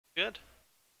Good.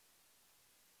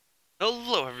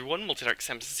 Hello everyone, Multidark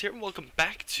Samus is here, and welcome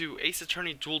back to Ace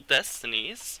Attorney Dual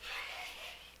Destinies.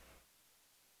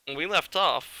 When we left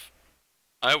off,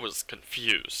 I was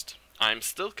confused. I'm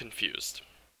still confused.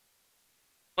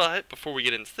 But, before we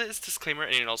get into this, disclaimer,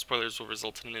 any and all spoilers will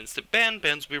result in an instant ban,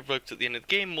 bans will be revoked at the end of the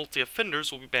game,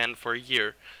 multi-offenders will be banned for a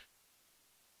year.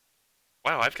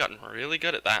 Wow, I've gotten really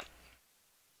good at that.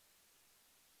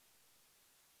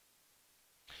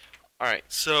 Alright,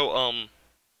 so,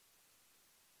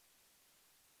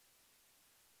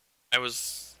 I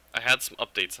had some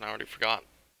updates and I already forgot.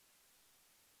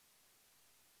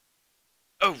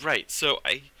 Oh, right, so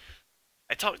I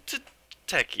talked to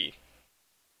Techie,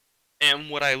 and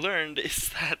what I learned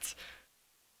is that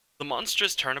the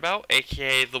monstrous turnabout,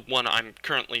 aka the one I'm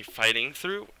currently fighting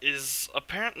through, is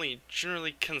apparently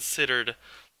generally considered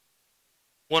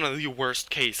one of the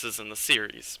worst cases in the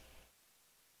series.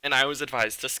 And I was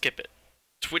advised to skip it.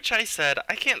 To which I said,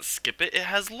 I can't skip it, it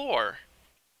has lore.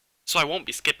 So I won't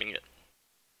be skipping it.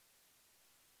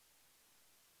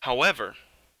 However,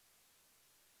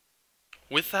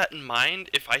 with that in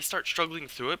mind, if I start struggling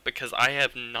through it because I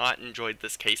have not enjoyed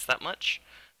this case that much,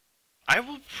 I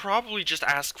will probably just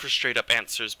ask for straight up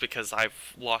answers because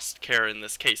I've lost care in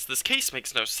this case. This case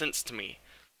makes no sense to me.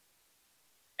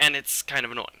 And it's kind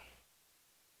of annoying.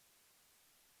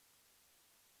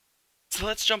 So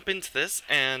let's jump into this,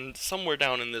 and somewhere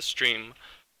down in this stream,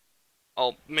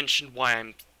 I'll mention why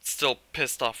I'm still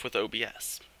pissed off with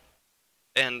OBS.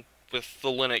 And with the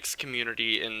Linux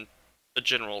community in a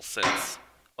general sense.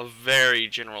 A very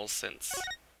general sense.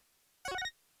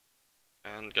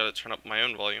 And gotta turn up my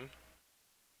own volume.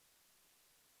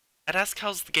 I'd ask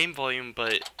how's the game volume,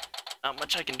 but not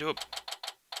much I can do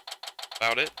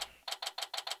about it.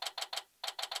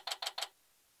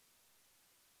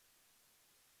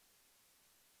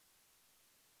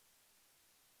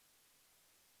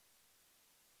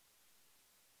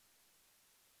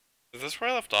 Is this where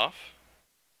I left off?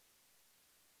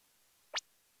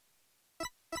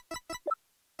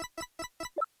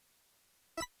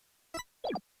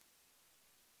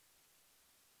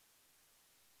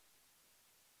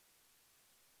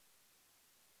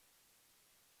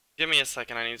 Give me a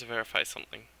second, I need to verify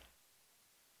something.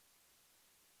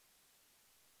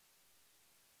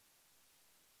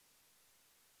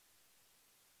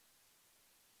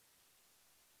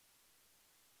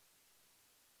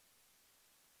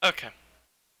 Okay.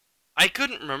 I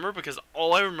couldn't remember because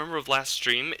all I remember of last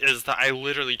stream is that I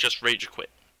literally just rage quit.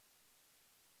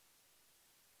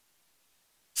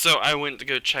 So I went to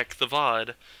go check the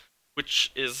VOD,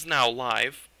 which is now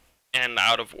live and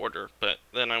out of order, but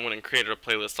then I went and created a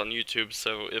playlist on YouTube,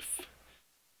 so if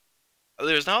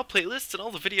there's now a playlist and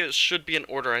all the videos should be in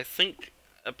order. I think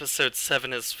episode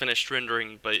 7 is finished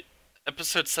rendering, but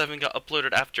episode 7 got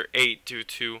uploaded after 8 due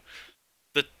to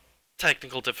the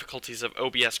technical difficulties of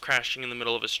OBS crashing in the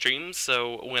middle of a stream,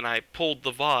 so when I pulled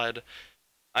the VOD,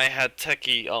 I had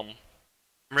Techie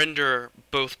render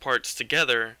both parts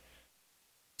together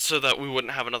so that we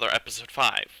wouldn't have another episode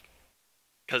 5.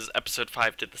 Because episode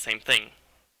 5 did the same thing.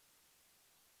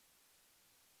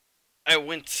 I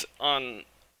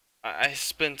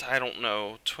spent, I don't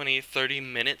know, 20-30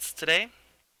 minutes today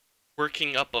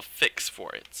working up a fix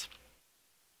for it.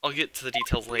 I'll get to the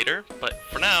details later, but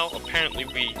for now, apparently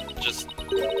we just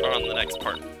are on the next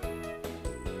part.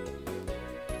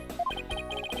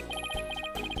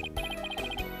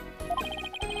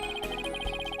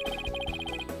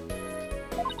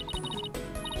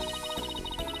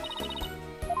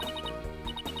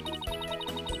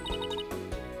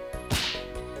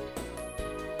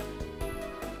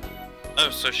 Oh,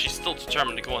 so she's still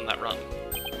determined to go on that run.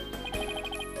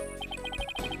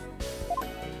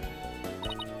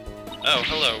 Oh,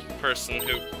 hello, person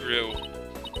who grew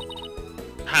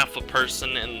half a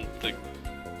person in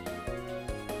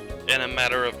a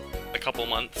matter of a couple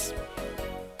months.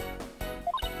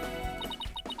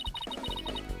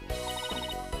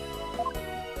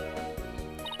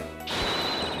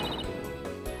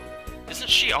 Isn't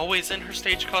she always in her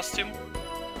stage costume?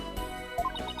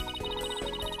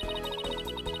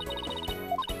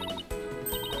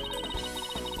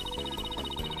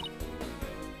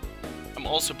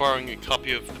 Also borrowing a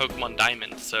copy of Pokemon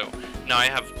Diamond, so now I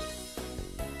have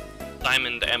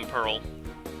Diamond and Pearl,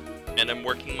 and I'm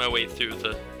working my way through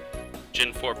the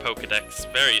Gen 4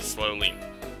 Pokedex very slowly.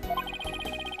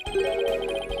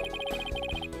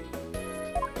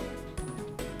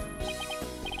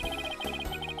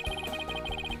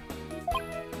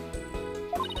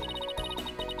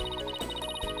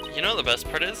 You know what the best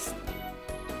part is?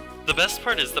 The best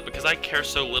part is that because I care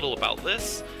so little about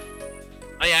this,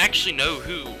 I actually know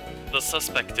who the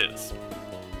suspect is.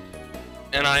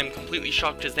 And I'm completely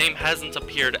shocked his name hasn't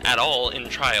appeared at all in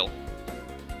trial.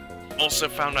 Also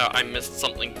found out I missed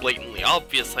something blatantly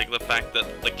obvious, like the fact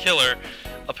that the killer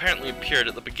apparently appeared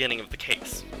at the beginning of the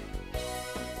case.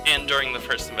 And during the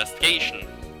first investigation.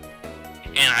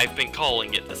 And I've been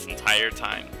calling it this entire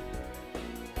time.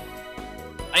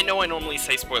 I know I normally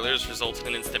say spoilers result in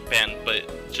an instant ban,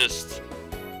 but just...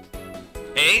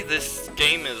 A, this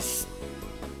game is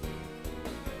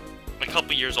a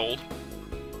couple years old.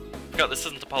 God, this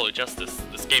isn't Apollo Justice.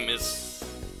 This game is...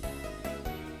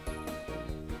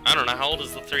 I don't know, how old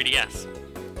is the 3DS?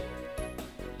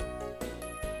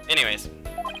 Anyways.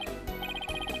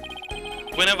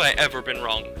 When have I ever been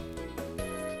wrong?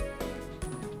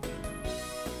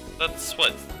 That's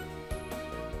what?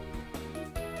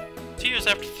 2 years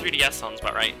after 3DS sounds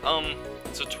about right.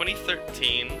 So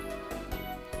 2013.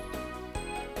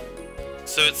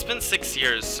 So it's been 6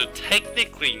 years, so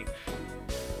technically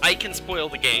I can spoil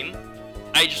the game.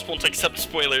 I just won't accept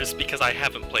spoilers because I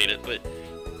haven't played it, but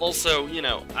also, you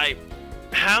know,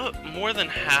 more than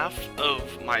half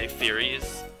of my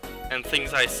theories and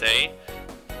things I say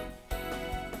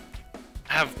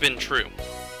have been true.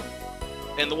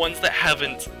 And the ones that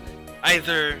haven't,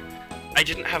 either I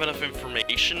didn't have enough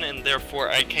information and therefore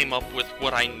I came up with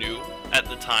what I knew at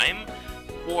the time,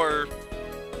 or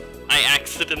I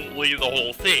accidentally the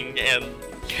whole thing and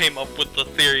came up with the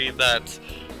theory that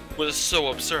was so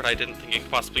absurd I didn't think it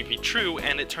could possibly be true,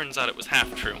 and it turns out it was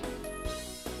half true.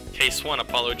 Case 1,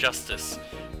 Apollo Justice,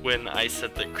 when I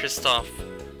said that Kristoff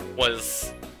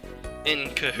was in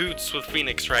cahoots with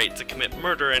Phoenix Wright to commit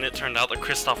murder, and it turned out that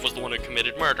Kristoff was the one who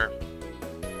committed murder.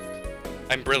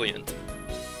 I'm brilliant.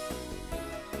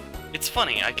 It's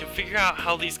funny, I can figure out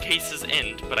how these cases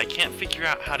end, but I can't figure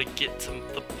out how to get to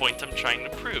the point I'm trying to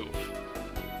prove.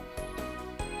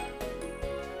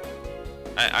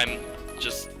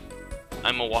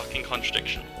 I'm a walking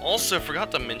contradiction. Also,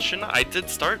 forgot to mention, I did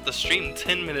start the stream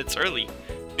 10 minutes early,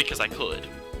 because I could.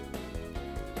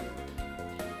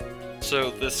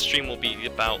 So this stream will be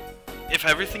about, if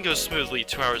everything goes smoothly,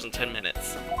 2 hours and 10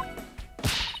 minutes.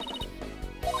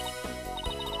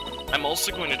 I'm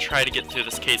also going to try to get through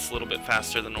this case a little bit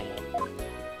faster than normal.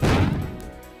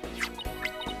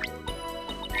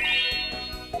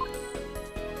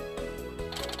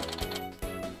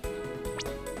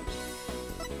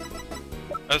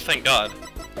 Oh, thank God.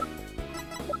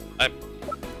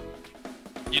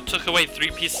 You took away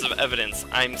 3 pieces of evidence.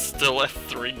 I'm still at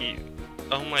 3.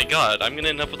 Oh my God, I'm gonna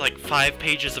end up with like 5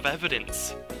 pages of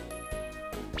evidence.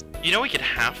 You know we could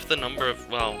half the number of,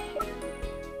 well...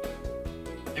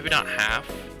 maybe not half.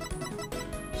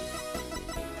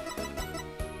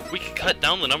 We could cut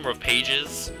down the number of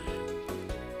pages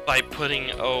by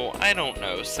putting, oh, I don't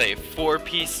know, say 4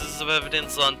 pieces of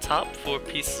evidence on top, 4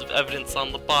 pieces of evidence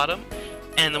on the bottom,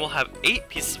 and then we'll have 8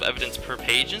 pieces of evidence per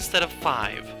page instead of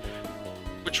 5,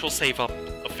 which will save up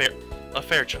a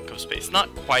fair chunk of space.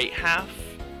 Not quite half.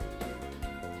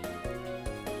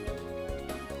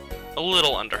 A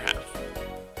little under half.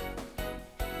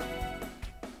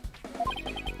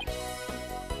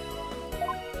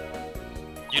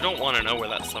 You don't want to know where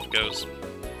that stuff goes.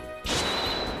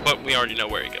 But we already know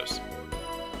where it goes.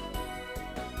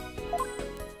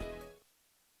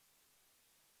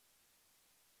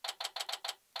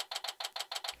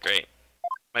 Great.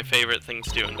 My favorite thing to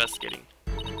do, investigating.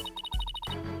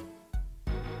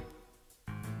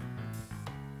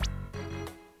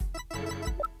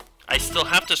 I still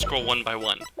have to scroll one by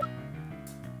one.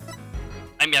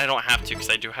 I mean, I don't have to because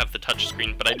I do have the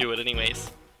touchscreen, but I do it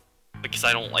anyways. Because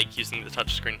I don't like using the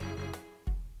touchscreen.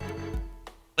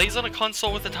 Plays on a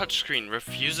console with a touchscreen,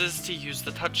 refuses to use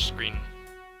the touchscreen.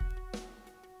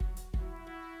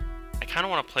 I kind of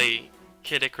want to play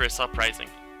Kid Icarus Uprising.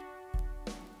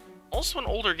 Also an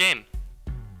older game.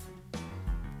 I'm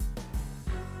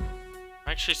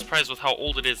actually surprised with how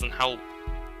old it is and how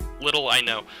little I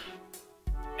know.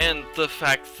 And the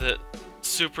fact that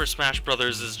Super Smash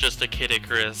Bros. Is just a Kid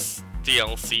Icarus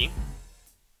DLC.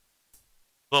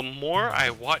 The more I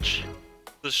watch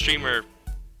the streamer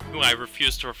who I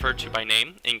refuse to refer to by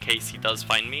name, in case he does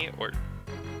find me, or...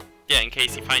 yeah, in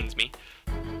case he finds me.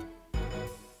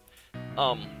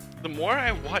 The more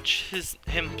I watch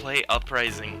him play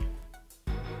Uprising,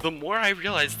 the more I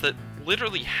realize that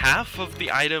literally half of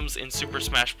the items in Super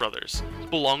Smash Bros.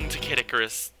 Belong to Kid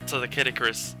Icarus, to the Kid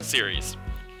Icarus series.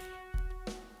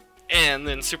 And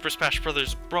then Super Smash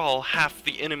Bros. Brawl, half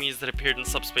the enemies that appeared in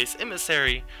Subspace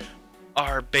Emissary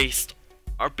are based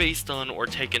on or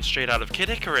taken straight out of Kid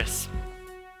Icarus.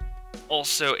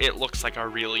 Also, it looks like a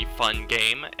really fun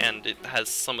game, and it has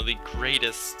some of the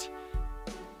greatest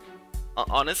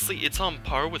Honestly, it's on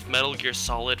par with Metal Gear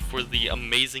Solid for the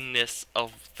amazingness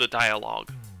of the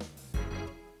dialogue.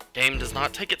 Game does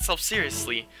not take itself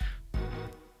seriously,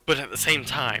 but at the same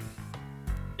time,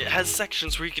 it has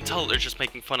sections where you can tell they're just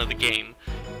making fun of the game,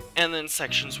 and then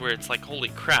sections where it's like, holy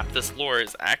crap, this lore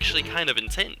is actually kind of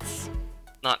intense.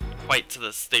 Not quite to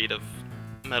the state of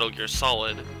Metal Gear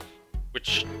Solid,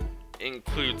 which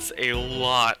includes a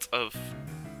lot of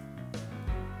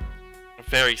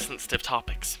very sensitive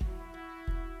topics.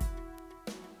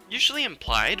 Usually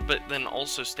implied, but then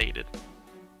also stated.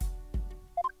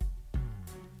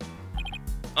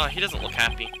 He doesn't look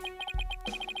happy.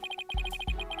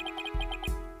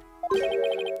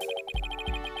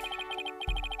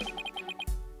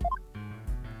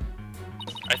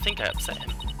 I think I upset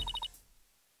him.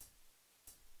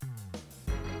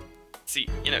 See,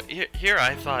 you know, here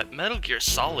I thought Metal Gear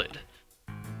Solid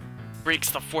breaks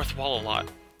the fourth wall a lot.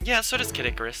 Yeah, so does Kid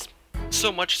Icarus.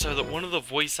 So much so that one of the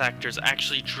voice actors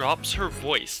actually drops her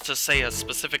voice to say a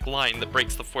specific line that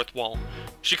breaks the fourth wall.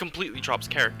 She completely drops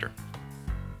character.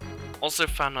 Also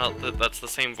found out that that's the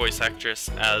same voice actress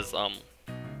as,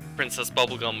 Princess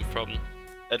Bubblegum from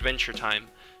Adventure Time.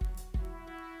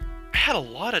 I had a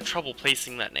lot of trouble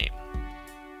placing that name.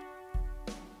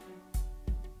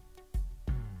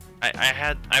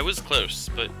 I was close,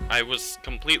 but I was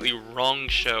completely wrong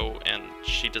show, and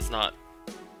she does not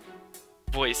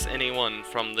voice anyone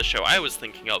from the show I was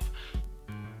thinking of.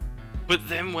 But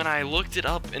then when I looked it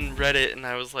up and read it, and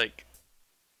I was like,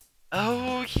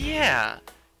 oh yeah,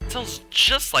 it sounds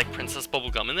just like Princess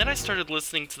Bubblegum. And then I started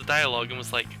listening to the dialogue and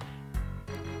was like,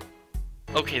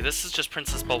 okay, this is just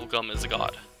Princess Bubblegum as a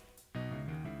god.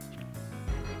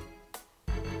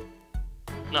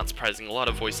 Not surprising, a lot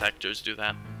of voice actors do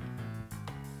that.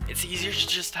 It's easier to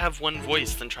just have one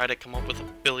voice than try to come up with a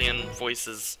billion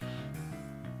voices.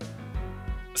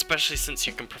 Especially since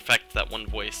you can perfect that one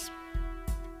voice.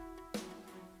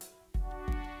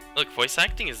 Look, voice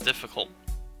acting is difficult.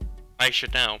 I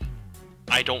should know.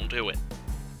 I don't do it.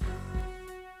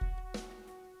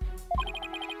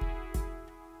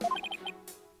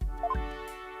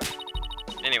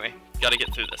 Anyway, gotta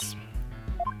get through this.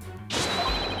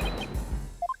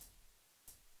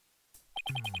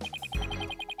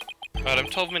 Alright, I'm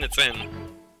 12 minutes in.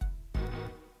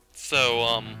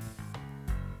 So,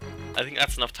 I think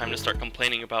that's enough time to start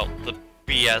complaining about the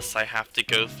BS I have to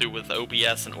go through with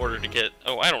OBS in order to get,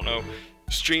 oh, I don't know,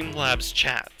 Streamlabs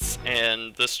chats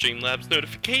and the Streamlabs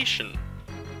notification.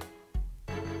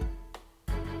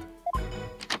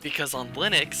 Because on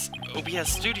Linux, OBS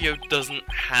Studio doesn't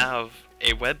have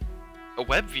a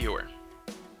web viewer.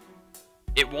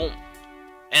 It won't.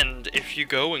 And if you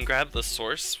go and grab the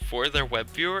source for their web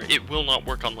viewer, it will not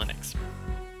work on Linux.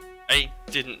 I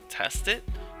didn't test it,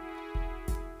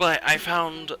 but I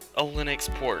found a Linux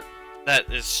port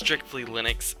that is strictly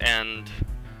Linux, and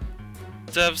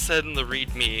Dev said in the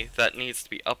README that needs to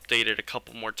be updated a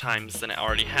couple more times than it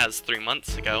already has 3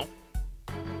 months ago.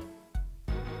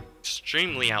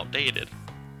 Extremely outdated.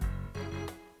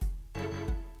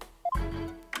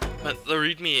 But the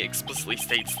README explicitly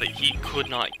states that he could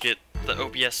not get the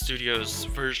OBS Studio's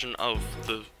version of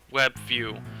the web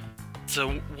view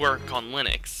to work on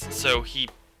Linux, so he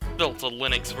built a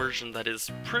Linux version that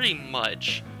is pretty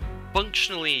much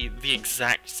functionally the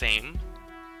exact same,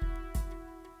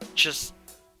 just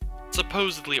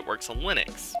supposedly it works on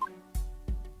Linux.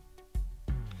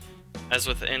 As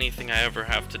with anything I ever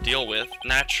have to deal with,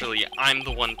 naturally I'm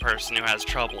the one person who has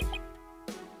trouble.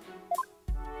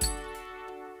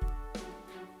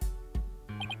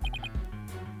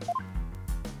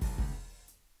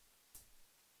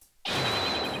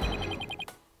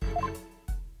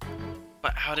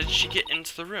 But how did she get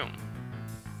into the room?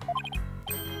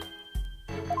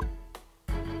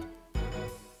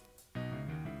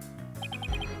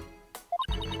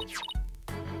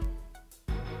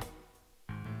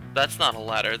 That's not a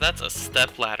ladder, that's a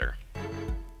step ladder.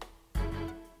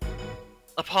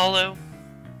 Apollo,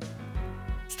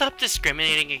 stop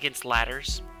discriminating against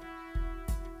ladders.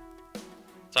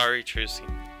 Sorry, Trucy.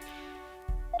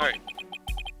 Alright.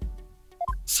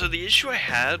 So the issue I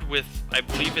had with, I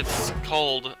believe it's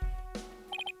called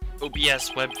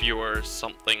OBS Web Viewer or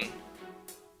something.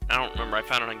 I don't remember, I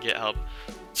found it on GitHub.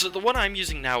 So the one I'm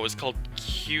using now is called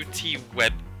Qt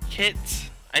WebKit,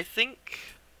 I think?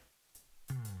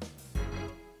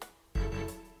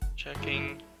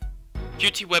 Checking.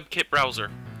 Qt WebKit browser.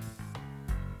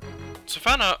 So I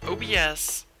found out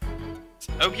OBS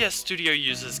Studio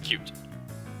uses Qt.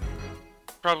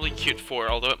 Probably Qt 4,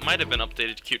 although it might have been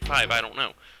updated to Qt 5, I don't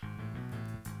know.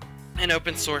 An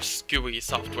open source GUI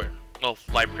software. Well,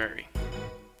 library.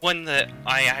 one that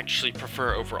I actually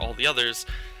prefer over all the others,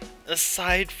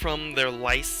 aside from their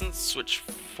license, which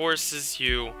forces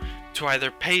you to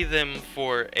either pay them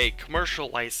for a commercial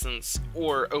license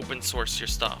or open source your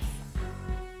stuff.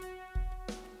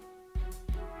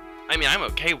 I mean, I'm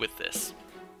okay with this.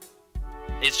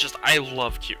 It's just, I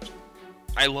love Qt.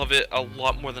 I love it a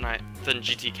lot more than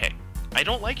GTK. I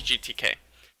don't like GTK.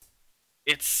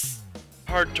 It's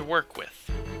hard to work with.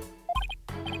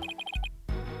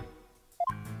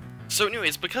 So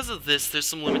anyways, because of this, there's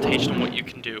some limitation on what you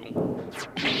can do.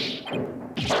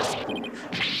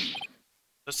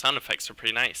 Those sound effects are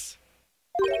pretty nice.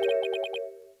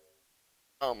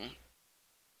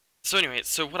 So anyways,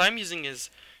 so what I'm using is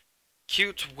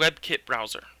Qt WebKit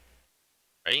browser.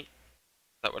 Right?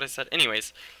 Is that what I said?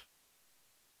 Anyways.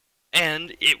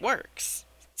 And it works.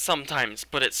 Sometimes,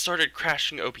 but it started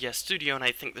crashing OBS Studio, and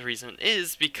I think the reason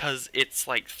is because it's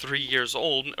like 3 years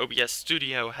old, and OBS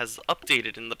Studio has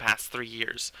updated in the past 3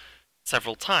 years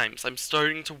several times. I'm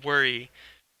starting to worry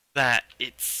that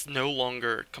it's no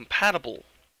longer compatible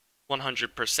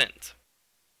 100%.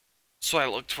 So I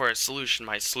looked for a solution.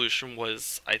 My solution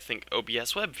was, I think,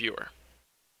 OBS Web Viewer.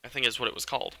 I think is what it was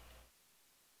called.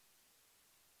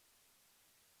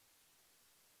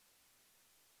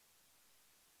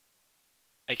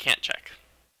 I can't check.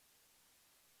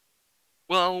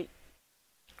 Well,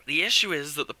 the issue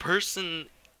is that the person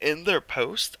in their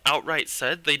post outright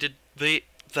said that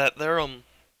their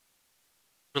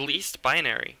released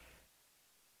binary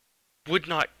would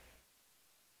not,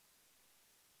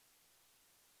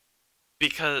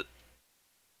 because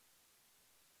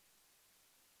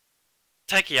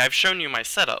Techie, I've shown you my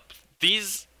setup.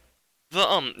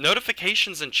 The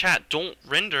notifications in chat don't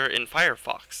render in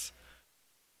Firefox.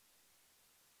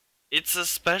 It's a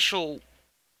special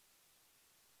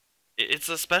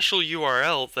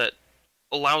URL that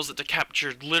allows it to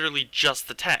capture literally just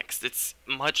the text. It's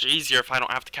much easier if I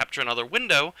don't have to capture another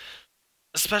window,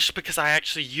 especially because I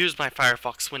actually use my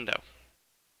Firefox window.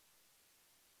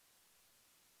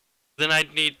 Then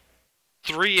I'd need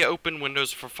 3 open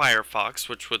windows for Firefox,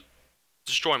 which would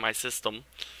destroy my system.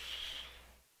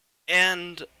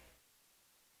 And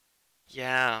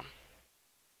yeah,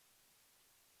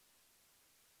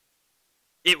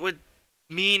 it would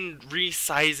mean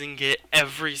resizing it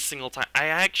every single time. I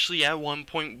actually at one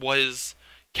point was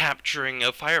capturing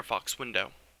a Firefox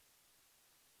window,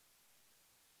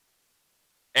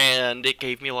 and it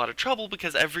gave me a lot of trouble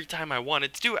because every time I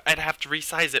wanted to do it, I'd have to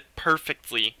resize it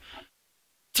perfectly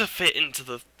to fit into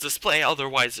the display,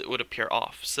 otherwise it would appear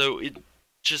off. So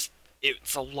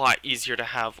it's a lot easier to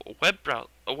have a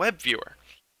web viewer.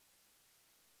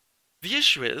 The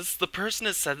issue is, the person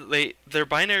has said that their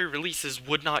binary releases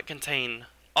would not contain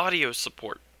audio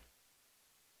support.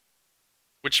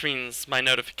 Which means my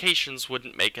notifications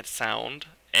wouldn't make a sound,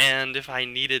 and if I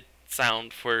needed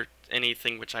sound for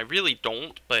anything, which I really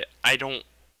don't, but I don't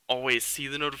always see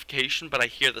the notification, but I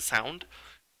hear the sound,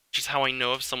 which is how I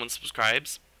know if someone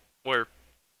subscribes, or,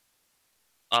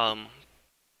 I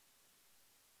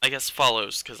guess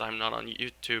follows, because I'm not on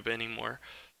YouTube anymore.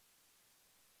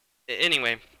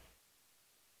 Anyway,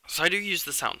 so I do use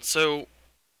the sound. So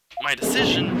my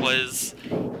decision was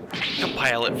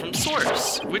compile it from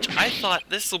source, which I thought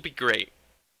this will be great.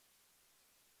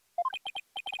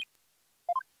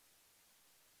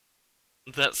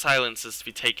 That silence is to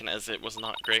be taken as it was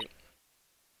not great.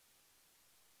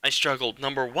 I struggled.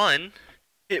 Number one,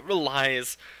 it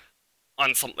relies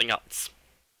on something else.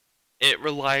 It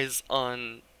relies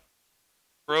on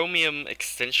Chromium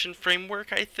extension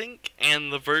framework, I think,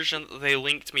 and the version that they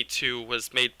linked me to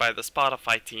was made by the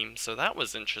Spotify team, so that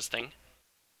was interesting.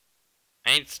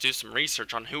 I need to do some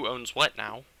research on who owns what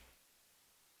now.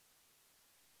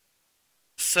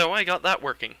 So I got that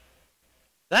working.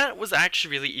 That was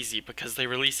actually really easy because they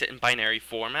release it in binary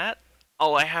format.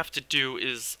 All I have to do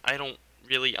is, I don't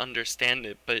really understand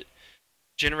it, but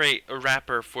generate a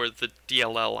wrapper for the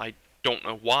DLL. I don't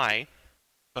know why,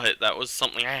 but that was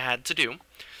something I had to do.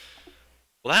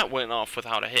 Well, that went off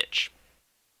without a hitch.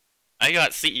 I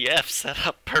got CEF set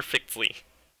up perfectly.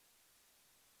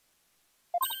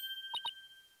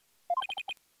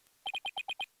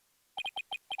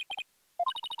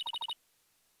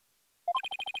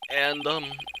 And,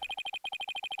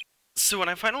 so when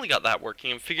I finally got that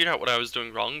working and figured out what I was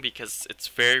doing wrong, because it's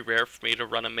very rare for me to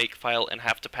run a makefile and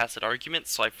have to pass it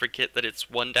arguments, so I forget that it's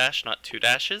 1 dash, not 2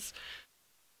 dashes.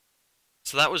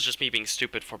 So that was just me being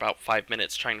stupid for about 5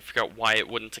 minutes trying to figure out why it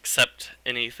wouldn't accept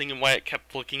anything and why it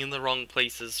kept looking in the wrong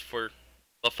places for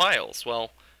the files.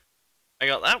 Well, I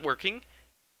got that working.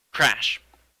 Crash.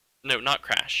 No, not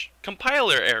crash.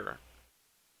 Compiler error.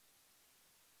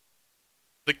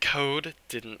 the code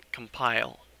didn't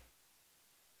compile.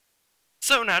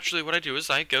 So naturally what I do is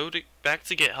I go back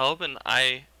to GitHub and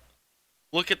I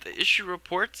look at the issue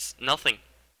reports. Nothing.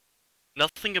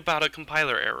 Nothing about a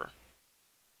compiler error.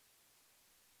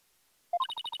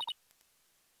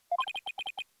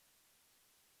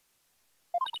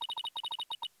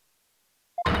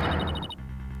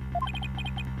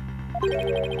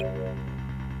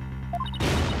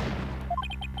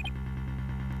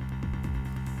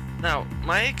 Now,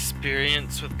 my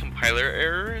experience with compiler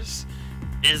errors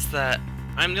is that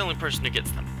I'm the only person who gets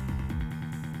them.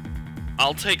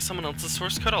 I'll take someone else's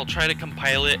source code, I'll try to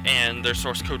compile it, and their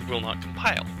source code will not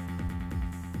compile.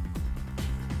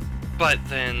 But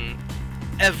then,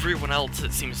 everyone else,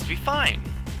 it seems to be fine.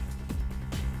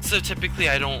 So typically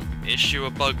I don't issue a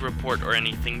bug report or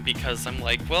anything because I'm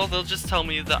like, well, they'll just tell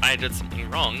me that I did something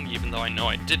wrong, even though I know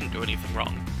I didn't do anything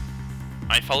wrong.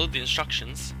 I followed the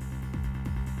instructions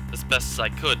as best as I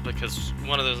could because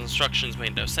one of those instructions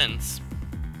made no sense.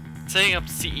 Setting up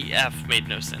CEF made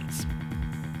no sense.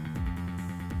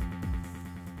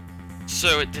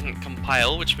 So it didn't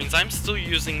compile, which means I'm still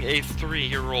using a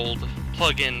 3-year-old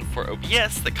plugin for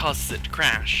OBS that causes it to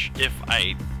crash if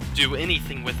I do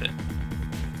anything with it.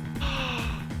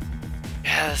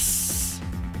 Yes!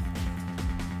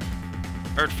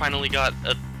 Erd finally got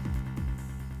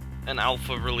an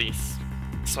alpha release,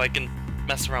 so I can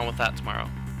mess around with that tomorrow.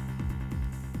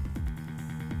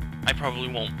 I probably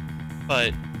won't,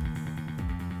 but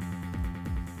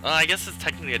I guess it's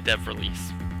technically a dev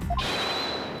release.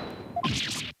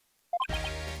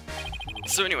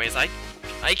 So anyways, I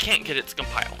can't get it to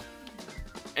compile,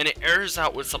 and it errors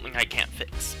out with something I can't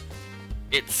fix.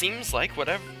 It seems like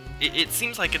it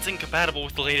seems like it's incompatible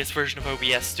with the latest version of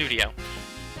OBS Studio,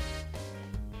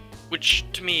 which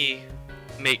to me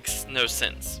makes no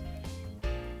sense.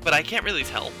 But I can't really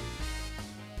tell.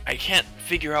 I can't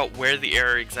figure out where the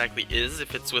error exactly is,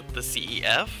 if it's with the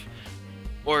CEF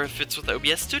or if it's with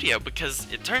OBS Studio, because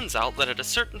it turns out that at a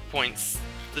certain point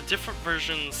the different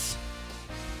versions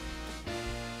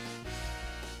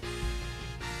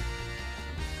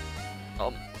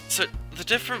so the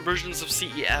different versions of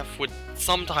CEF would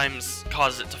sometimes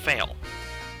cause it to fail.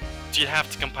 So you'd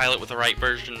have to compile it with the right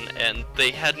version, and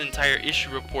they had an entire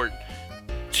issue report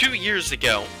 2 years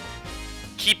ago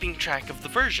keeping track of the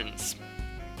versions.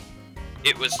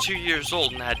 It was 2 years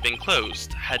old and had been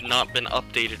closed, had not been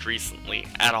updated recently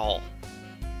at all.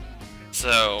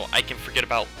 So I can forget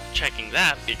about checking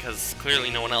that because clearly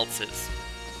no one else is.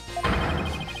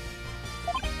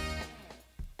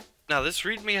 Now, this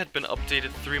README had been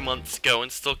updated 3 months ago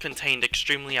and still contained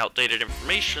extremely outdated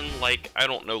information, like, I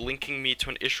don't know, linking me to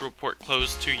an issue report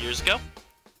closed 2 years ago.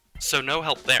 So no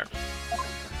help there.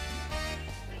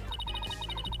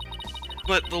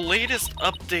 But the latest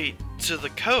update to the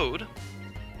code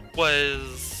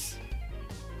was...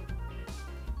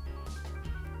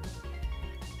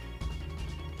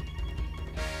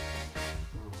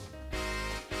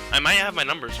 I might have my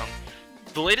numbers wrong.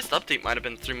 The latest update might have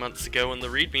been 3 months ago, and the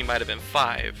README might have been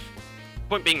 5.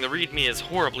 Point being, the README is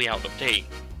horribly out of date,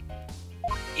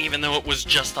 even though it was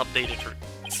just updated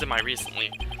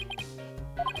semi-recently.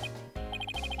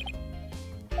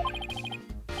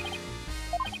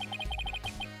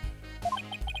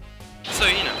 So,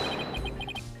 you know,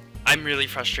 I'm really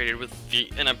frustrated with the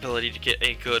inability to get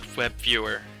a good web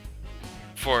viewer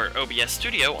for OBS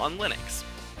Studio on Linux.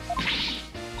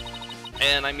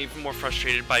 And I'm even more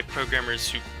frustrated by programmers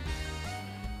who...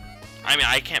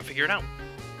 I can't figure it out.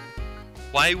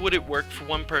 Why would it work for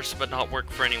one person but not work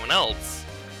for anyone else?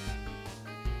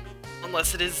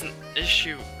 Unless it is an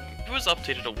issue... It was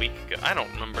updated a week ago. I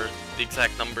don't remember the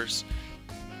exact numbers.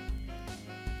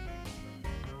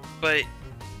 But...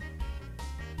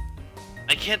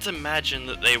 I can't imagine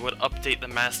that they would update the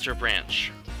master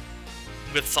branch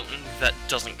with something that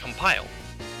doesn't compile.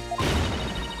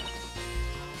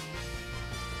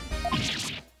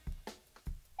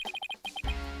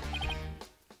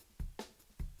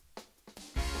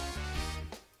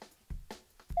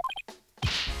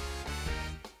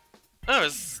 Oh,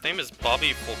 his name is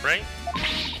Bobby Fulbright?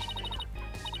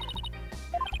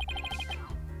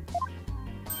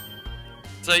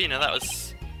 So, you know, that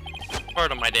was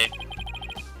part of my day.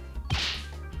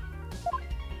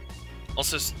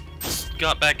 Also,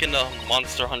 got back into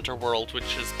Monster Hunter World,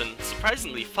 which has been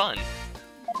surprisingly fun,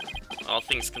 all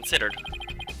things considered.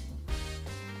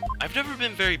 I've never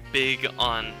been very big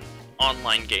on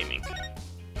online gaming.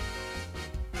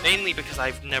 Mainly because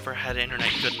I've never had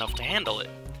internet good enough to handle it.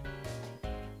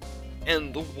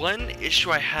 And the one issue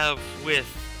I have with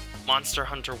Monster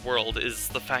Hunter World is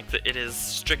the fact that it is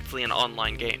strictly an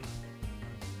online game.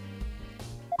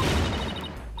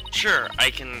 sure, I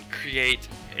can create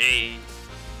a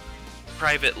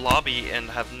private lobby and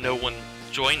have no one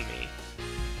join me,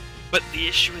 but the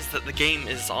issue is that the game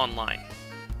is online.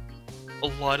 A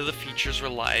lot of the features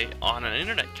rely on an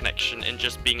internet connection and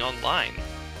just being online.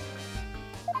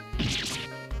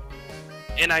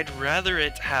 And I'd rather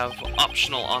it have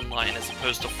optional online as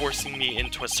opposed to forcing me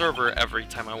into a server every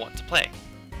time I want to play.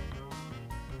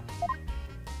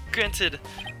 Granted,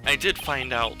 I did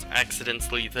find out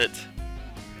accidentally that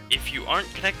if you aren't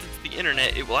connected to the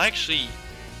internet, it will actually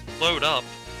load up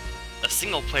a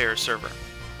single player server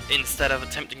instead of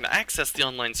attempting to access the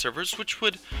online servers, which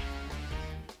would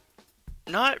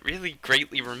not really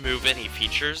greatly remove any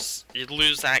features. You'd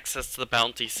lose access to the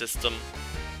bounty system,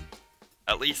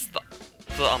 at least the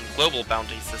global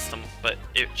bounty system, but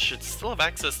it should still have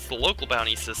access to the local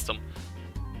bounty system.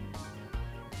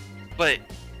 But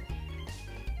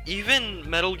even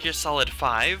Metal Gear Solid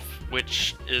 5,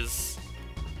 which is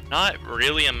not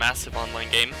really a massive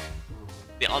online game,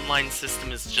 the online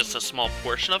system is just a small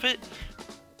portion of it,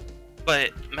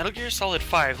 but Metal Gear Solid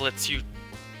 5 lets you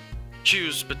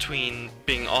choose between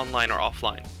being online or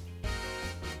offline,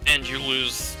 and you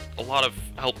lose a lot of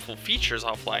helpful features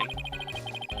offline.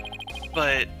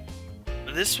 But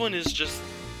this one is just,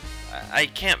 I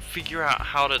can't figure out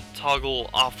how to toggle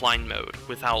offline mode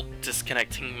without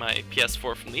disconnecting my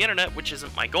PS4 from the internet, which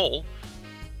isn't my goal.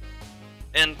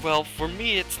 And well, for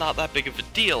me it's not that big of a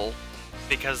deal,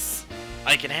 because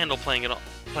I can handle playing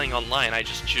online. I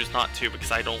just choose not to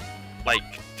because I don't like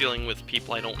dealing with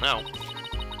people I don't know.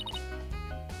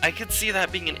 I could see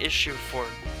that being an issue for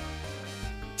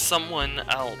someone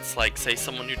else, like say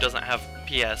someone who doesn't have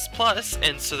PS Plus,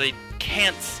 and so they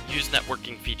can't use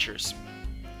networking features.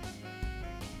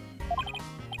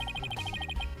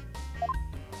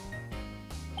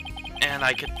 And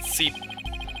I could see,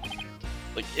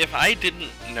 like, if I didn't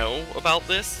know about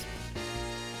this,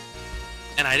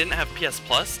 and I didn't have PS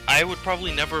Plus, I would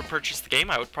probably never have purchased the game.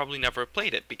 I would probably never have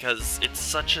played it, because it's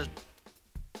such a...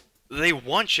 They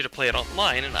want you to play it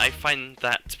online, and I find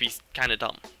that to be kind of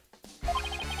dumb.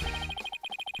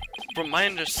 From my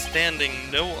understanding,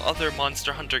 no other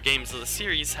Monster Hunter games of the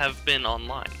series have been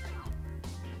online.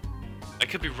 I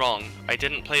could be wrong. I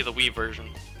didn't play the Wii version.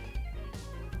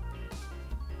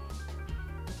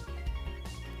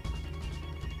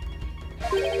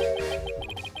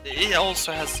 It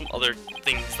also has some other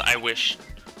things that I wish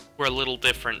were a little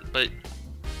different, but...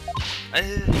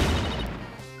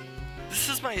 this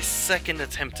is my second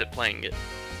attempt at playing it.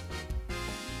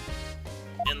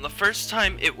 And the first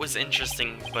time it was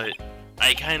interesting, but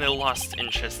I kinda lost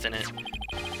interest in it,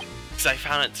 because I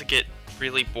found it to get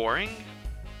really boring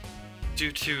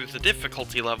due to the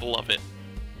difficulty level of it,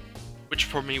 which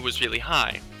for me was really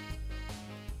high.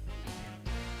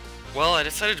 Well, I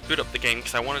decided to boot up the game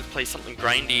because I wanted to play something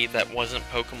grindy that wasn't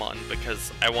Pokemon,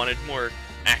 because I wanted more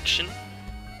action.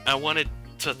 I wanted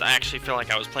to actually feel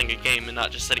like I was playing a game and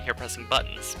not just sitting here pressing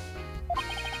buttons.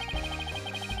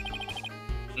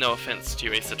 No offense to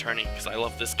you, Ace Attorney, because I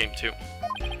love this game too.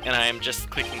 And I am just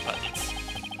clicking buttons.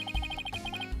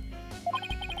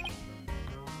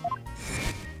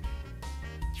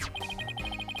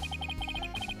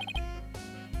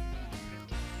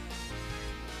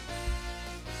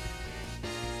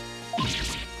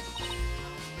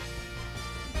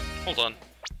 Hold on.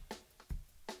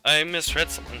 I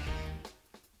misread something.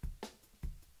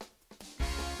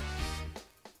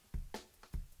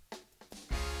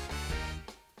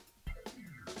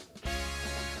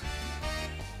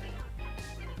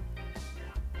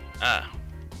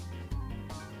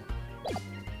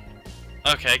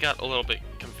 Okay, I got a little bit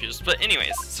confused, but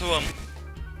anyways, so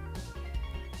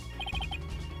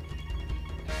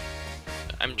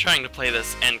I'm trying to play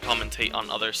this and commentate on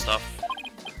other stuff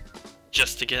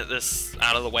just to get this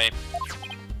out of the way.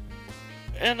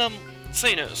 And so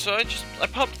you know, so I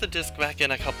popped the disc back in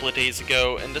a couple of days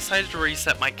ago and decided to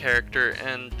reset my character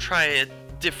and try a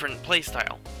different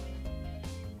playstyle.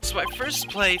 So my first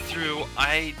playthrough,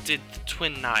 I did the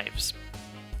twin knives,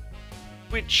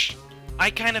 which I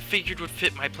kind of figured would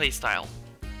fit my playstyle.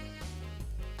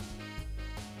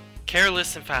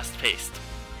 Careless and fast-paced.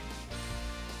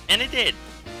 And it did.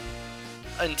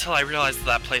 Until I realized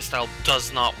that playstyle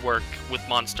does not work with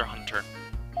Monster Hunter.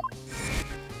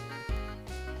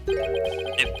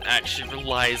 It actually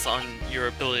relies on your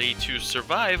ability to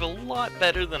survive a lot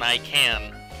better than I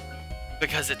can,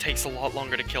 because it takes a lot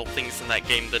longer to kill things in that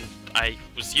game than I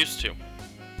was used to.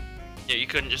 You know, you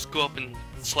couldn't just go up and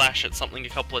slash at something a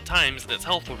couple of times and its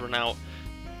health would run out.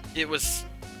 It was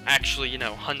actually, you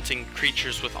know, hunting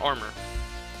creatures with armor.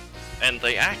 And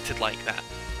they acted like that.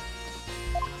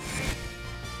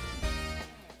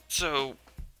 So,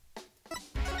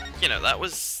 you know, that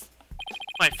was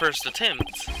my first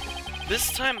attempt.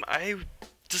 This time, I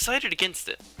decided against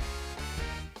it.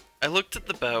 I looked at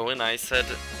the bow and I said,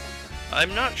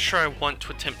 I'm not sure I want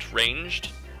to attempt ranged.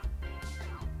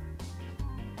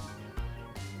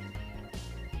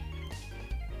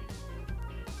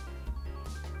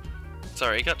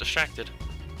 Sorry, I got distracted.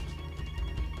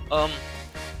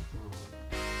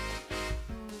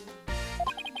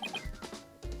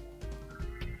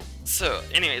 So,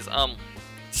 anyways,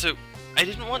 so I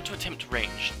didn't want to attempt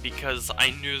ranged because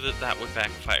I knew that that would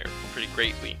backfire pretty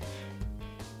greatly.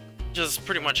 Just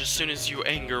pretty much as soon as you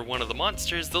anger one of the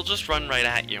monsters, they'll just run right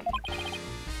at you.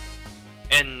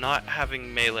 And not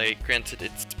having melee, granted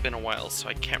it's been a while, so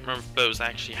I can't remember if bows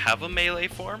actually have a melee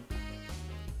form.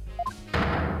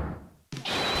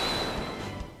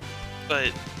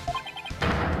 But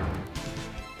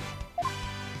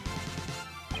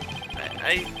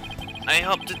I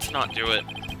opted to not do it.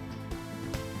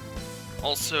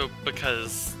 Also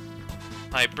because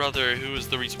my brother, who is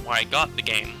the reason why I got the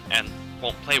game and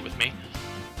won't play with me,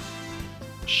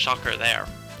 shocker there,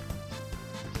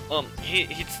 he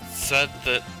said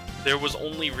that there was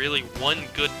only really one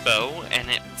good bow and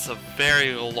it's a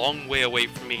very long way away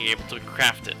from being able to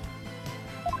craft it.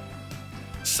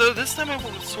 So this time I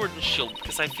went with sword and shield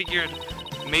because I figured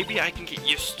maybe I can get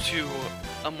used to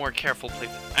a more careful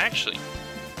playthrough. Actually,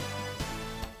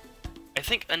 I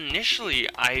think initially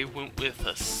I went with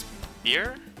a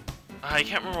spear? I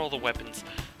can't remember all the weapons.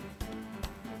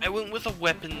 I went with a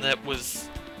weapon that was...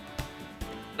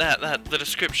 that the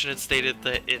description had stated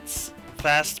that it's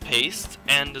fast-paced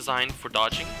and designed for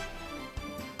dodging.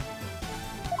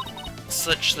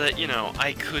 Such that, you know,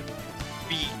 I could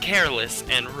be careless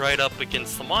and right up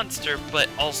against the monster, but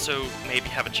also maybe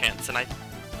have a chance. And I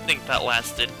think that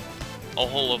lasted a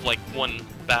whole of like one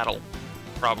battle,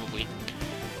 probably.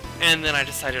 And then I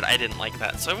decided I didn't like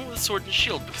that, so I went with sword and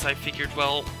shield because I figured,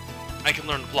 well, I can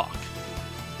learn to block.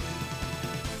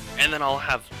 And then I'll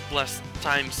have less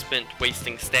time spent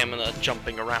wasting stamina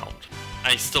jumping around.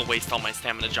 I still waste all my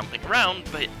stamina jumping around,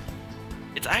 but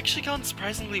it's actually gone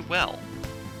surprisingly well.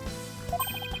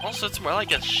 Also, it's more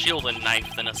like a shield and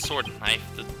knife than a sword and knife.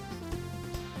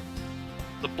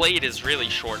 The blade is really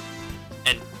short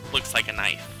and looks like a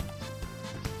knife.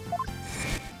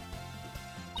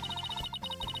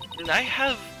 And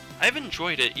I've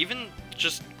enjoyed it, even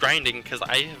just grinding, because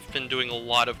I have been doing a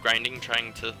lot of grinding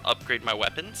trying to upgrade my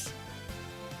weapons.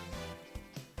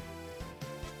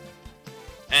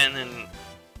 And then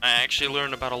I actually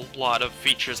learned about a lot of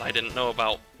features I didn't know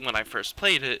about when I first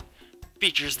played it.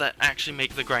 Features that actually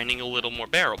make the grinding a little more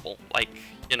bearable, like,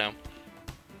 you know,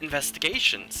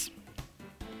 investigations.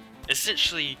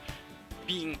 Essentially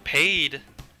being paid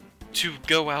to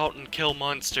go out and kill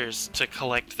monsters to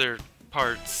collect their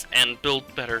parts and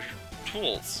build better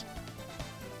tools.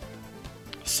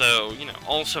 So, you know,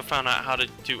 also found out how to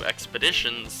do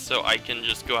expeditions so I can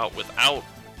just go out without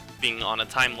being on a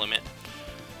time limit.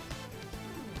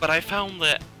 But I found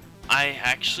that I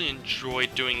actually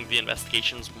enjoyed doing the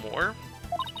investigations more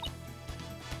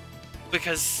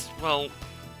because, well,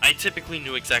 I typically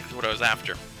knew exactly what I was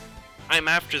after. I'm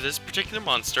after this particular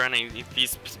monster and I need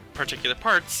these particular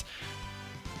parts.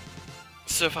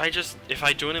 So if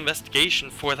I do an investigation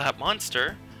for that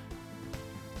monster,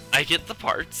 I get the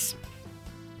parts,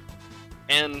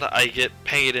 and I get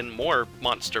paid in more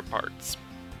monster parts.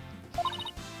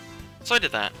 So I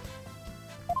did that.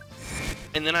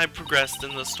 And then I progressed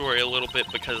in the story a little bit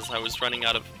because I was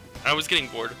getting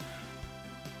bored,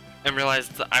 and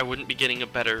realized that I wouldn't be getting a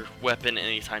better weapon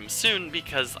anytime soon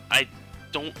because I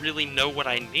don't really know what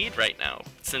I need right now,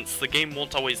 since the game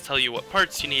won't always tell you what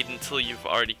parts you need until you've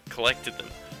already collected them.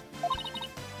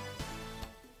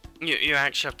 You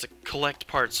actually have to collect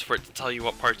parts for it to tell you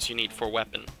what parts you need for a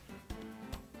weapon.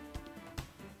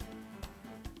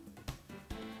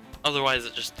 Otherwise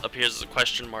it just appears as a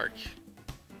question mark.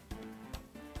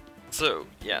 So,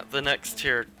 yeah, the next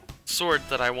tier sword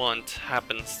that I want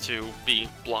happens to be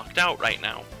blocked out right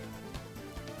now.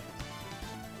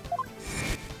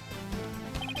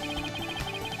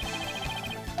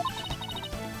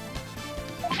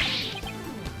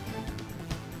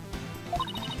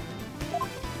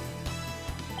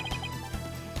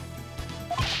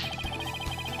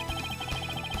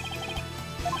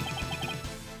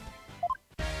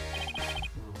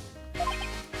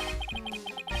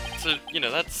 So, you know,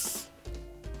 that's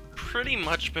pretty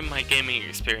much been my gaming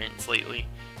experience lately.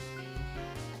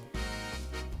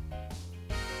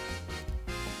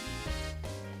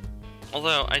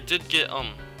 Although, I did get, I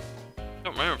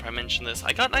don't remember if I mentioned this,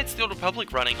 I got Knights of the Old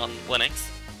Republic running on Linux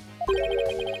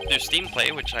through Steam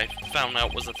Play, which I found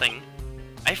out was a thing.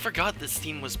 I forgot that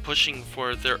Steam was pushing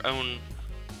for their own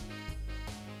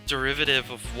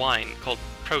derivative of wine called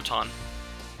Proton.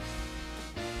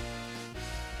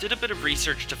 Did a bit of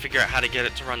research to figure out how to get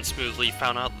it to run smoothly,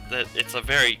 found out that it's a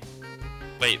very...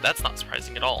 Wait, that's not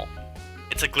surprising at all.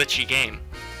 It's a glitchy game.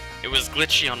 It was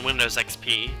glitchy on Windows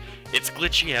XP. It's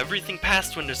glitchy everything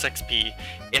past Windows XP.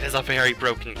 It is a very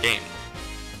broken game.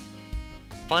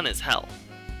 Fun as hell.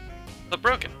 But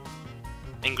broken.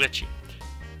 And glitchy.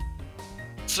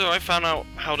 So I found out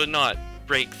how to not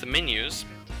break the menus.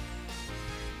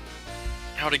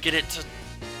 How to get it to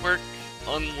work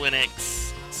on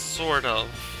Linux, sort of.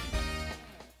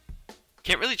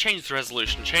 Can't really change the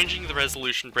resolution. Changing the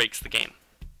resolution breaks the game.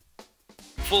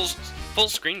 Full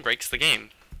screen breaks the game.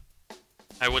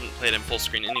 I wouldn't play it in full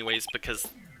screen anyways, because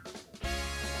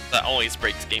that always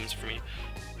breaks games for me.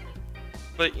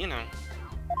 But, you know.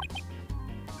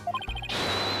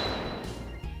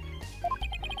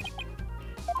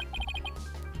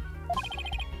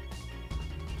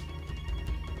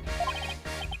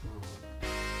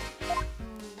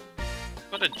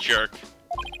 What a jerk.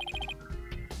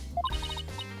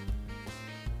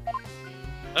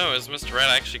 Oh, is Mr. Rat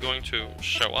actually going to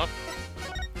show up?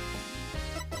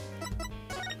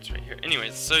 It's right here.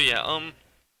 Anyways, so yeah,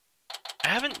 I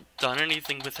haven't done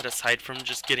anything with it aside from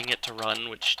just getting it to run,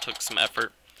 which took some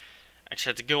effort. I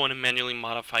actually had to go in and manually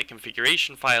modify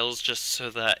configuration files just so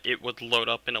that it would load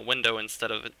up in a window instead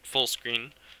of at full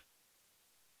screen.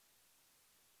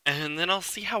 And then I'll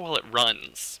see how well it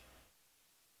runs.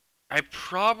 I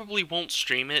probably won't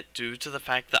stream it due to the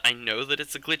fact that I know that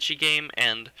it's a glitchy game,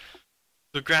 and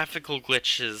the graphical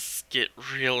glitches get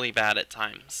really bad at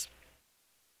times.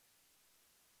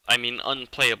 I mean,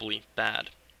 unplayably bad.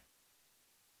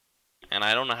 And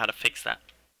I don't know how to fix that.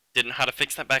 Didn't know how to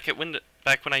fix that back when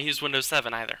I used Windows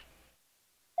 7 either.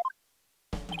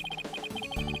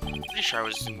 Pretty sure I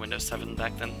was using Windows 7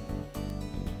 back then.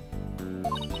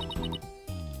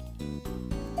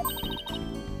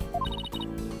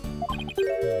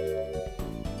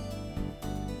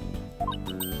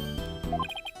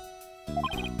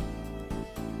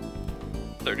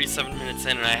 "37 minutes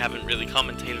in and I haven't really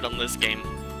commentated on this game.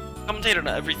 Commentated on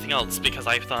everything else because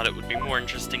I thought it would be more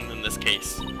interesting than this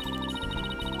case.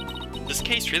 This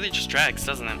case really just drags,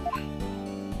 doesn't it?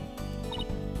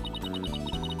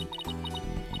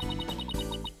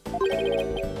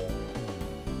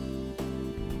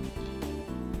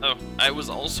 Oh, I was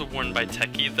also warned by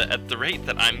Techie that at the rate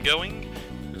that I'm going,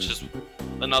 which is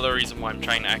another reason why I'm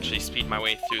trying to actually speed my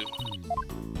way through,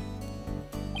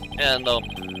 and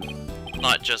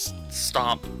not just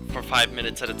stop for 5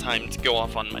 minutes at a time to go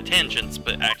off on my tangents,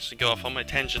 but actually go off on my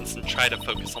tangents and try to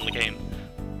focus on the game.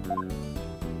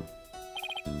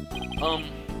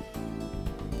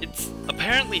 It's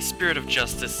apparently Spirit of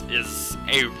Justice is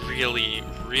a really,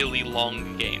 really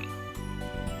long game.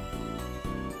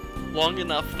 Long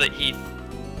enough that he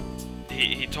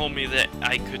told me that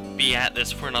I could be at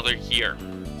this for another year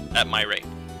at my rate.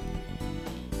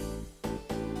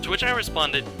 To which I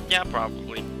responded, yeah,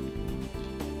 probably.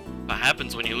 What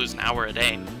happens when you lose an hour a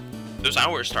day? Those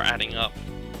hours start adding up.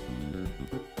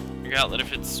 Figure out that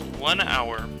if it's 1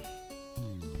 hour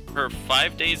per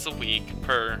 5 days a week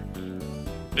per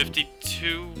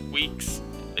 52 weeks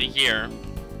a year,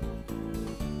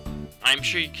 I'm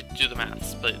sure you could do the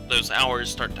maths, but those hours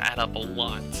start to add up a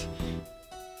lot.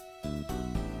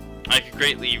 I could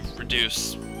greatly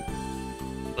reduce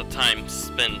the time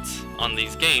spent on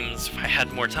these games if I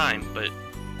had more time, but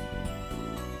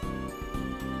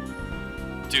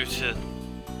due to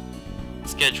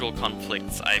schedule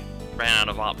conflicts, I ran out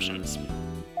of options.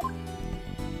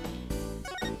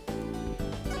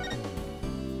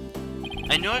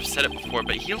 I know I've said it before,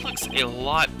 but he looks a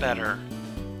lot better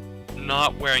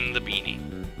not wearing the beanie.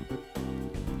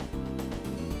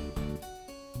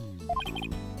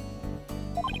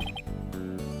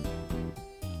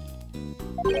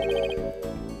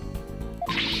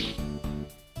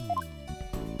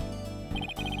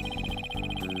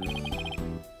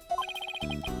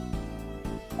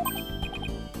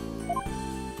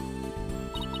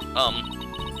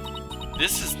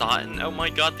 This is not an, oh my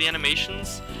god, the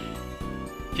animations.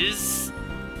 His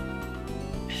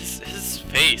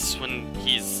face when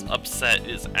he's upset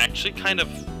is actually kind of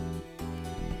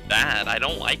bad. I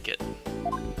don't like it.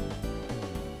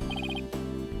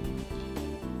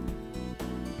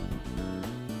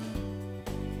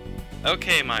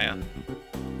 Okay, Maya.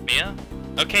 Mia?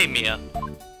 Okay, Mia.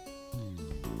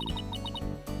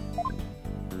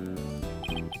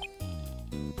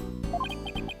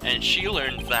 And she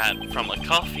learned that from a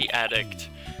coffee addict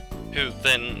who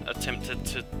then attempted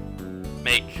to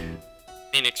make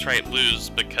Phoenix Wright lose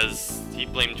because he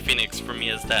blamed Phoenix for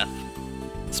Mia's death.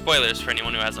 Spoilers for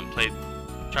anyone who hasn't played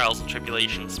Trials and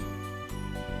Tribulations.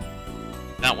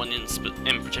 That one in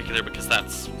particular, because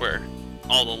that's where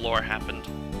all the lore happened.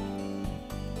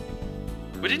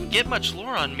 We didn't get much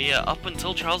lore on Mia up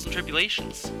until Trials and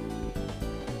Tribulations.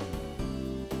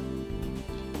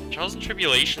 Trials and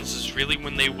Tribulations is really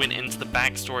when they went into the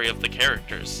backstory of the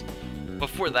characters.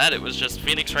 Before that, it was just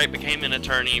Phoenix Wright became an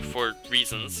attorney for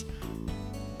reasons.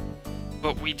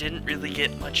 But we didn't really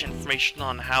get much information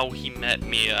on how he met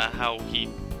Mia, how he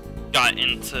got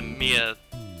into Mia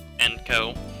and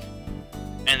co.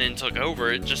 And then took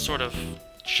over. It just sort of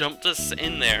jumped us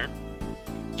in there.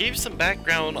 Gave some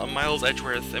background on Miles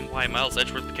Edgeworth and why Miles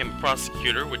Edgeworth became a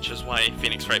prosecutor, which is why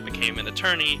Phoenix Wright became an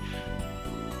attorney.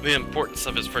 The importance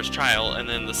of his first trial, and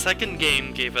then the second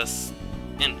game gave us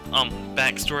an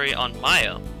backstory on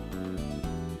Maya.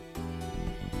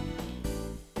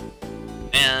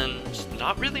 And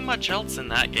not really much else in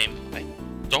that game. I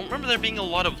don't remember there being a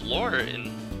lot of lore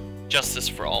in Justice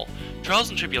for All. Trials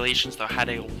and Tribulations, though, had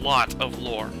a lot of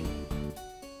lore.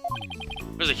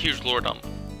 It was a huge lore dump.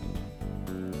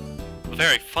 A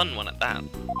very fun one at that.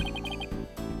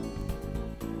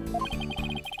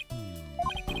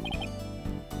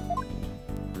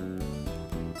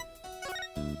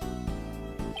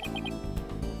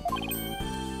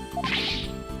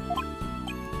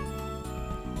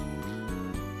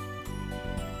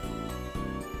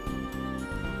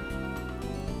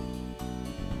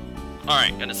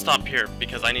 Alright, gonna stop here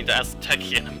because I need to ask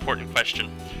Techie an important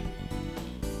question.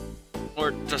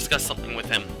 Or discuss something with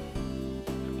him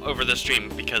over the stream,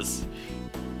 because...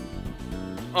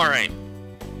 Alright.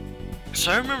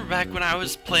 So I remember back when I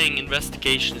was playing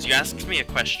Investigations, you asked me a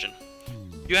question.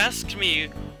 You asked me,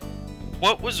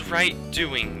 what was Wright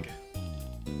doing?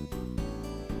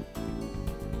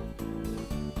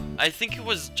 I think it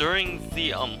was during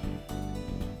the,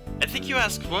 I think you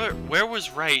asked where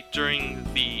was Wright during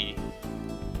the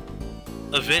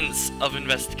events of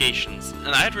Investigations, and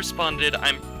I had responded,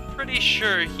 I'm pretty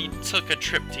sure he took a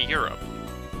trip to Europe.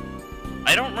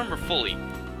 I don't remember fully.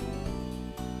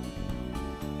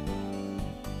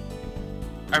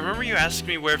 I remember you asked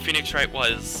me where Phoenix Wright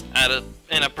was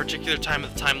in a particular time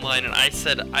of the timeline, and I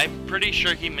said, I'm pretty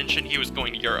sure he mentioned he was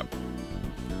going to Europe.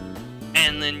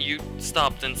 And then you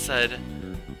stopped and said,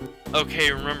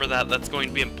 okay, remember that, that's going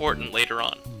to be important later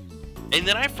on. And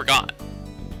then I forgot,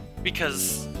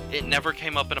 because it never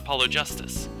came up in Apollo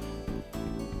Justice.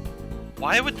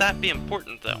 Why would that be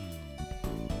important, though?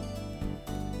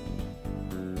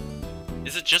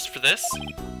 Is it just for this?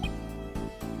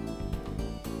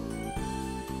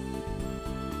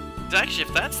 Actually,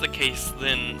 if that's the case,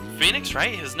 then Phoenix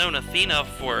Wright has known Athena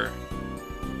for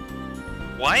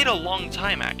quite a long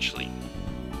time, actually.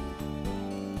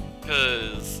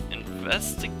 Because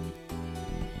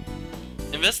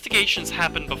investigations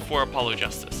happened before Apollo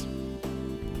Justice.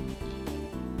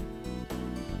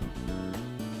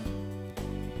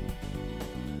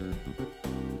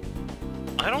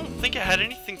 I don't think it had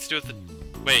anything to do with the...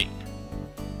 Wait.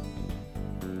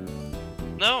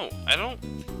 No, I don't...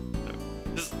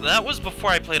 That was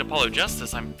before I played Apollo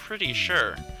Justice, I'm pretty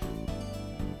sure.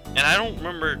 And I don't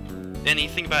remember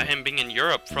anything about him being in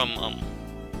Europe from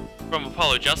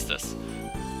Apollo Justice.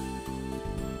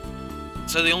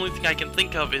 So the only thing I can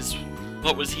think of is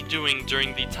what was he doing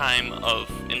during the time of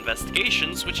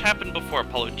Investigations, which happened before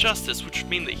Apollo Justice, which would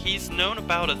mean that he's known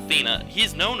about Athena.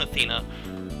 He's known Athena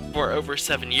for over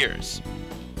 7 years.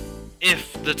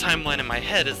 If the timeline in my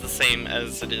head is the same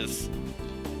as it is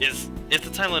if the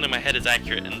timeline in my head is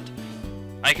accurate, and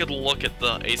I could look at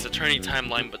the Ace Attorney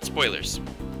timeline, but spoilers.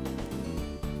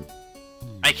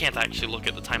 I can't actually look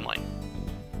at the timeline.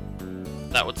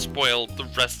 That would spoil the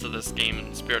rest of this game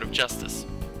in Spirit of Justice.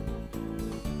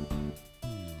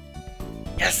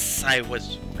 Yes, I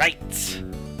was right!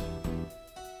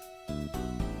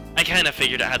 I kinda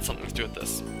figured it had something to do with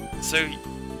this. So,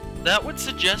 that would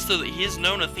suggest though that he has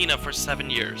known Athena for 7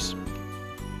 years.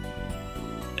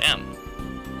 Damn.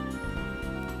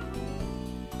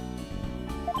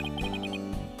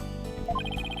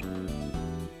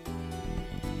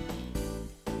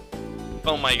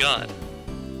 Oh my god.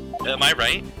 Am I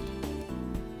right?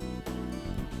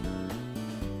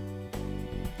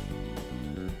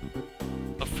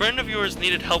 A friend of yours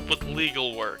needed help with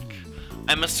legal work.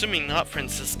 I'm assuming not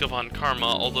Francisca von Karma,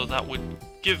 although that would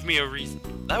give me a reason.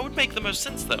 That would make the most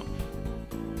sense, though.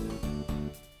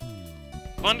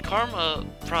 Von Karma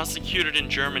prosecuted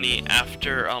in Germany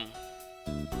after,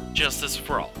 Justice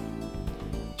for All.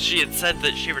 She had said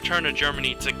that she returned to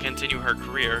Germany to continue her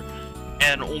career,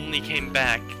 and only came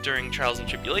back during Trials and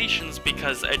Tribulations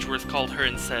because Edgeworth called her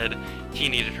and said he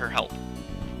needed her help.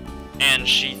 And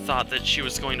she thought that she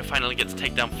was going to finally get to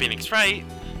take down Phoenix Wright.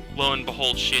 Lo and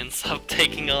behold, she ends up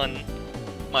taking on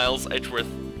Miles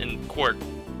Edgeworth in court.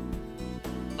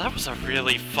 That was a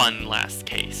really fun last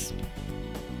case.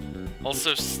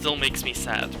 Also, still makes me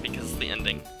sad because of the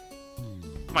ending.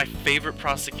 My favorite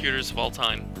prosecutors of all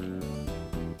time.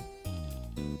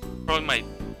 Probably my...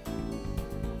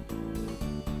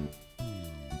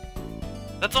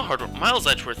 That's a hard one. Miles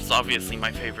Edgeworth is obviously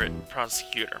my favorite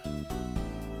prosecutor.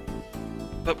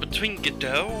 But between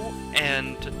Godot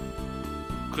and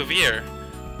Clavier,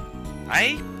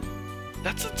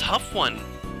 that's a tough one.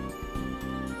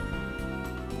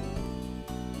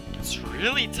 It's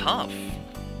really tough.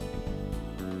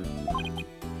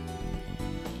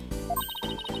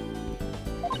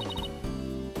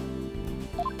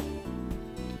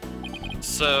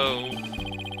 So...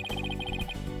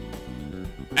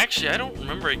 Actually, I don't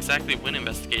remember exactly when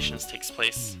Investigations takes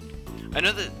place. I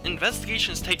know that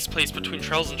Investigations takes place between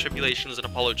Trials and Tribulations and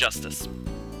Apollo Justice.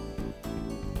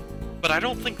 But I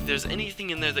don't think there's anything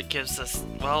in there that gives us...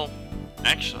 well,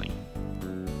 actually...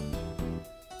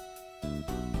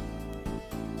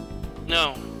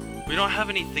 No, we don't have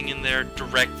anything in there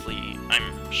directly.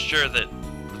 I'm sure that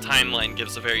the timeline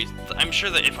gives a very... I'm sure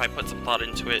that if I put some thought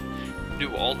into it,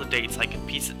 knew all the dates, I could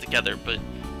piece it together, but...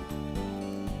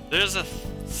 There's a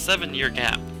 7-year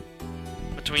gap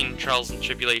between Trials and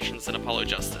Tribulations and Apollo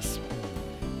Justice.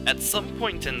 At some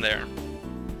point in there...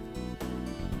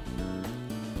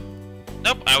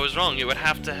 Nope, I was wrong. It would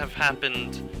have to have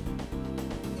happened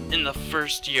in the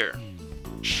first year,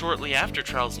 shortly after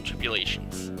Trials and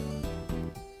Tribulations.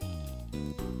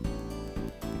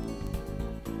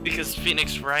 Because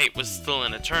Phoenix Wright was still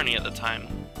an attorney at the time.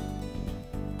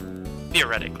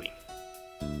 Theoretically.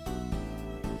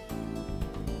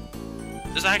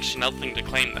 There's actually nothing to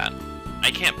claim that.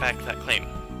 I can't back that claim.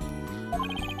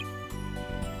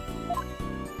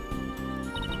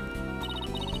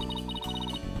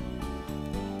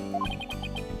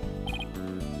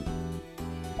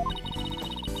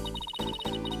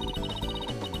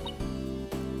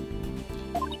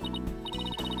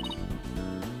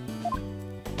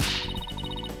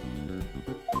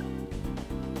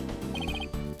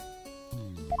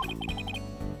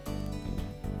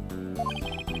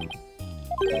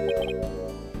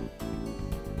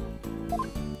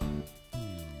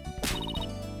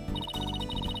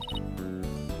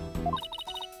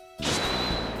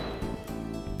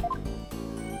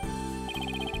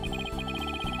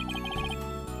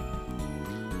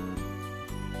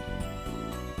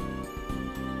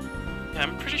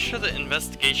 I'm pretty sure that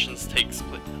Investigations takes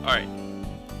place. Alright.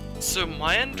 So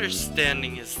my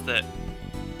understanding is that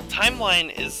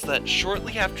timeline is that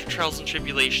shortly after Trials and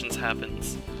Tribulations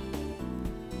happens.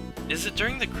 Is it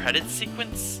during the credits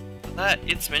sequence that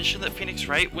it's mentioned that Phoenix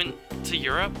Wright went to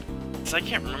Europe? Because I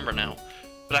can't remember now.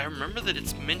 But I remember that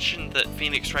it's mentioned that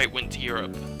Phoenix Wright went to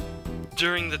Europe.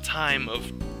 During the time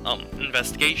of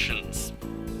Investigations,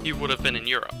 he would have been in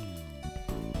Europe.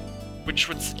 Which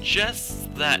would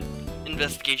suggest that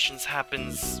Investigations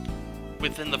happens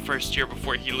within the first year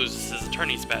before he loses his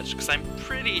attorney's badge, because I'm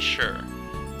pretty sure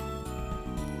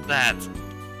that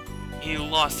he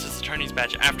lost his attorney's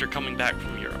badge after coming back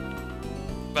from Europe.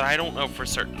 But I don't know for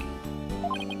certain.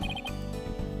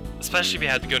 Especially if he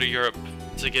had to go to Europe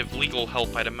to give legal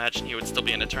help, I'd imagine he would still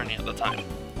be an attorney at the time.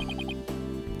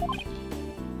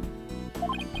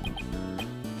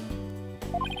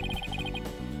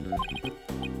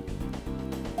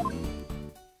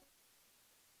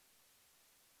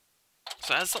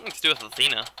 So it has something to do with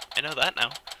Athena. I know that now.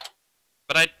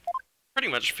 But I pretty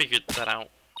much figured that out.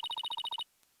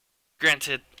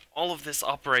 Granted, all of this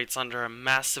operates under a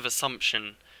massive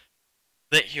assumption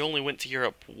that he only went to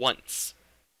Europe once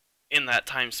in that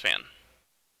time span.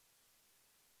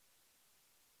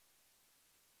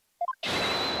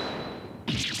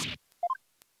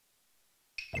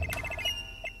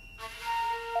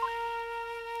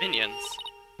 Minions?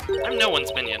 I'm no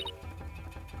one's minion.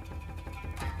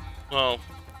 Well,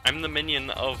 I'm the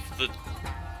minion of the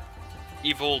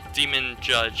evil demon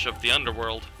judge of the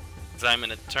underworld, because I'm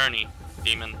an attorney,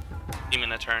 demon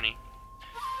attorney.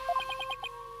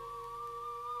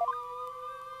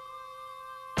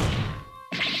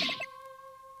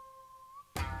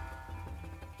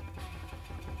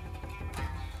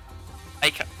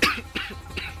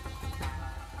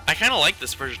 I kind of like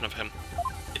this version of him.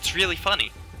 It's really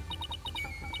funny.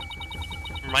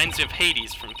 Reminds me of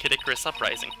Hades from Kid Icarus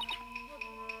Uprising.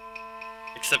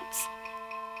 Except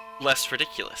less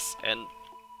ridiculous, and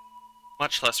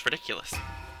much less ridiculous.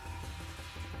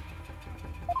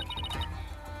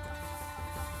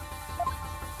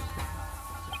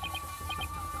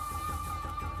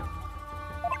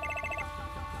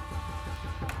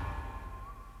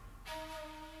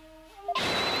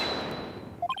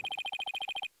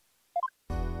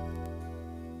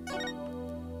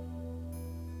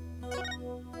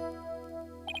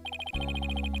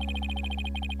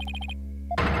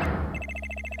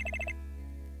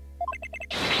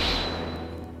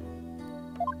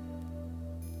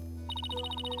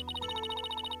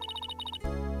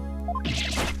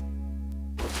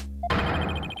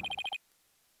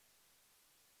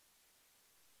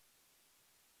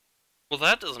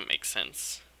 that doesn't make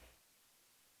sense.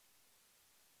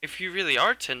 If you really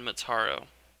are Tin Mataro,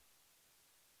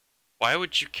 why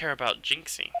would you care about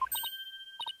Jinxie?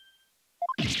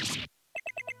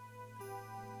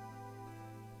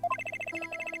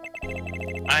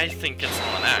 I think it's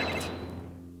all an act.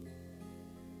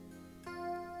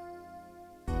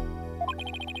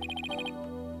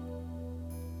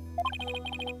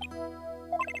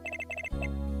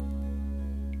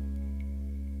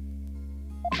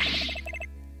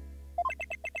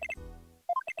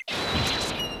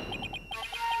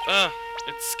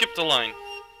 It skipped a line.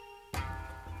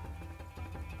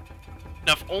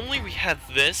 Now if only we had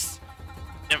this,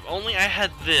 if only I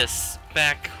had this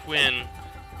back when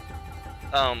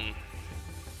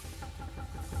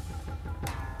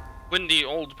the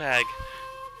old bag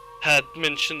had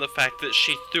mentioned the fact that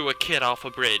she threw a kid off a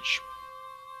bridge.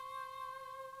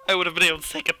 I would have been able to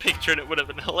take a picture and it would have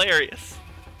been hilarious.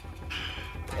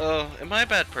 Oh, am I a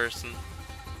bad person?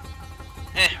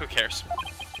 Who cares?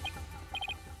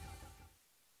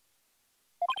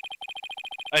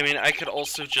 I mean, I could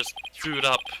also just boot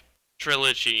up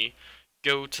Trilogy,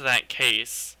 go to that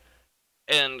case,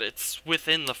 and it's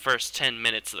within the first 10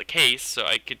 minutes of the case, so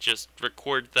I could just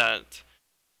record that,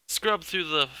 scrub through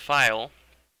the file,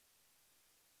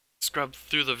 scrub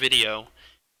through the video,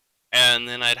 and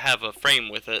then I'd have a frame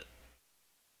with it,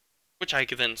 which I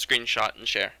could then screenshot and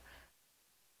share.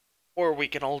 Or we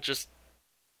can all just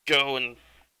go and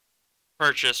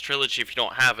purchase Trilogy if you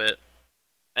don't have it,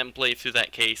 and play through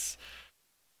that case.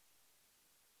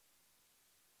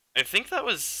 I think that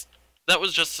was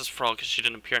Justice for All because she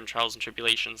didn't appear in Trials and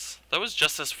Tribulations. That was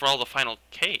Justice for All, the final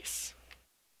case.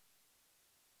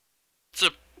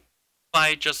 So,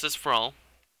 buy Justice for All,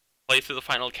 play through the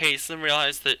final case, then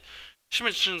realize that she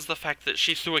mentions the fact that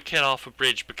she threw a kid off a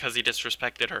bridge because he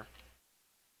disrespected her.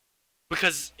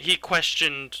 Because he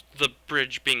questioned the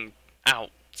bridge being out.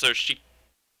 So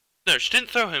no, she didn't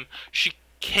throw him, she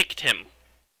kicked him.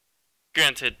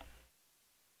 Granted,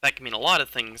 that can mean a lot of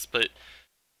things, but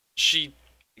she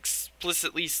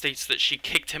explicitly states that she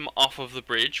kicked him off of the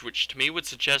bridge, which to me would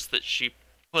suggest that she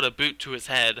put a boot to his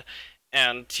head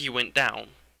and he went down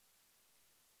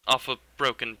off a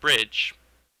broken bridge.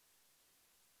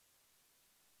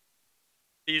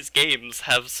 These games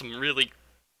have some really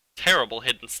terrible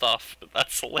hidden stuff, but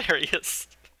that's hilarious.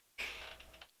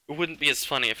 It wouldn't be as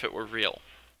funny if it were real.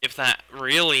 If that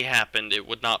really happened, it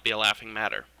would not be a laughing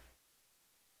matter.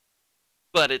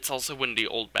 But it's also Windy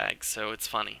Old Bag, so it's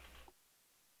funny.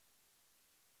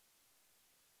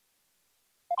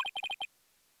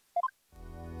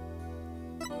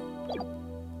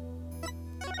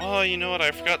 Oh, you know what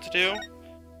I forgot to do?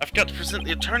 I forgot to present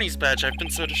the attorney's badge, I've been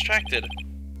so distracted.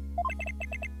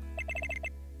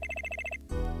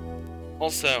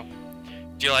 Also,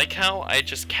 do you like how I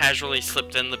just casually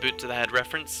slipped in the boot to the head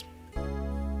reference?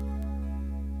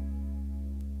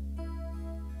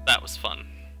 That was fun.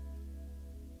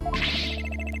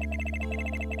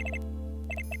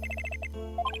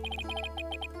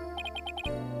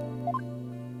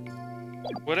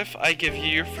 What if I give you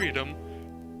your freedom,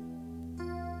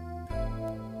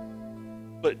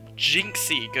 but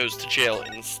Jinxie goes to jail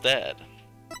instead?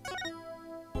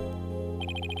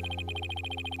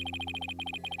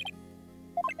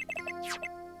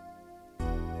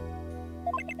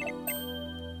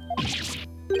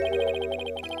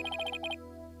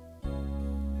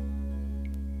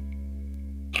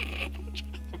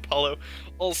 Apollo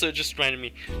also just reminded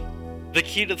me, the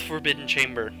key to the Forbidden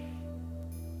Chamber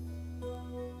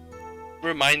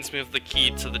reminds me of the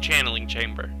key to the Channeling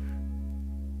Chamber.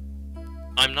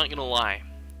 I'm not gonna lie,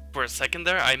 for a second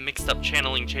there I mixed up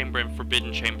Channeling Chamber and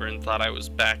Forbidden Chamber and thought I was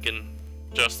back in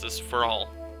Justice for All.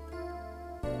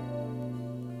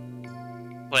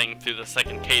 Playing through the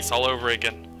second case all over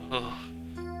again. Ugh.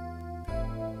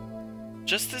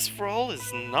 Justice for All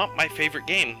is not my favorite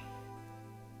game.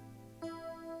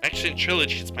 Actually, in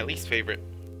Trilogy, it's my least favorite.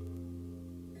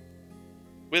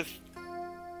 With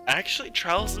actually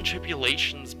Trials and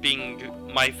Tribulations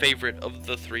being my favorite of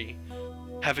the three.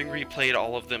 Having replayed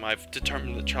all of them, I've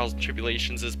determined that Trials and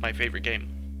Tribulations is my favorite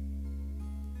game.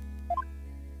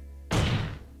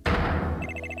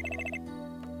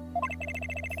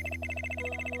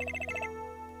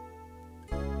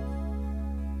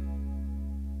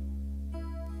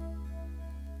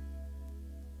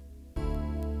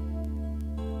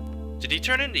 Did he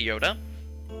turn into Yoda?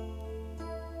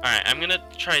 Alright, I'm gonna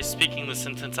try speaking the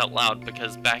sentence out loud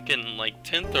because back in like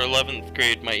 10th or 11th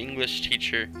grade, my English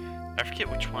teacher, I forget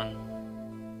which one.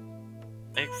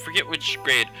 I forget which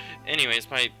grade. Anyways,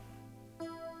 my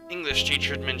English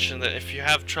teacher had mentioned that if you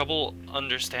have trouble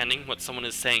understanding what someone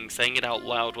is saying it out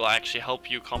loud will actually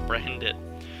help you comprehend it.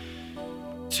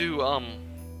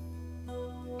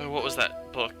 What was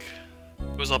that book?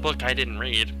 It was a book I didn't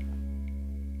read.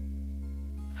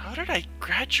 How did I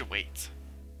graduate?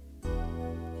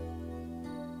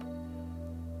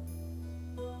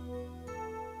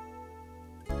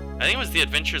 I think it was The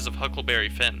Adventures of Huckleberry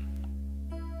Finn.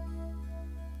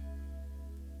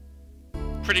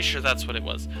 Pretty sure that's what it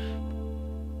was.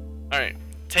 Alright.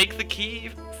 Take the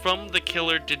key from the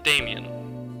killer to Damien.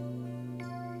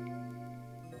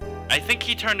 I think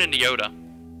he turned into Yoda.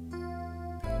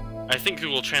 I think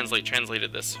Google Translate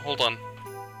translated this. Hold on.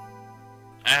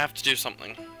 I have to do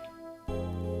something.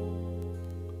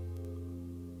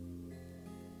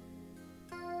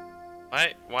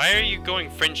 Why are you going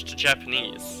French to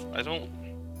Japanese? I don't...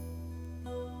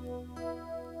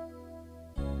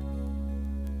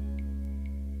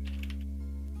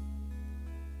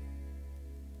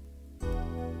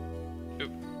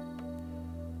 Oop.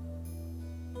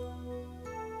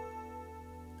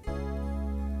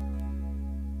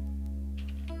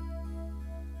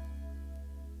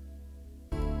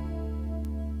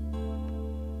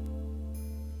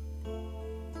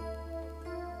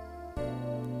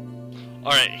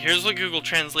 Alright, here's what Google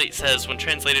Translate says when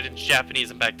translated into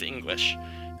Japanese and back to English.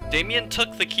 Damien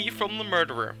took the key from the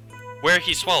murderer, where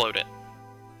he swallowed it.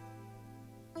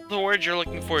 The word you're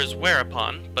looking for is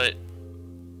whereupon, but...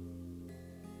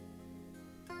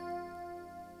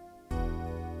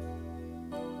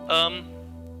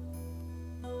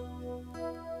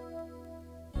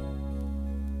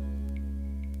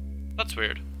 That's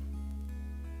weird.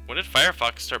 When did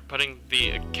Firefox start putting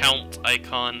the account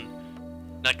icon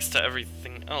next to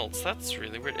everything else? That's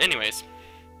really weird. Anyways.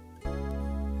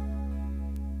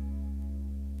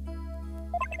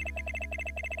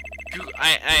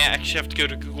 I actually have to go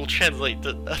to Google Translate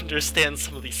to understand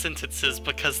some of these sentences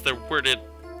because they're worded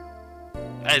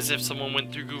as if someone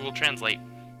went through Google Translate.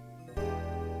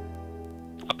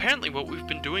 Apparently what we've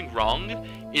been doing wrong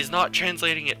is not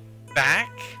translating it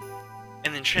back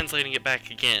and then translating it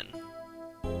back again.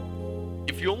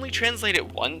 If you only translate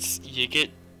it once, you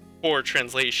get 4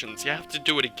 translations. You have to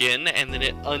do it again, and then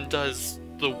it undoes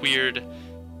the weird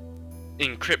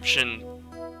encryption.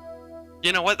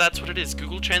 You know what? That's what it is.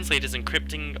 Google Translate is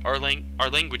encrypting our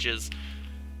languages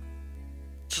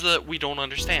so that we don't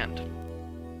understand.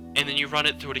 And then you run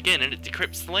it through it again, and it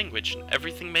decrypts the language, and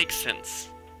everything makes sense.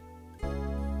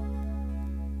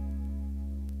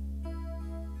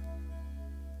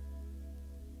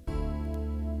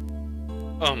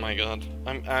 Oh my god,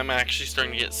 I'm actually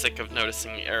starting to get sick of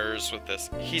noticing errors with this.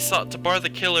 He sought to bar the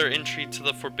killer entry to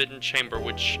the Forbidden Chamber,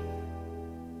 which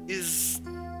is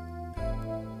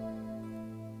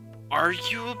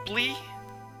arguably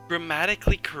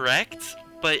grammatically correct,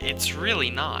 but it's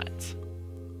really not.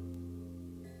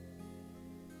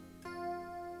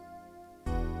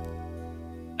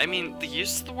 I mean, the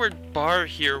use of the word bar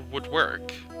here would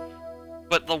work,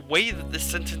 but the way that this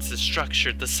sentence is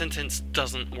structured, the sentence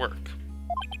doesn't work.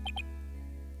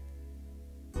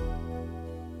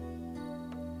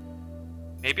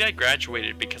 Maybe I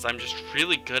graduated because I'm just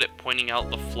really good at pointing out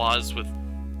the flaws with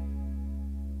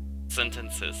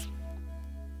sentences.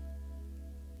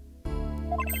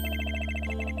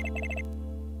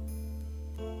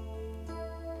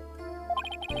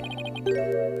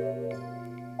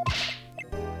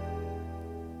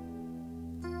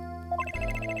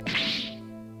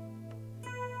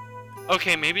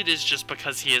 Okay, maybe it is just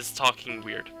because he is talking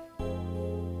weird.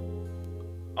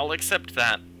 I'll accept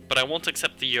that. But I won't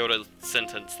accept the Yoda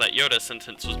sentence. That Yoda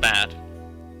sentence was bad.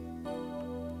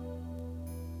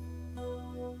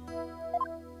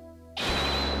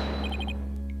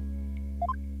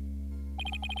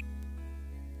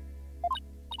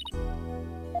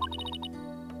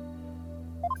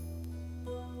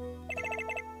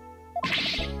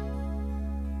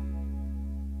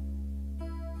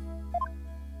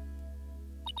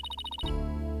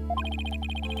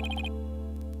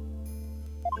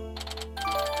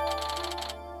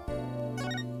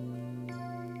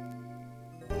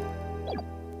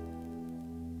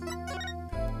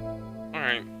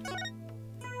 Alright.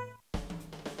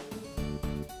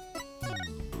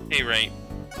 Hey, Ray.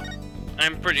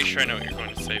 I'm pretty sure I know what you're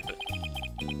going to say, but...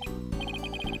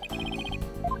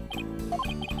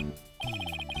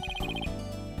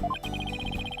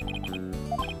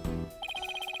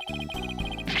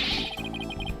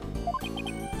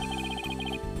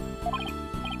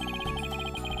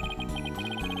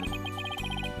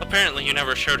 Apparently you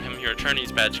never showed him your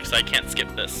attorney's badge because I can't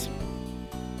skip this.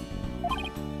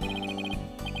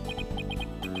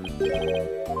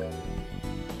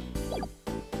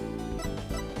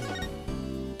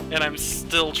 And I'm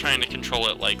still trying to control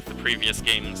it like the previous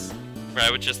games, where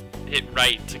I would just hit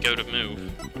right to go to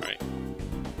move. Right.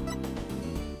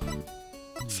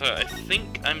 So I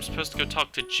think I'm supposed to go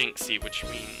talk to Jinxie, which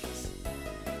means...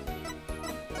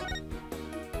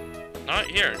 Not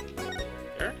here.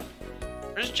 Here?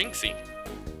 Where's Jinxie?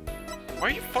 Why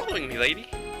are you following me, lady?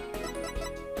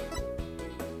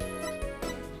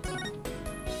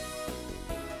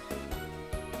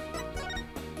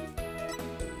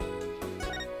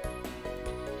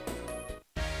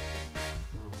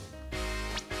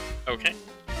 Okay.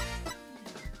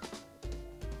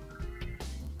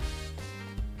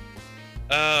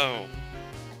 Oh.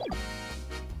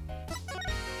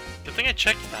 Good thing I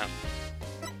checked that.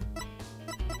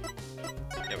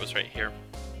 It was right here.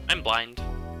 I'm blind.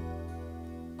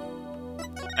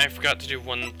 I forgot to do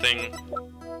one thing.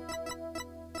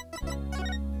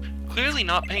 Clearly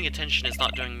not paying attention is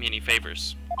not doing me any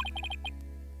favors.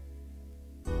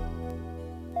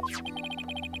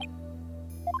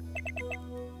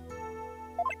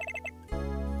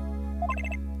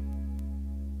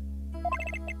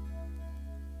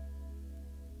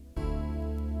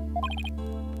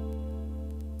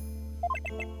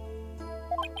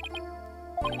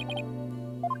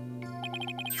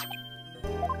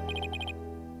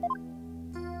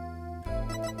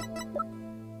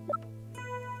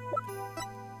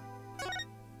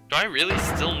 Do I really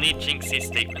still need Jinxie's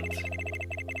statement?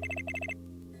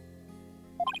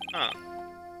 Huh.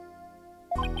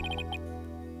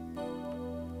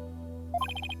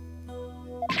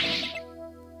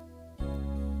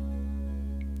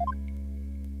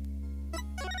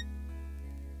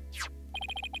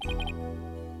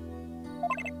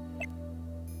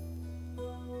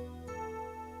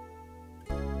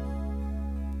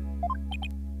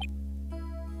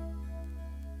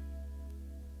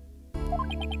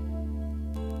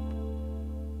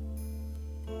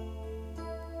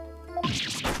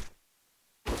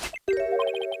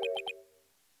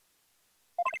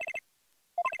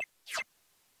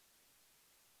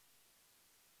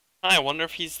 I wonder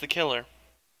if he's the killer.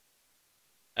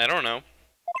 I don't know.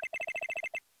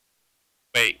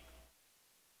 Wait.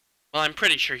 Well, I'm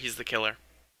pretty sure he's the killer.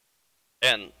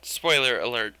 And, spoiler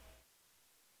alert.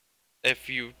 If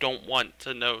you don't want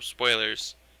to know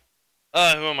spoilers. Who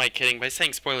am I kidding? By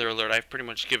saying spoiler alert, I've pretty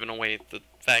much given away the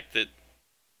fact that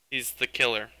he's the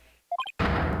killer.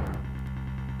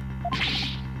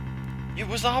 It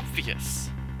was obvious.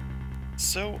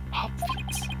 So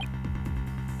obvious.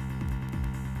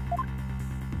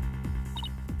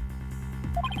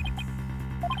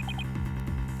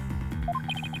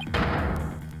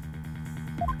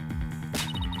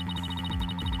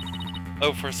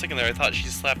 Oh, for a second there, I thought she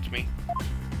slapped me.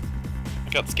 I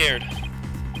got scared.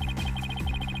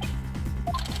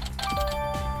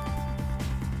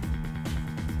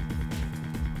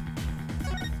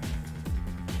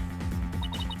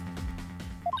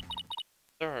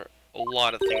 There are a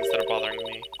lot of things that are bothering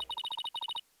me.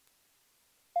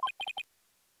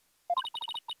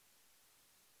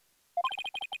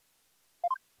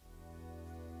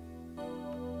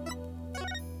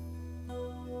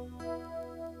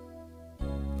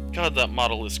 God, that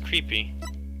model is creepy.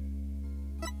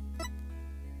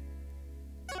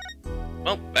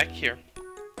 Well, back here.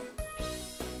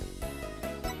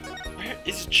 Where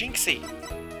is Jinxie?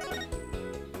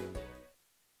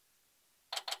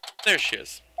 There she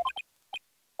is.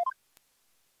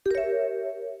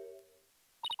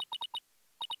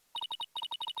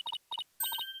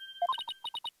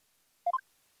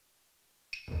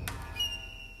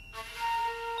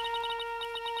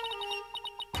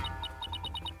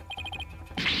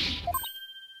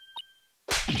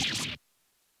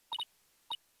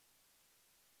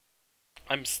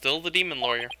 I'm still the demon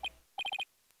lawyer.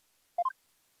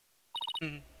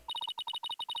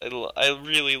 I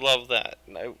really love that,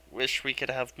 and I wish we could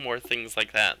have more things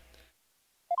like that.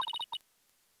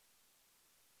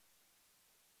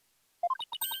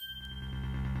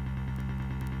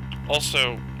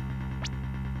 Also,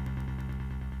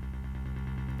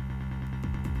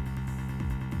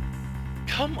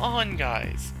 come on,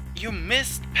 guys. You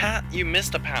missed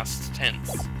a past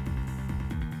tense.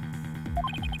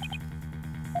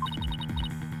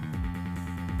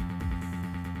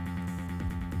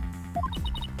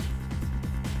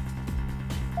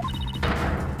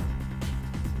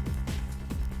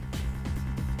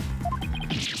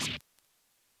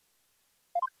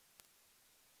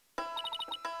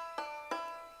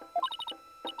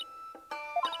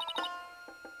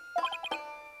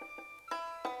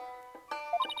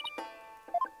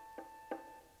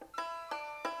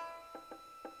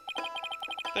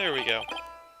 There we go.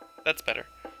 That's better.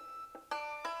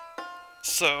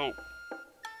 So,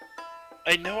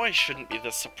 I know I shouldn't be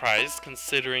this surprised,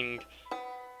 considering,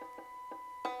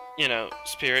 you know,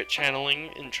 spirit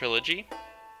channeling in Trilogy,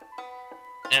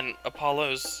 and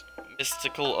Apollo's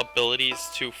mystical abilities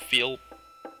to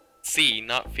see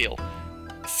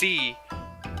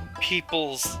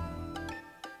people's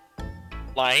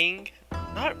lying,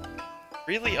 not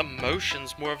really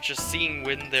emotions, more of just seeing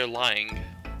when they're lying.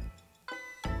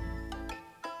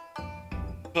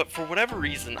 But for whatever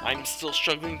reason, I'm still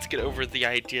struggling to get over the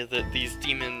idea that these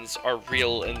demons are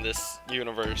real in this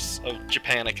universe of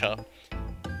Japanica,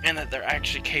 and that they're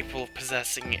actually capable of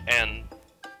possessing and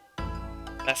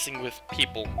messing with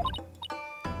people.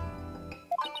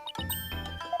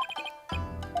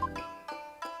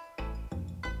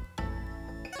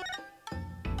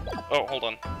 Oh, hold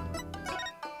on.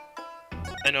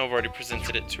 I know I've already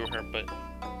presented it to her, but...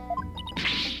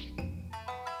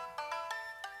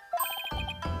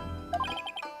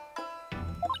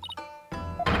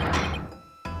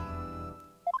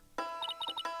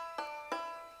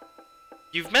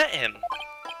 You've met him!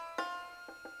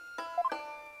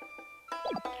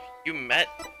 You met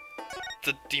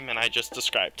the demon I just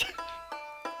described.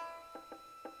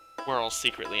 We're all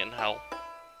secretly in hell.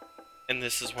 And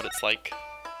this is what it's like.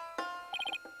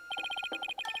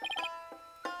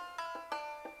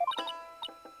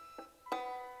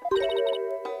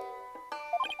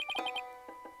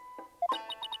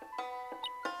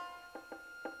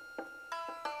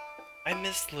 I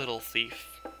miss Little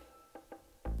Thief.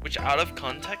 Which out of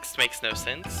context makes no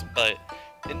sense, but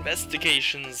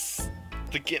Investigations,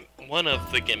 one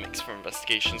of the gimmicks for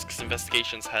Investigations, because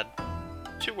Investigations had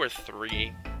 2 or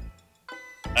 3.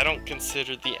 I don't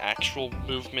consider the actual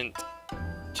movement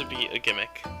to be a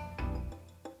gimmick.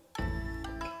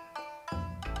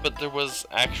 But there was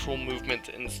actual movement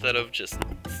instead of just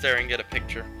staring at a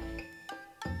picture.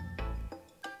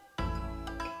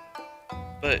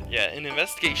 But yeah, in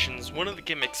Investigations, one of the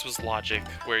gimmicks was logic,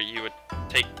 where you would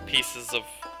take pieces of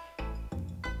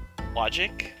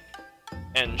logic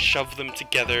and shove them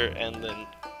together and then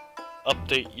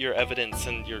update your evidence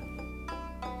in your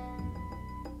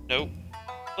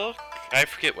notebook? I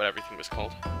forget what everything was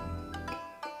called.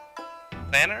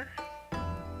 Planner?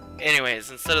 Anyways,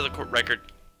 instead of the court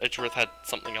record, Edgeworth had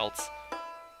something else.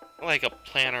 Like a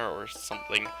planner or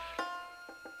something.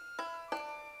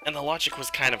 And the logic was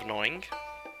kind of annoying.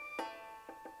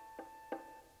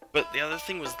 But the other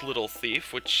thing was Little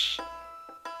Thief, which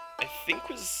I think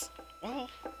was, well,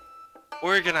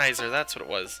 Organizer, that's what it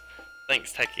was.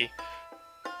 Thanks, Techie.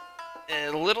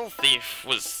 Little Thief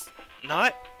was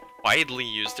not widely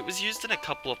used. It was used in a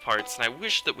couple of parts, and I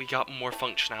wish that we got more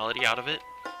functionality out of it,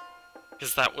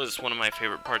 because that was one of my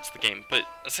favorite parts of the game. But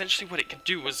essentially what it could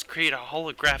do was create a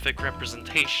holographic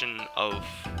representation of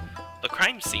the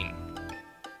crime scene.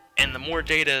 And the more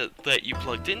data that you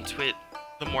plugged into it,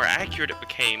 the more accurate it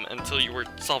became, until you were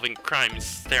solving crimes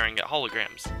staring at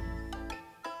holograms.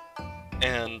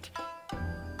 And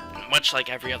much like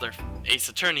every other Ace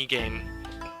Attorney game,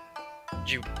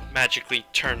 you magically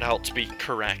turned out to be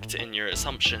correct in your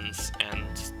assumptions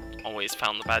and always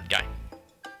found the bad guy.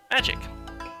 Magic.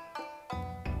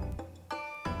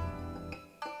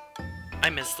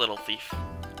 I miss Little Thief.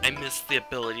 I miss the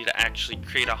ability to actually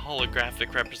create a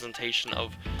holographic representation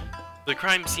of the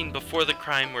crime scene before the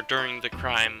crime or during the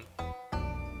crime.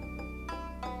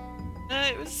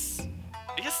 I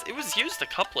guess it was used a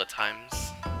couple of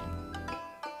times.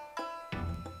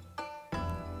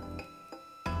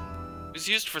 It was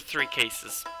used for 3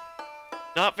 cases.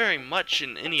 Not very much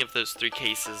in any of those 3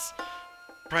 cases,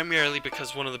 primarily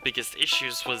because one of the biggest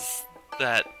issues was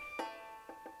that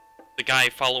the guy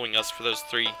following us for those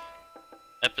 3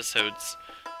 episodes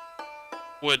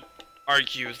would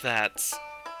argue that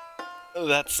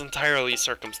that's entirely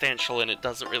circumstantial and it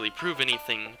doesn't really prove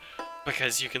anything,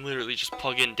 because you can literally just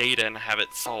plug in data and have it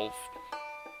solve.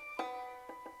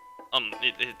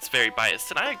 It's very biased,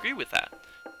 and I agree with that.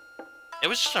 It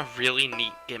was just a really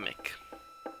neat gimmick.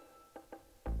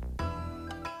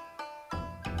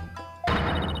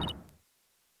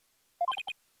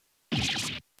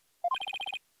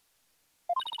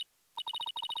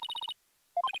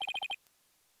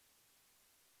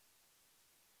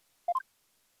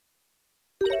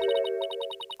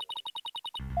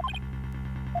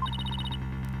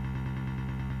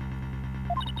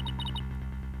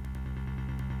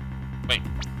 Wait.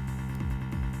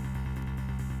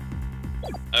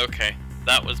 Okay,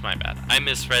 that was my bad. I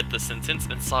misread the sentence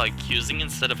and saw accusing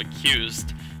instead of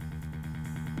accused.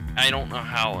 I don't know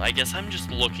how. I guess I'm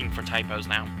just looking for typos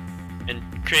now and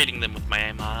creating them with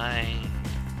my mind.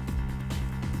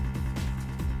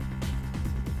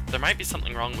 There might be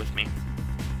something wrong with me.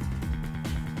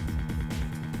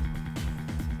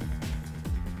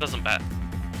 Doesn't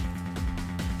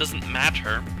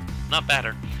matter. Not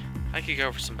batter. I could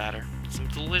go for some batter. Some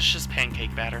delicious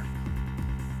pancake batter.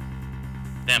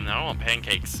 Damn, I don't want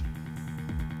pancakes.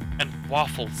 And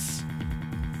waffles.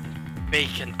 And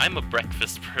bacon. I'm a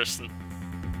breakfast person.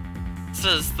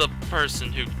 Says the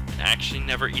person who actually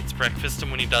never eats breakfast, and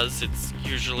when he does, it's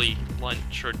usually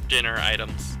lunch or dinner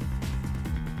items.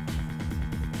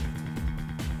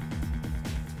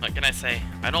 What can I say?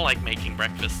 I don't like making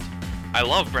breakfast. I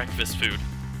love breakfast food.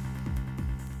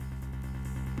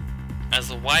 As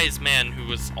a wise man who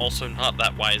was also not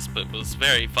that wise but was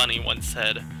very funny once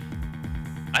said,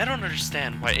 I don't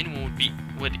understand why anyone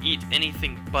would eat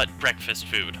anything but breakfast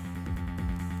food.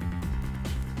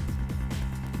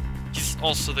 He's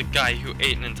also the guy who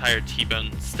ate an entire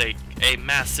T-bone steak, a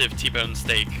massive T-bone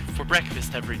steak, for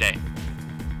breakfast every day.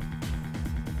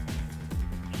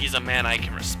 He's a man I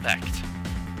can respect.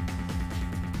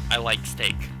 I like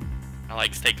steak. I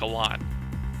like steak a lot.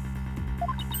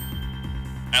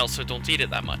 I also don't eat it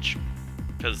that much,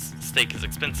 because steak is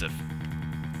expensive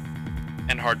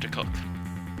and hard to cook.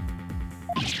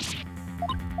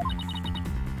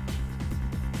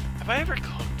 Have I ever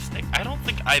cooked steak? I don't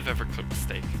think I've ever cooked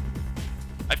steak.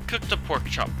 I've cooked a pork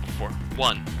chop before.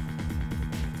 One.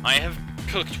 I have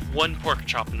cooked one pork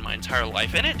chop in my entire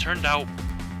life, and it turned out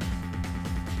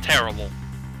terrible.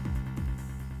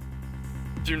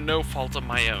 Through no fault of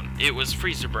my own. It was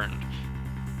freezer burned.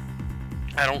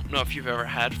 I don't know if you've ever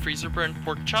had freezer burned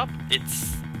pork chop.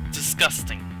 It's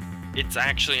disgusting. It's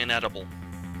actually inedible.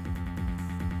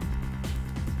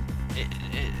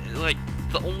 Like,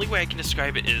 the only way I can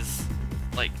describe it is,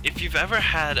 like, if you've ever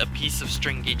had a piece of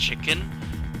stringy chicken,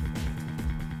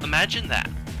 imagine that,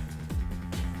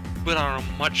 but on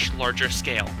a much larger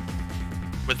scale,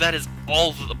 where that is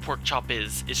all that the pork chop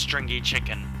is stringy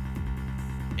chicken.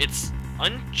 It's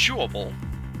unchewable.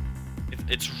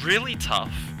 It's really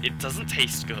tough. It doesn't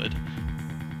taste good.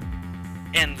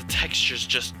 And the texture's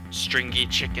just stringy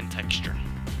chicken texture.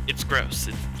 It's gross.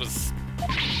 It was...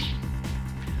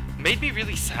 made me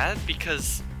really sad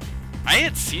because I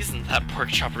had seasoned that pork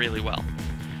chop really well.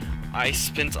 I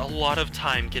spent a lot of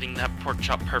time getting that pork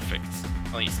chop perfect.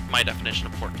 At least, my definition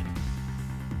of pork.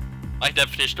 My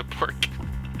definition of pork.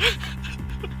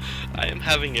 I am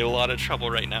having a lot of trouble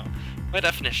right now. My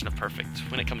definition of perfect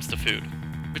when it comes to food,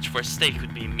 which for a steak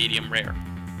would be medium rare.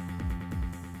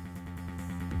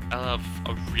 I love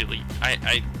a really...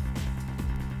 I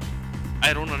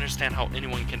don't understand how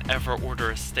anyone can ever order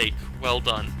a steak well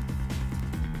done.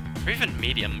 Or even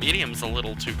medium. Medium's a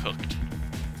little too cooked.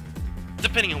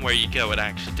 Depending on where you go, it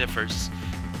actually differs.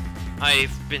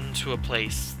 I've been to a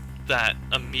place that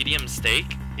a medium steak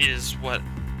is what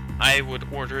I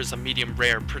would order as a medium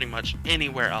rare pretty much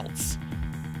anywhere else.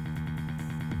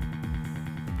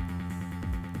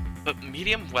 But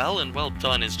medium well and well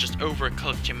done is just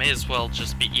overcooked. You may as well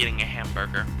just be eating a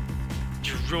hamburger.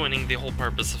 You're ruining the whole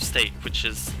purpose of steak, which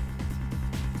is...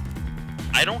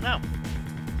 I don't know.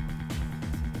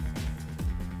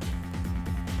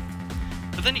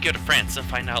 But then you go to France and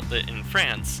find out that in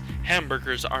France,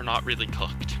 hamburgers are not really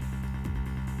cooked.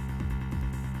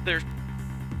 They're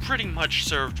pretty much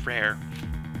served rare.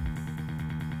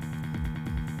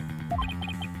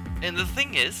 And the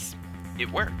thing is,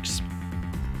 it works.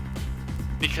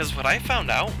 Because what I found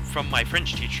out from my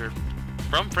French teacher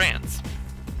from France...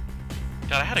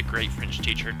 God, I had a great French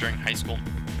teacher during high school.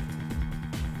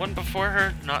 One before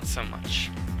her, not so much.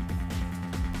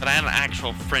 But I had an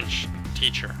actual French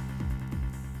teacher.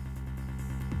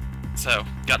 So,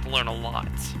 got to learn a lot.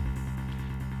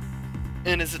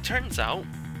 And as it turns out,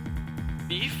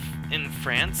 beef in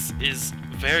France is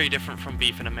very different from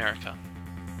beef in America.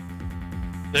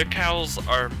 Their cows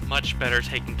are much better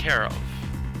taken care of.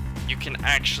 You can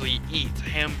actually eat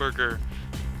hamburger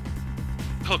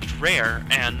cooked rare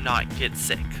and not get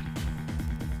sick.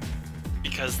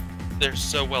 Because they're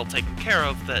so well taken care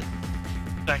of that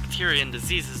bacteria and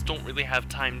diseases don't really have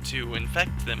time to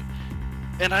infect them.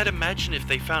 And I'd imagine if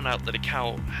they found out that a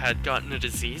cow had gotten a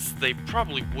disease, they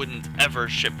probably wouldn't ever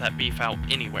ship that beef out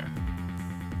anywhere.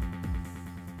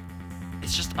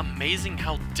 It's just amazing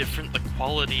how different the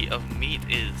quality of meat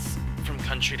is from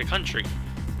country to country.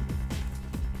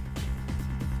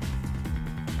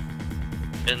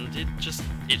 And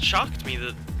it shocked me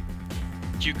that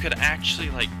you could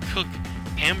actually, like, cook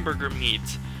hamburger meat.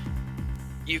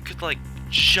 You could, like,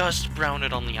 just brown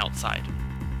it on the outside,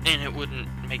 and it wouldn't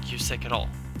make you sick at all.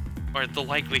 Or the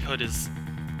likelihood is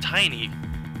tiny.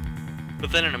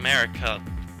 But then in America,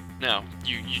 no,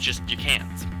 you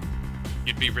can't.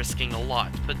 You'd be risking a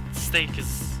lot. But steak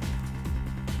is...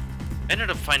 I ended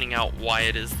up finding out why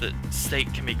it is that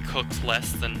steak can be cooked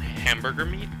less than hamburger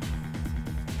meat.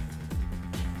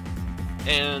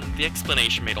 And the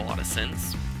explanation made a lot of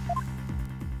sense.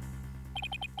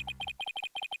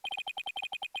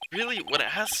 Really, what it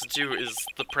has to do is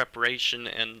the preparation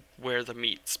and where the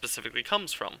meat specifically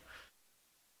comes from.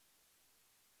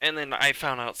 And then I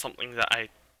found out something that I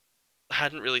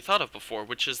hadn't really thought of before,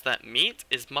 which is that meat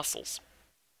is muscles.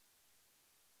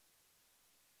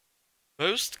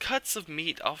 Most cuts of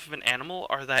meat off of an animal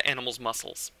are that animal's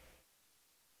muscles.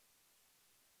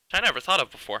 Which I never thought of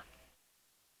before.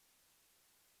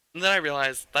 And then I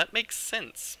realized that makes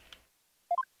sense.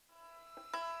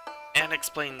 And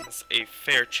explains a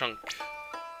fair chunk.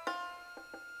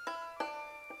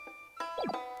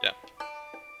 Yeah.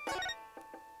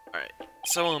 Alright,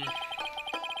 so,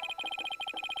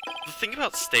 the thing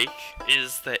about steak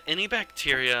is that any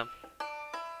bacteria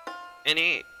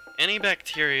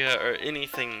or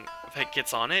anything that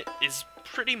gets on it is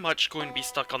pretty much going to be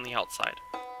stuck on the outside.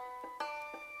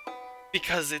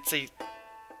 Because it's a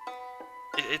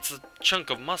chunk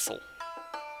of muscle.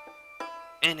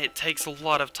 And it takes a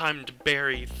lot of time to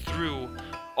bury through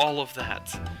all of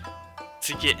that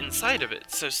to get inside of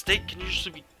it. So steak can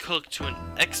usually be cooked to an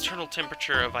external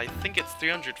temperature of, I think it's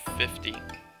 350. I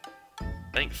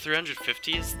think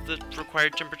 350 is the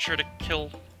required temperature to kill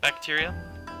bacteria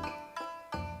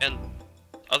and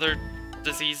other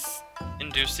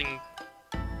disease-inducing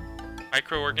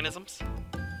microorganisms.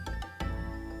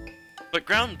 But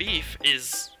ground beef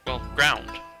is, well, ground.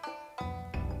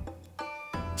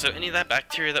 So any of that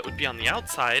bacteria that would be on the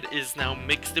outside is now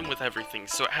mixed in with everything,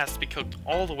 so it has to be cooked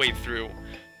all the way through,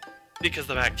 because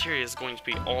the bacteria is going to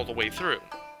be all the way through.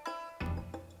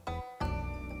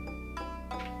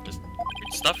 Just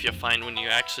weird stuff you find when you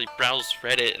actually browse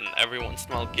Reddit and every once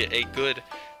in a while get a good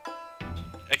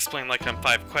Explain Like I'm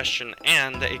 5 question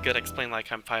and a good Explain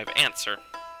Like I'm 5 answer,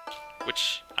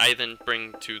 which I then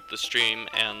bring to the stream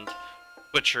and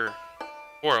butcher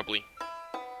horribly.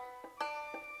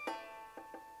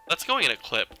 That's going in a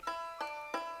clip.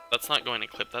 That's not going in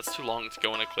a clip. That's too long to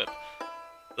go in a clip.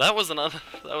 That was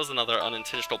another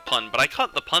unintentional pun, but I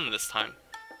caught the pun this time.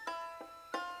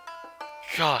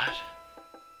 God.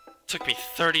 It took me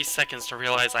 30 seconds to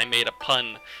realize I made a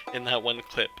pun in that one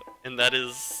clip, and that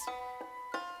is...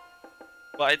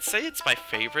 well, I'd say it's my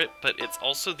favorite, but it's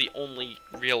also the only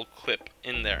real clip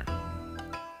in there.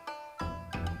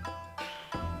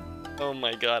 Oh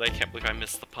my god, I can't believe I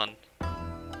missed the pun.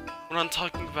 When I'm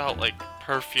talking about, like,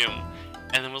 perfume,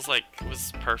 and then was like,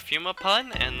 was perfume a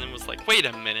pun? And then was like, wait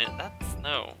a minute, that's,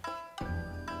 no.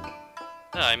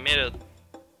 Yeah, I made a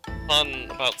pun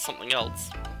about something else.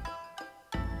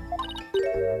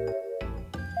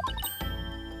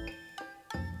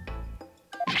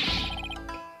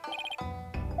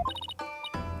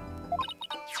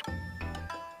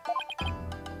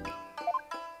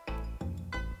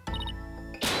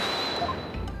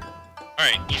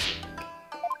 Alright, easy.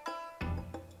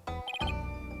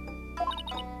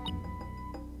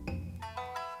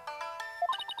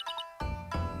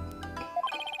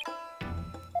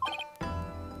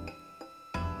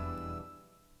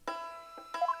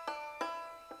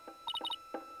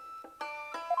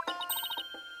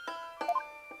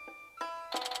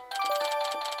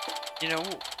 You know,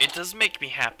 it does make me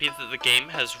happy that the game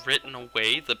has written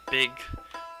away the big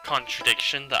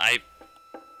contradiction that I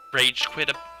rage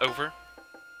quit over.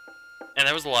 And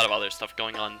there was a lot of other stuff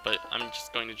going on, but I'm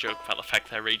just going to joke about the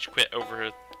fact that I rage quit over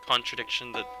a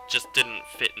contradiction that just didn't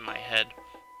fit in my head.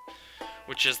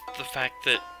 Which is the fact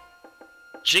that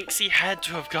Jinxie had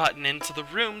to have gotten into the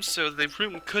room, so the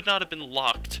room could not have been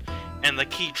locked, and the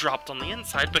key dropped on the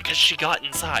inside because she got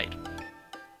inside.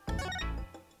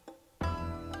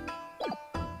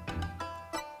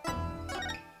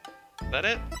 Is that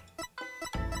it?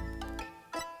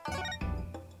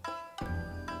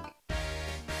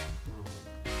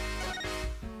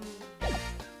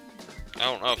 I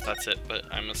don't know if that's it, but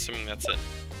I'm assuming that's it.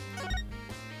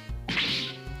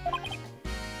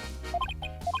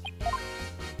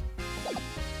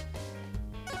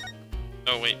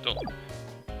 Oh wait, don't...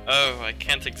 oh, I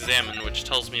can't examine, which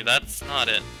tells me that's not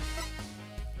it.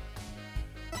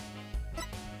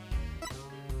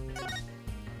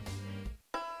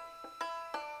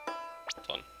 Hold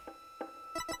on.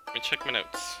 Let me check my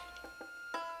notes.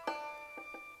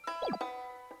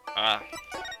 Ah.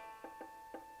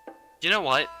 You know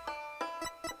what?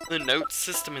 The note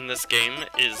system in this game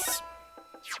is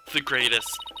the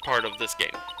greatest part of this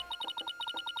game.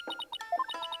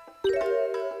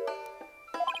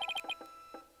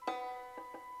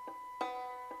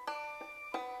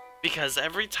 because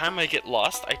every time I get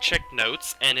lost, I check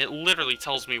notes, and it literally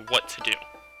tells me what to do.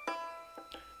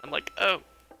 I'm like, oh.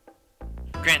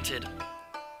 Granted,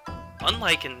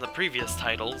 unlike in the previous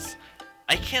titles,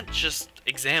 I can't just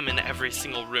examine every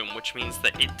single room, which means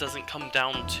that it doesn't come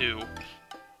down to,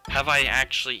 have I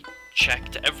actually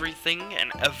checked everything and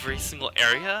every single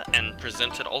area and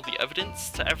presented all the evidence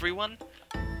to everyone?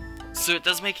 So it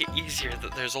does make it easier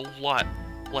that there's a lot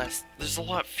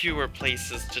fewer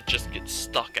places to just get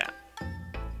stuck at.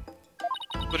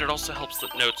 But it also helps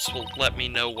that notes will let me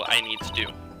know what I need to do,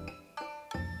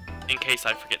 in case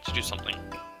I forget to do something.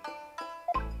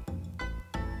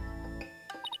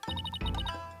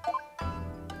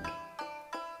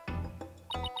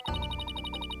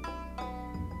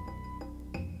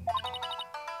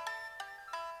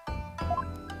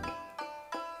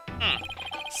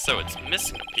 So it's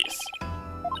missing a piece.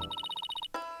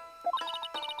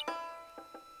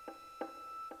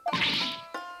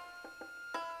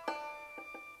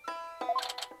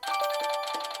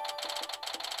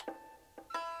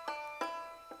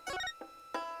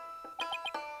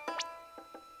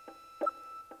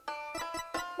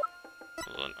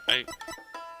 Hold on,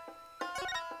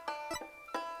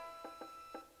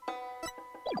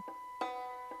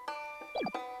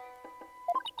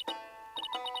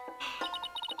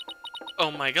 Oh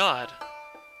my god.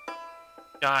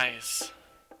 Guys.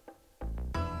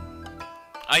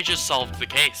 I just solved the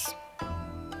case.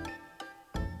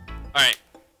 Alright,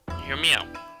 hear me out.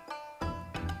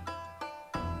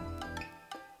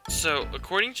 So,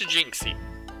 according to Jinxie,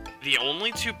 the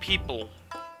only two people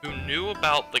who knew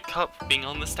about the cup being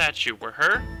on the statue were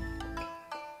her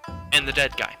and the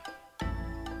dead guy.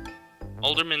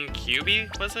 Alderman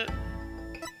QB, was it?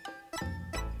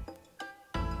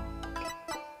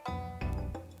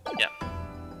 Yeah.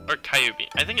 Or Kyubi.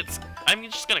 I'm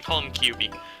just gonna call him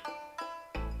QB.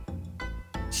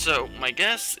 So, my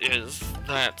guess is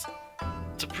that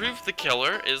to prove the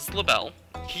killer is LaBelle,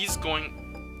 he's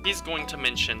going to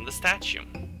mention the statue.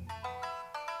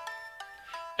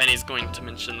 And he's going to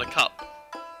mention the cup.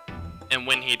 And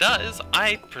when he does,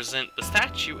 I present the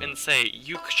statue and say,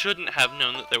 you shouldn't have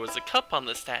known that there was a cup on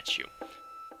the statue.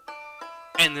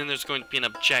 And then there's going to be an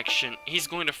objection. He's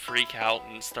going to freak out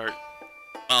and start,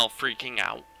 well, freaking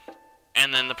out.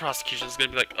 And then the prosecution is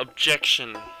going to be like,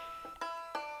 objection.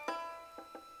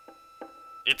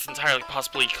 It's entirely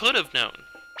possible he could have known.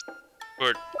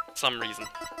 For some reason.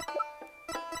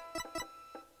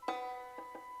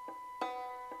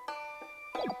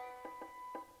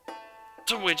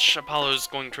 To which Apollo's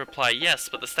going to reply, yes,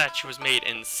 but the statue was made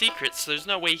in secret, so there's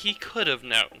no way he could have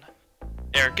known.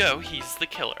 Ergo, he's the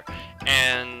killer.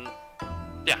 And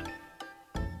yeah.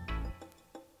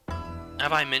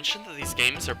 Have I mentioned that these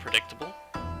games are predictable?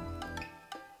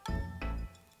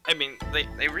 I mean,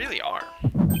 they really are.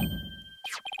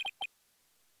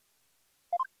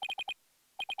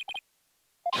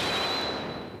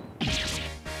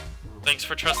 Thanks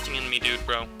for trusting in me, dude,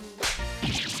 bro.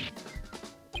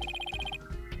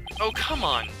 Oh, come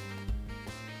on!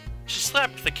 She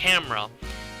slapped the camera,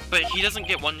 but he doesn't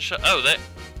get one shot. Oh, that...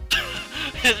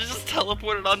 it just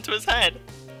teleported onto his head!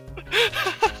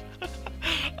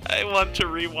 I want to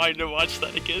rewind and watch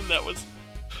that again. That was...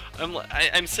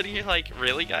 I'm sitting here like,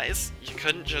 really, guys? You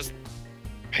couldn't just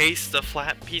paste a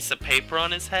flat piece of paper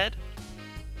on his head?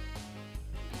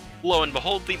 Lo and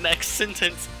behold, the next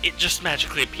sentence, it just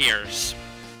magically appears.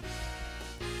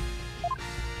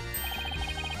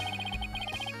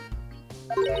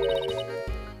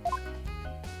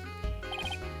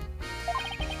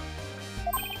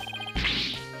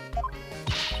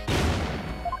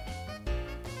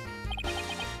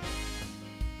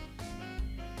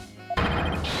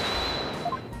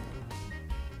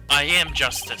 I am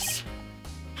justice.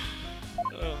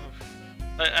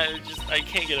 I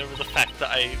can't get over the fact that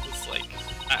I was like,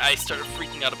 I started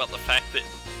freaking out about the fact that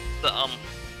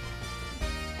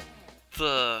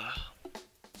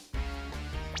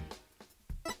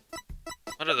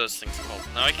what are those things called?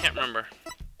 No, I can't remember.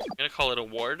 I'm gonna call it a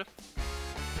ward.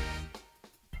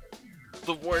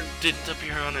 The ward didn't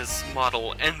appear on his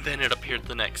model, and then it appeared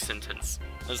the next sentence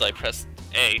as I pressed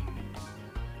A.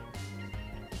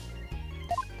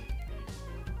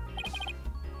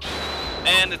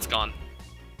 And it's gone.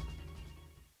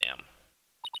 Damn.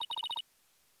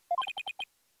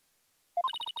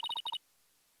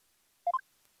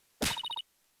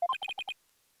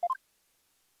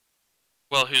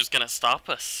 Well, who's gonna stop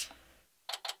us?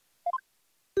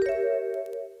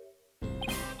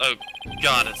 Oh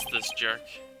god, it's this jerk.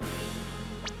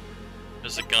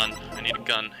 There's a gun. I need a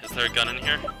gun. Is there a gun in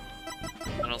here?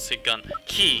 I don't see a gun.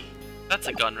 Key! That's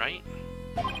a gun, right?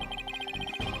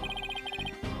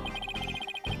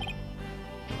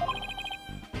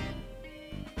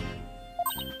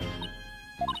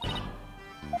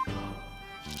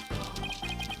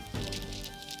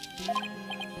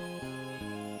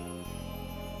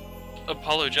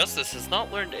 Apollo Justice has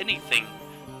not learned anything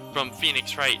from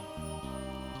Phoenix Wright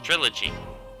trilogy.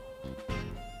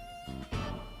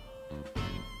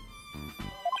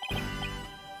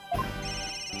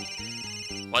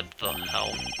 What the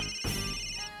hell?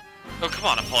 Oh, come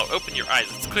on, Apollo, open your eyes.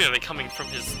 It's clearly coming from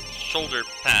his shoulder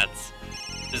pads.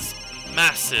 His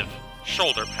massive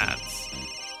shoulder pads.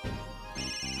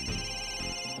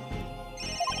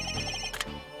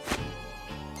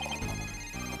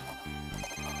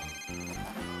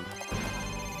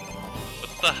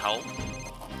 What the hell?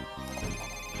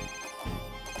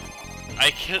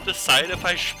 I can't decide if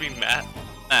I should be mad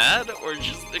or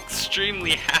just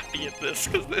extremely happy at this,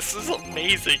 because this is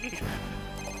amazing.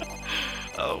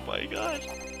 Oh my god.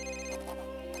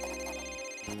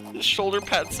 The shoulder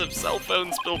pads have cell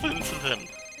phones built into them.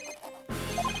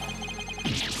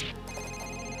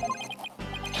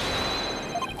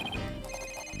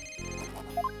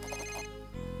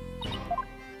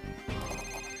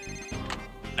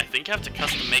 I think I have to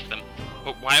custom make them.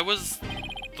 But why was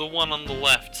the one on the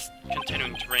left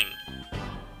continuing to ring?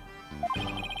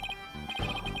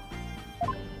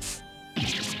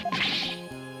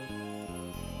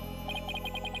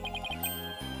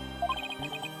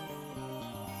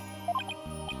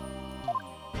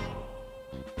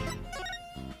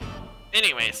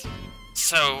 Anyways,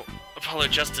 so Apollo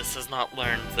Justice has not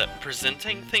learned that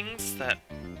presenting things that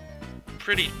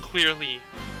pretty clearly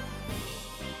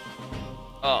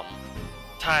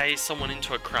tie someone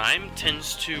into a crime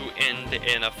tends to end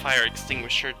in a fire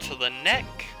extinguisher to the neck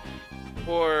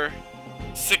or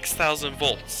 6,000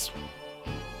 volts.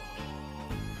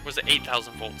 Or was it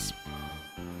 8,000 volts?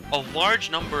 A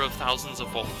large number of thousands of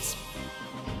volts.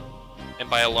 And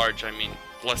by a large, I mean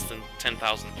less than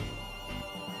 10,000.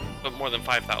 But more than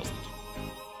 5,000.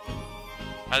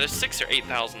 Either 6 or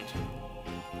 8,000.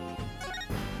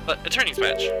 But Attorney's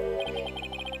Badge.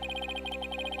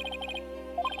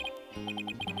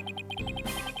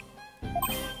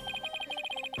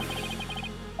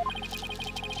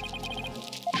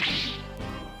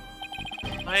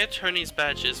 My Attorney's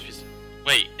Badge is...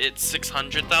 Wait, it's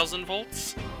 600,000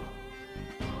 volts?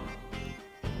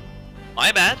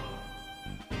 My bad.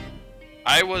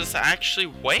 I was actually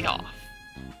way off.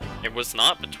 It was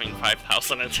not between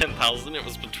 5,000 and 10,000, it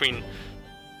was between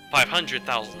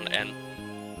 500,000 and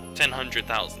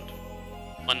 10,000.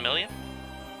 1 million?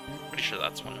 Pretty sure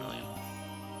that's 1 million.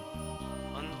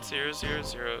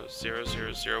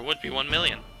 1,000,000 would be 1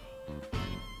 million.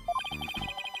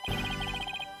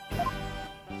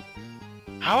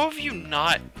 How have you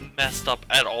not messed up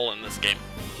at all in this game?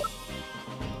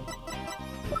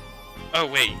 Oh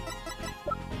wait.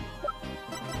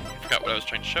 I forgot what I was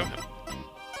trying to show him.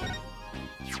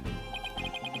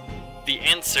 The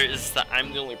answer is that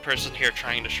I'm the only person here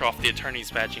trying to show off the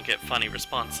Attorney's Badge and get funny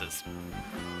responses.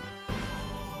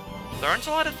 There aren't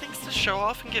a lot of things to show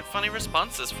off and get funny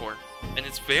responses for, and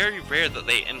it's very rare that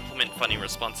they implement funny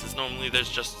responses. Normally there's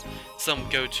just some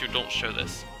go-to, don't show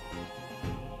this.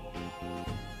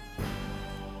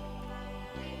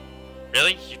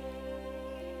 Really?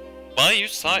 Well, you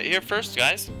saw it here first,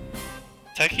 guys.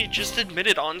 Techie just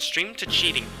admitted on stream to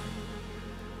cheating.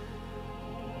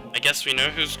 I guess we know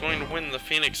who's going to win the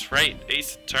Phoenix Wright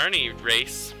Ace Attorney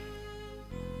race.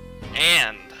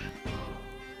 And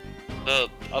the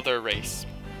other race.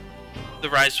 The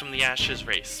Rise from the Ashes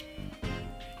race.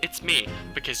 It's me,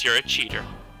 because you're a cheater.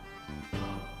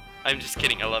 I'm just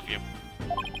kidding, I love you.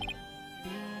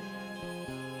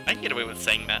 I can get away with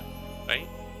saying that, right?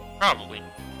 Probably.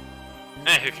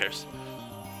 Who cares?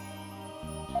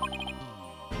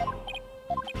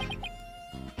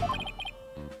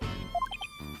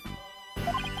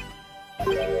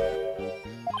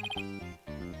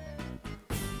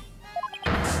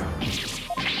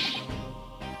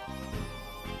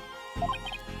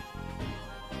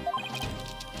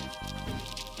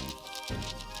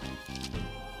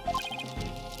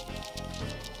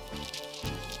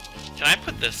 Can I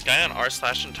put this guy on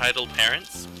r/entitled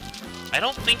parents? I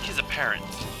don't think he's a parent.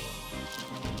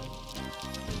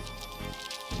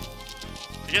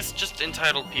 I guess just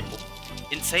entitled people.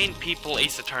 Insane people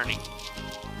Ace Attorney.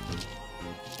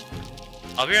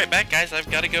 I'll be right back, guys. I've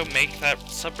got to go make that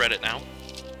subreddit now.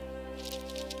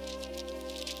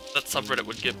 That subreddit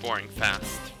would get boring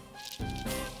fast.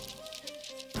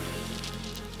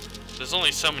 There's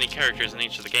only so many characters in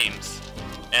each of the games.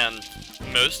 And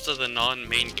most of the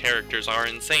non-main characters are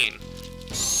insane.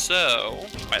 So,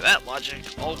 by that logic,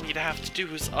 all we'd have to do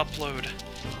is upload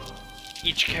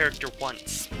each character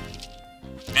once.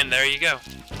 And there you go.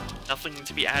 Nothing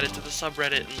to be added to the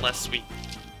subreddit unless we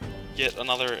get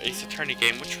another Ace Attorney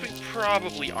game, which we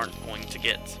probably aren't going to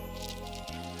get.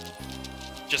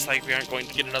 Just like we aren't going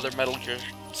to get another Metal Gear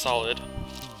Solid.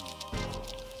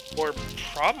 Or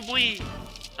probably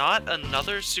not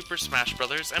another Super Smash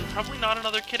Bros. And probably not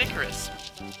another Kid Icarus.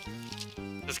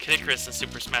 Because Kid Icarus and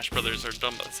Super Smash Bros. Are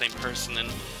done by the same person, and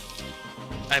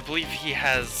I believe he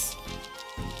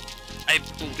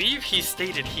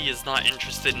stated he is not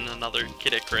interested in another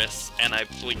Kid Icarus, and I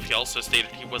believe he also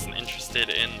stated he wasn't interested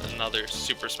in another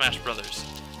Super Smash Bros.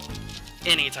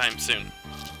 Anytime soon.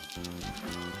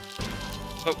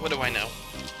 But what do I know?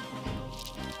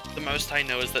 The most I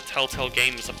know is that Telltale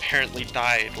Games apparently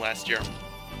died last year,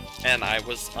 and I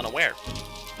was unaware.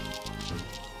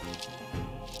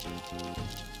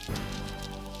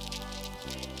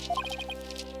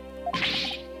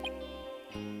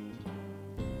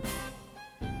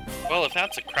 Well, if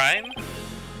that's a crime,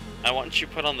 I want you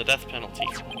put on the death penalty.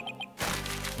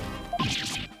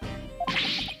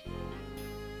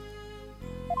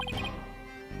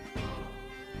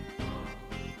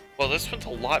 Well, this went a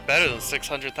lot better than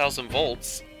 600,000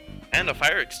 volts, and a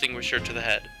fire extinguisher to the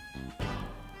head.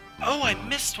 Oh, I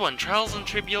missed one! Trials and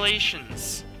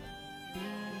Tribulations!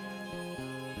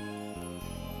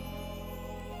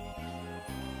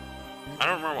 I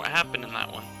don't remember what happened in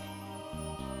that one.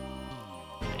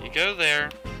 You go there.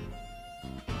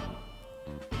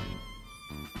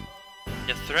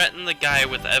 You threaten the guy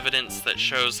with evidence that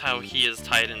shows how he is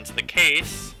tied into the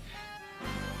case.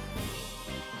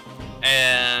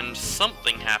 And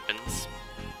something happens.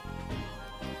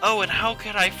 Oh, and how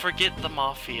could I forget the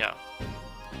Mafia?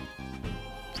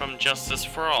 From Justice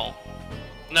for All.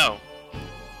 No.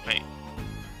 Wait.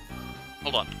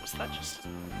 Hold on, was that Justice?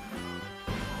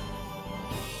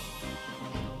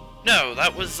 No,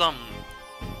 that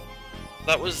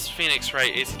was Phoenix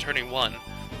Wright Ace Attorney 1,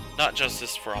 not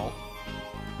Justice for All.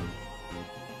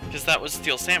 Because that was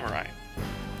Steel Samurai,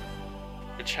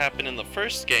 which happened in the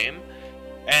first game,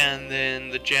 and then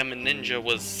the Jammin' Ninja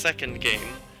was second game,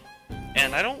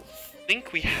 and I don't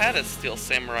think we had a Steel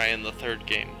Samurai in the third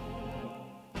game.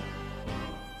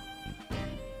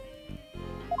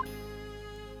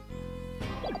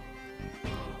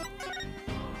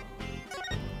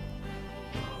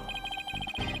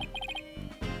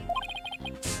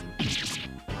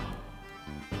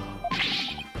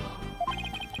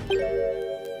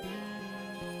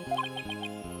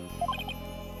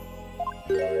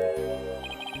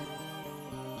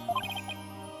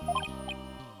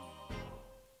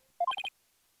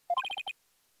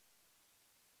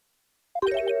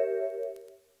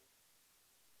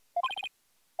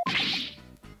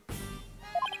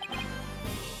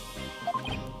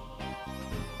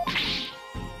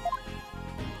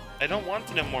 I don't want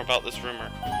to know more about this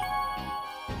rumor.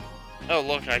 Oh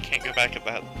look, I can't go back at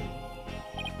that.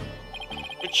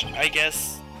 Which I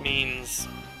guess means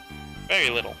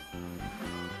very little.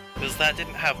 Because that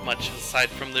didn't have much aside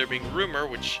from there being rumor,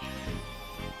 which,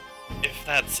 if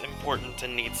that's important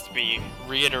and needs to be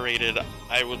reiterated,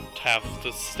 I would have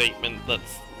the statement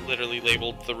that's literally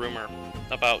labeled the rumor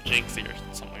about Jinxie or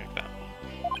something like that.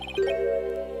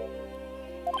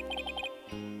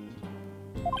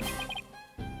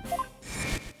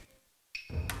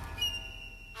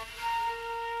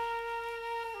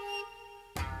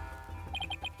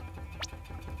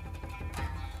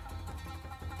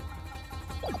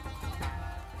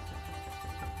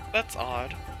 That's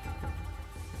odd.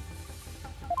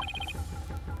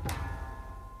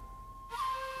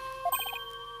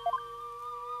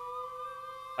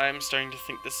 I'm starting to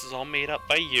think this is all made up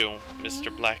by you,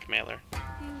 Mr. Blackmailer.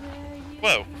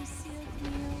 Whoa.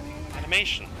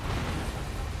 Animation.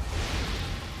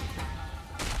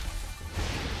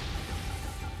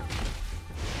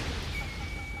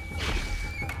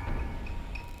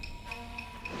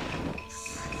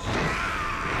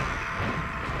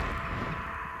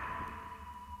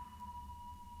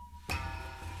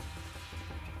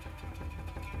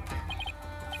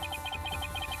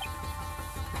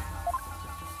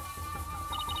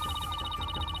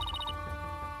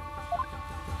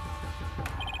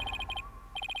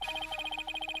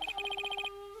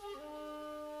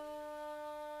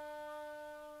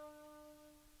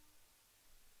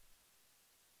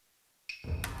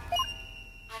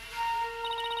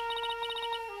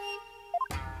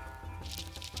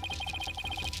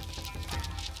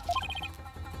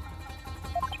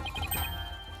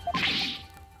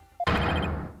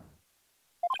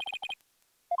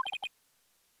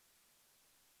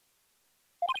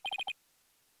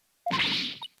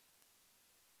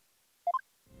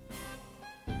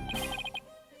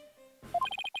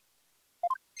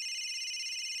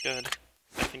 Good.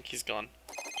 I think he's gone.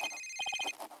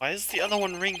 Why is the other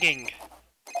one ringing?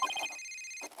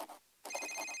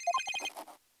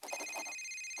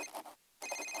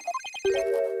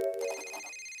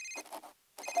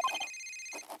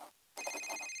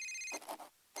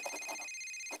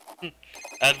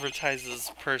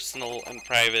 Advertises personal and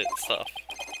private stuff.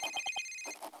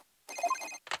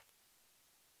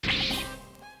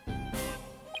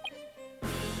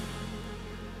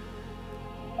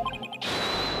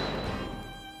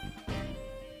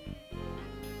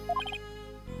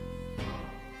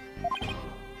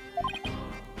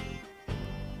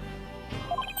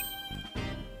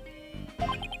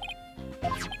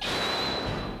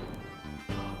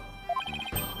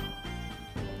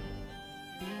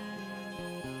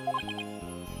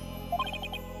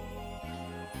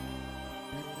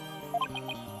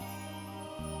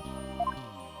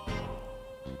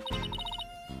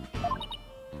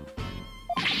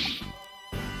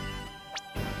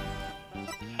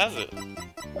 Has it?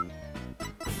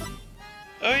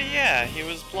 Oh yeah, he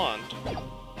was blonde.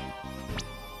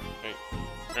 Wait,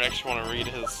 I actually want to read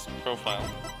his profile.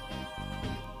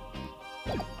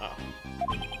 Oh.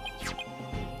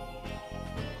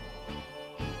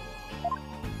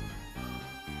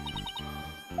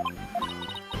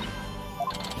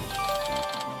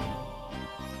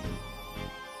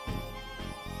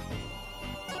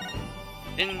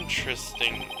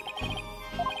 Interesting.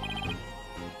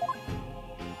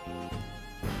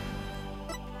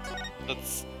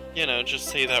 Let's, you know, just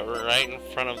say that right in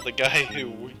front of the guy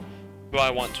who I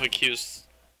want to accuse.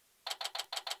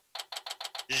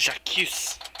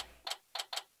 J'accuse.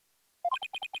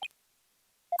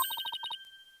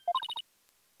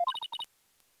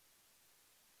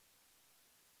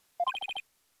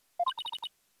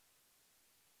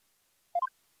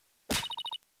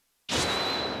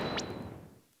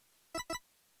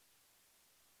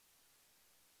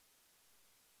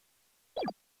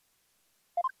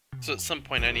 So at some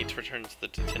point I need to return to the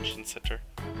detention center.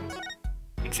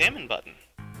 Examine button.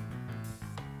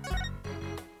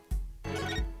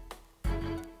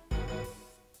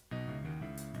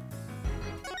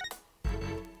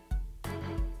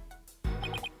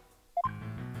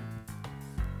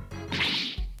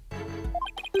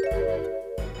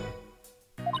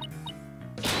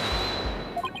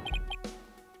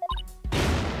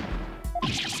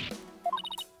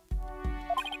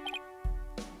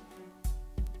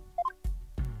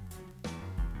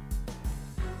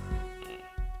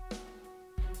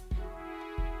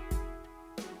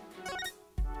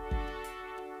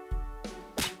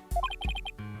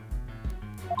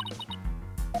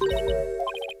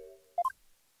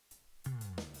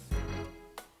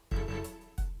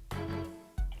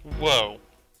 Whoa.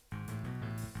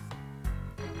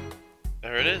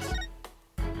 There it is.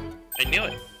 I knew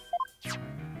it.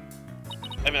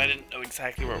 I mean, I didn't know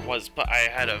exactly where it was, but I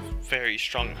had a very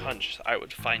strong hunch I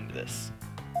would find this.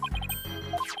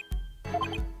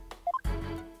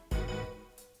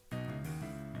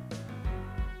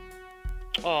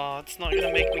 Aw, it's not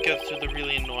gonna make me go through the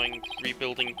really annoying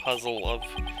rebuilding puzzle of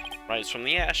Rise from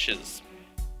the Ashes.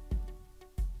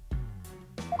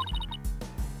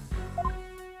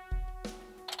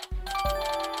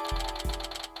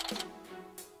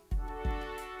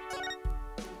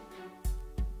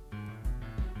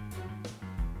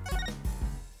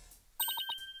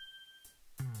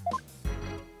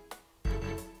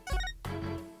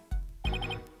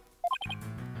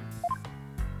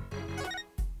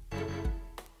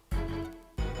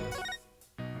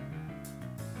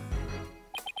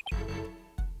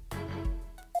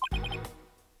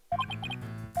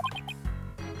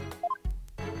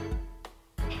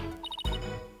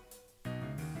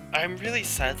 I'm really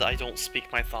sad that I don't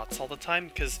speak my thoughts all the time,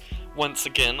 because once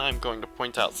again I'm going to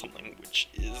point out something, which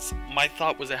is, my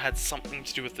thought was it had something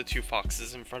to do with the two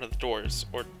foxes in front of the doors,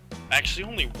 or actually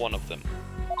only one of them.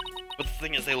 But the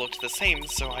thing is, they looked the same,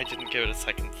 so I didn't give it a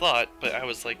second thought, but I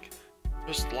was like, the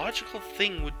most logical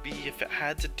thing would be if it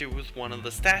had to do with one of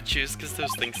the statues, because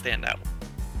those things stand out.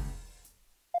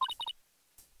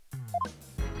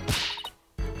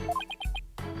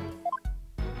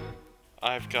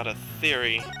 I've got a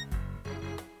theory.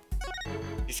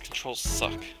 These controls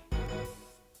suck.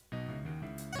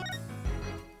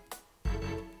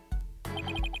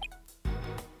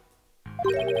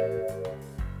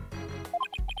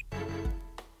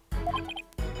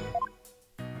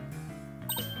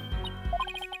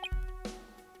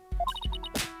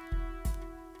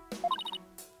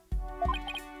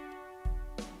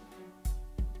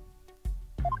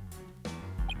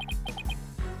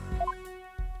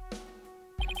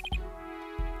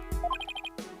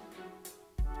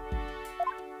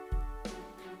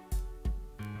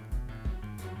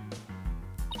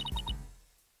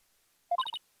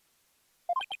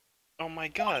 my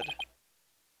god.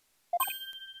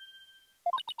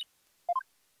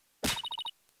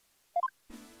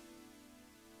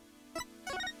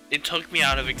 It took me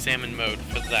out of examine mode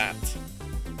for that.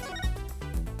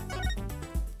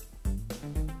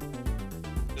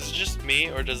 Is it just me,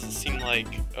 or does it seem like...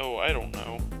 Oh, I don't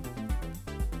know.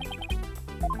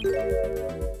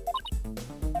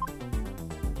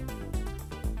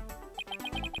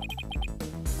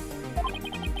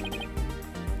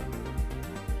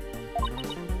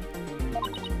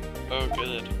 Oh,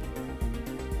 good.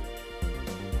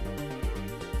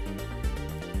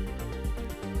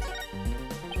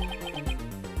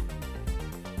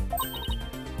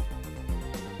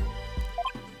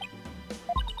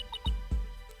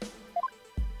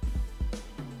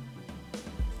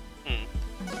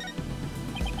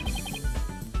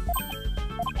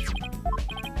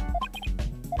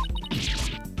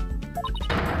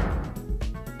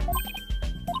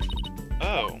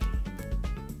 Oh.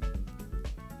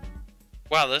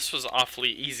 Wow, this was awfully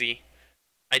easy.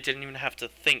 I didn't even have to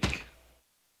think.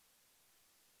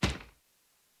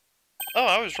 Oh,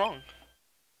 I was wrong.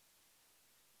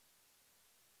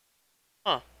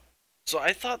 Huh. So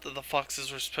I thought that the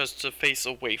foxes were supposed to face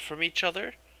away from each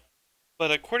other,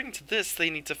 but according to this, they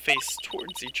need to face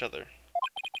towards each other.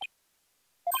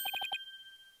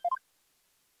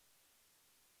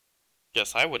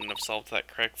 Guess I wouldn't have solved that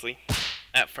correctly.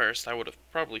 At first, I would have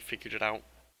probably figured it out.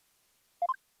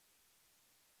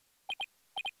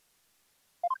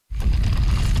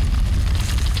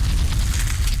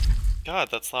 God,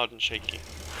 that's loud and shaky.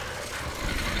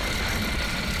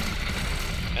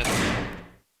 And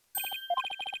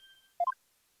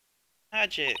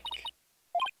magic.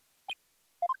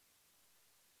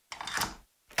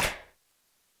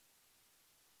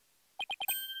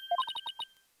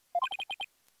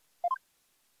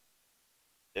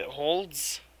 It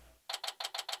holds.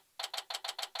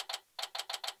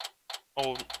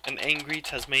 Oh, an angry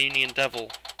Tasmanian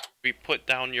devil. We put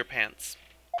down your pants.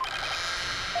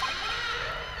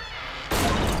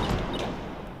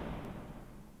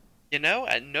 You know,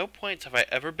 at no point have I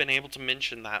ever been able to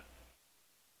mention that.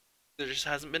 There just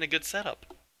hasn't been a good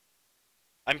setup.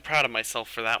 I'm proud of myself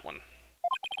for that one.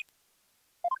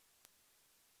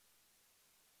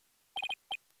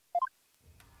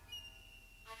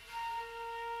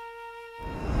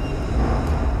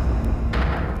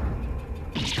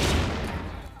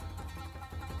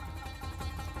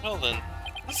 Well then,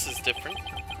 this is different.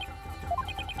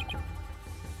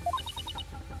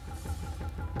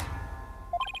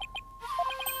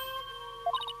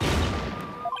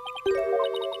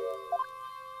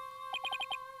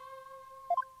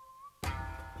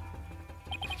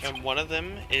 And one of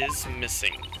them is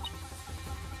missing.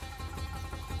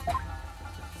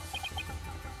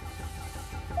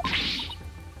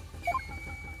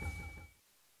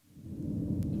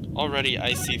 Already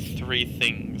I see 3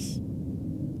 things.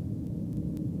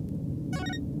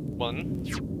 1.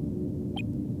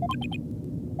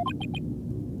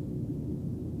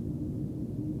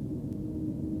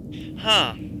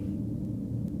 Huh.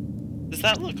 Does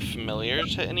that look familiar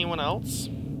to anyone else?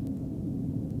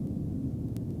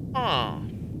 Huh.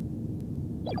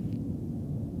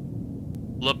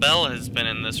 LaBelle has been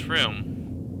in this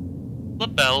room.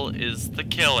 LaBelle is the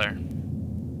killer.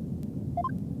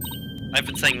 I've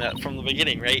been saying that from the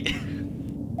beginning, right?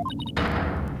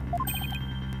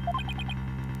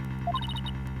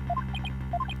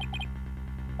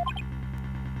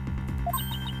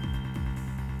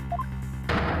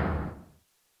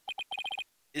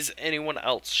 Is anyone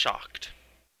else shocked?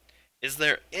 Is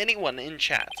there anyone in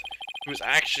chat who is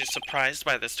actually surprised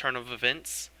by this turn of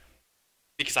events?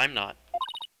 Because I'm not.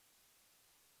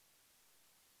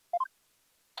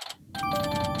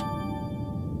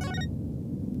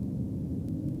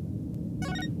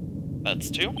 That's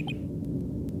 2.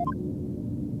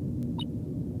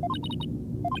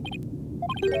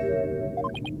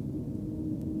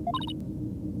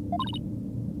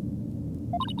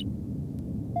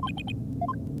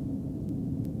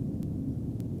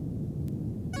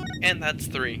 And that's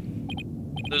 3.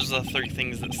 Those are the 3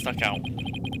 things that stuck out.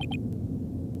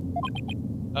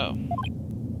 Oh.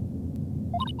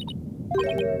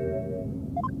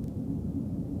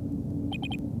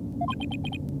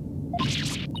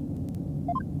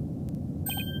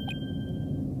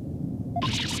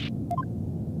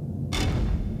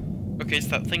 Okay, so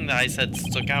that thing that I said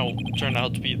stuck out turned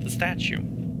out to be the statue.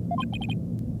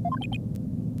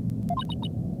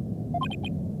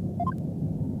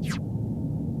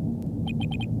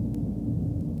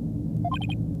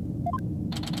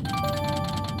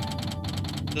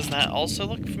 Does that also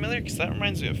look familiar? Because that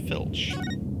reminds me of Filch.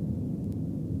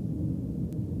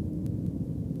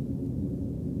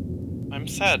 I'm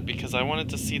sad because I wanted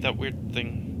to see that weird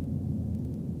thing.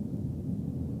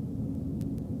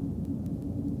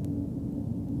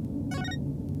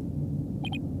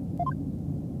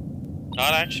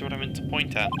 Not actually what I meant to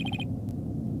point at.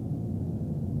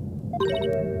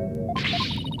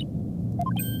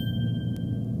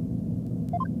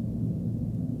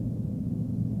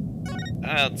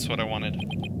 That's what I wanted.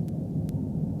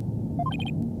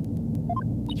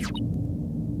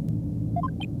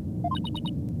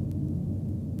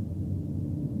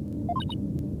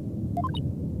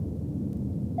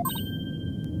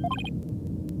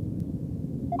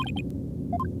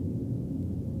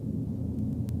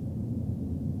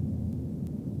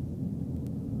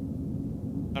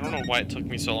 I don't know why it took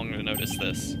me so long to notice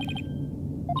this.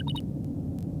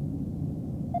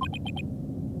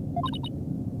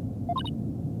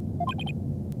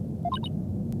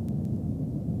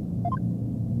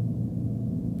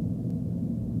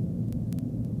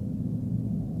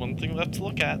 One thing left to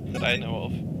look at that I know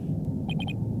of.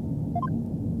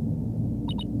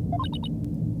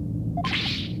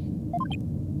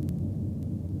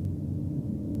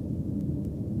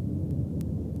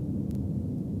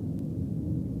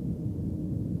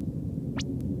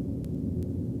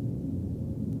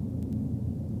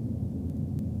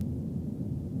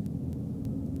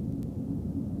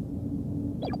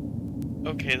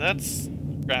 Okay, that's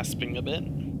grasping a bit.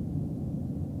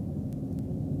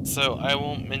 So I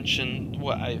won't mention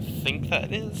what I think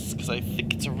that is, because I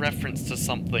think it's a reference to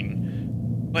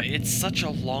something. But it's such a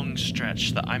long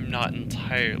stretch that I'm not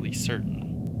entirely certain.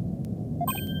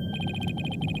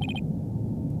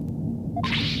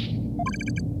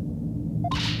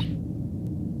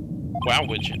 Wow,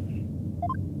 widget.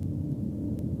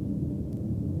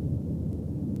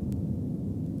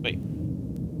 Wait.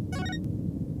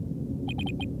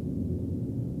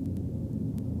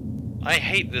 I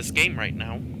hate this game right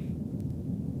now.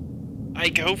 I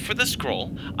go for the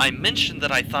scroll, I mention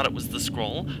that I thought it was the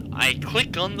scroll, I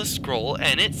click on the scroll,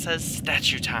 and it says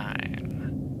statue time.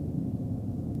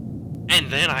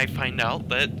 And then I find out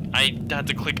that I had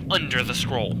to click under the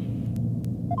scroll.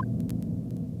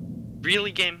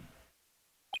 Really, game?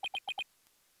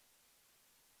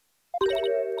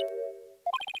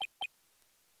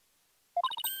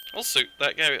 Also,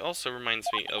 that guy also reminds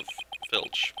me of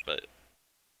Filch, but...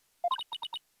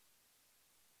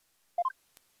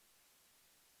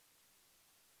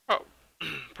 Oh,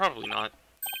 probably not.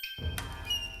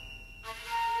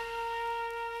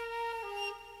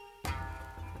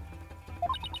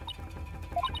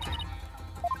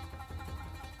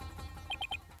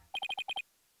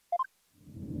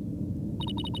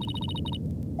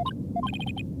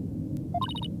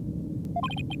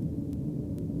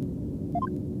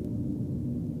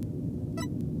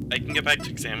 I can get back to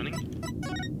examining.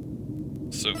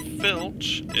 So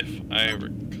Filch, if I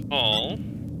recall,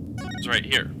 is right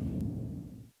here.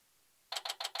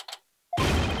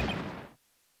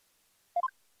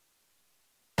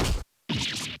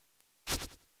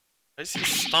 I see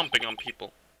stomping on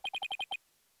people.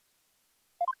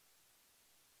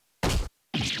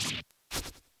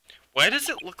 Why does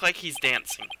it look like he's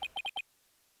dancing?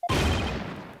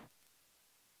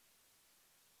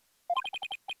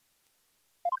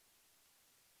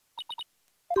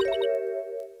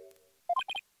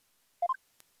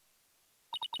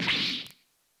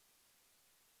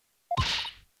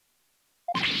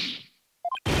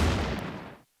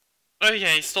 Oh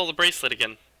yeah, he stole the bracelet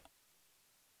again.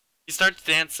 He starts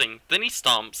dancing, then he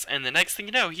stomps, and the next thing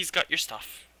you know, he's got your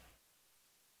stuff.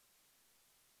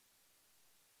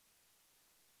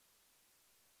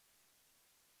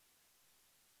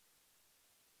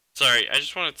 Sorry, I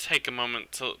just want to take a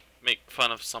moment to make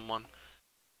fun of someone.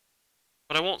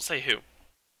 But I won't say who.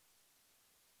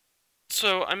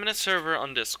 So, I'm in a server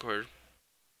on Discord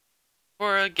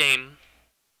for a game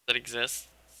that exists.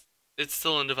 It's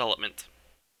still in development.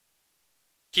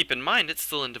 Keep in mind, it's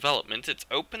still in development, it's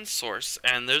open source,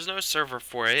 and there's no server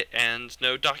for it, and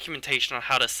no documentation on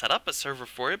how to set up a server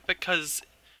for it, because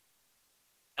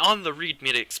on the README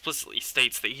it explicitly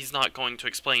states that he's not going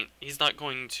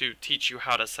to teach you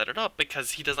how to set it up,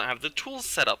 because he doesn't have the tools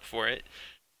set up for it,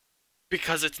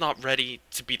 because it's not ready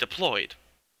to be deployed.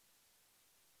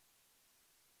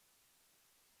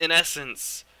 In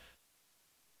essence,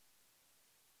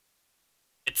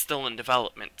 it's still in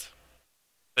development.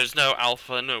 There's no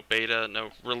alpha, no beta,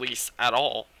 no release at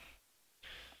all.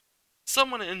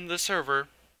 Someone in the server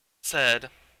said,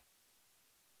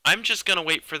 I'm just gonna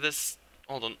wait for this...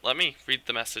 Hold on, let me read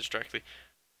the message directly.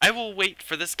 I will wait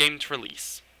for this game to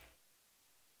release.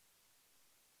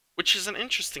 Which is an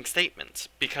interesting statement,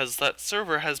 because that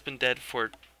server has been dead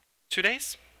for 2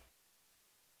 days?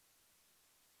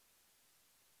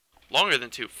 longer than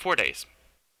 2, 4 days.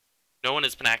 No one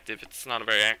has been active. It's not a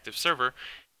very active server.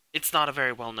 It's not a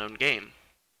very well-known game.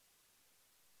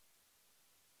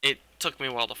 It took me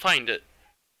a while to find it,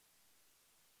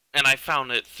 and I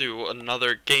found it through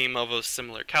another game of a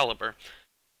similar caliber.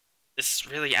 This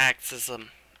really acts as a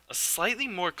slightly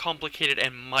more complicated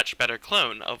and much better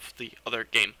clone of the other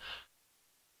game.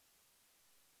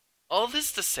 All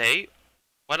this to say,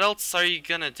 what else are you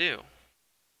gonna do?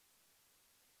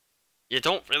 You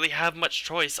don't really have much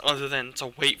choice other than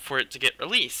to wait for it to get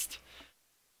released.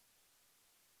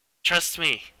 Trust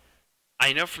me,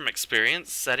 I know from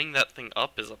experience, setting that thing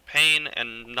up is a pain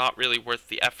and not really worth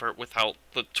the effort without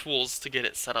the tools to get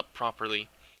it set up properly.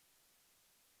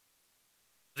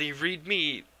 The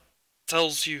README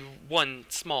tells you one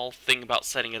small thing about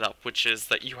setting it up, which is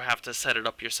that you have to set it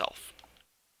up yourself.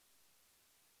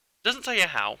 It doesn't tell you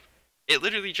how. It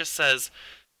literally just says,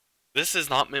 this is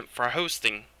not meant for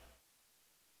hosting.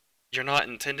 You're not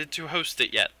intended to host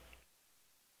it yet.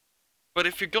 But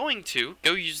if you're going to,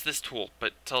 go use this tool,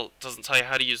 but doesn't tell you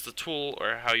how to use the tool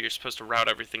or how you're supposed to route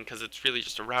everything, because it's really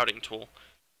just a routing tool.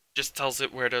 Just tells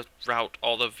it where to route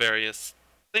all the various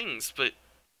things, but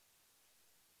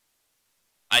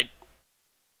I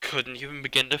couldn't even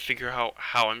begin to figure out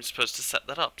how I'm supposed to set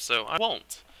that up, so I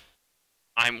won't.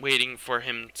 I'm waiting for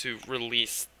him to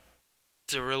release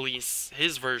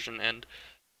his version, and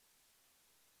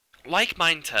like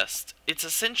Mindtest, it's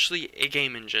essentially a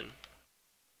game engine.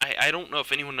 I don't know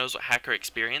if anyone knows what Hacker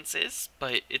Experience is,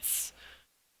 but it's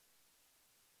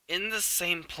in the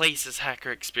same place as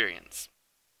Hacker Experience.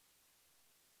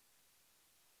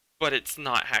 But it's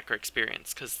not Hacker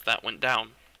Experience, because that went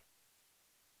down.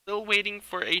 Still waiting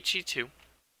for HE2.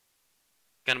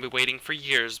 Gonna be waiting for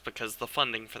years because the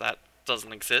funding for that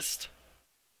doesn't exist.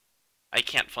 I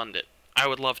can't fund it. I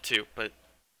would love to, but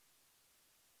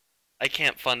I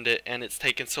can't fund it, and it's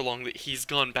taken so long that he's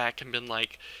gone back and been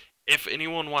like, if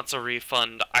anyone wants a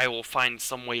refund, I will find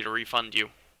some way to refund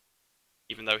you.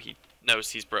 Even though he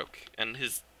knows he's broke, and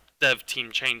his dev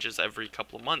team changes every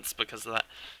couple of months because of that.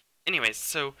 Anyways,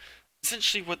 so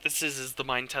essentially what this is the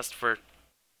mind test for,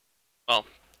 well,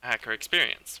 Hacker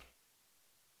Experience.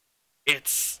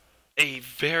 It's a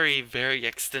very, very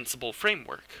extensible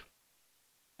framework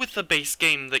with the base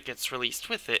game that gets released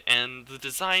with it, and the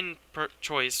design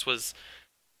choice was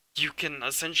you can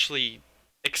essentially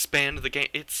expand the game.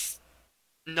 It's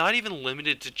not even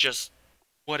limited to just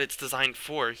what it's designed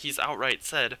for. He's outright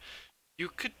said you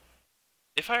could,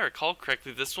 if I recall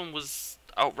correctly, this one was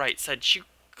outright said you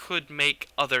could make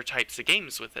other types of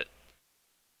games with it.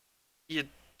 You'd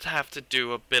have to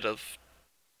do a bit of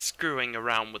screwing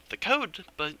around with the code,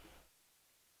 but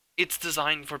it's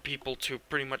designed for people to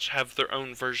pretty much have their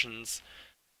own versions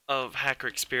of Hacker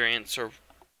Experience or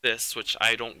this, which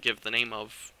I don't give the name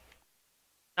of.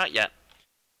 Not yet.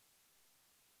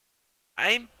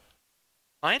 I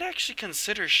might actually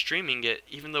consider streaming it,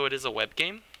 even though it is a web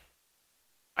game.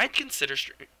 I'd consider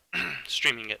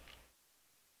streaming it.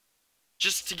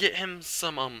 Just to get him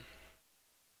some,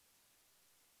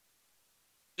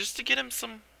 just to get him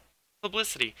some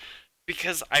publicity.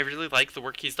 Because I really like the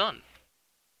work he's done.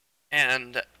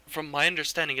 And from my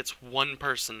understanding, it's one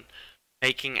person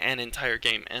making an entire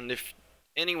game. And if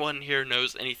anyone here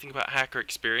knows anything about Hacker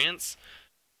Experience,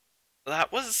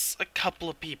 that was a couple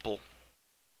of people.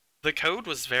 The code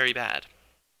was very bad.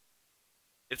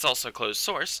 It's also closed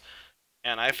source,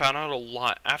 and I found out a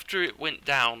lot. After it went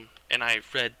down, and I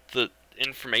read the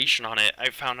information on it,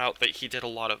 I found out that they did a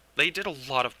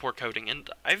lot of poor coding, and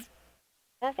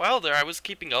for a while there, I was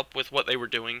keeping up with what they were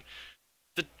doing.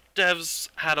 The devs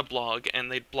had a blog,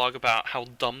 and they'd blog about how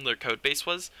dumb their code base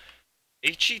was.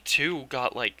 HE2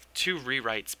 got like 2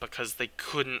 rewrites because they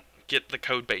couldn't get the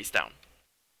code base down.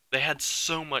 They had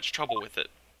so much trouble with it.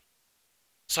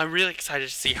 So I'm really excited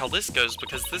to see how this goes,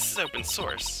 because this is open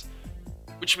source.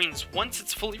 Which means once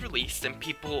it's fully released and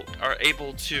people are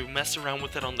able to mess around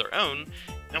with it on their own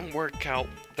and work out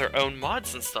their own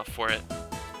mods and stuff for it,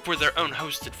 for their own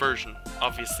hosted version.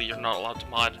 Obviously you're not allowed to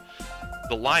mod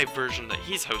the live version that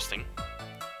he's hosting.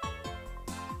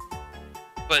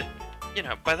 But, you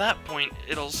know, by that point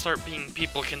it'll start being,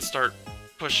 people can start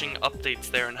pushing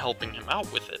updates there and helping him out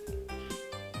with it.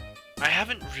 I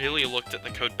haven't really looked at the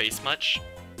code base much.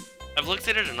 I've looked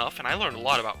at it enough, and I learned a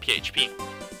lot about PHP.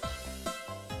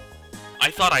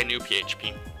 I thought I knew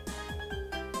PHP.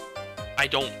 I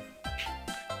don't.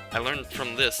 I learned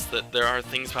from this that there are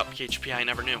things about PHP I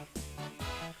never knew.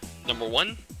 Number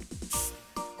 1,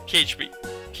 PHP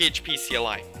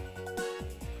CLI.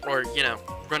 Or, you know,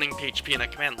 running PHP in a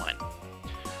command line.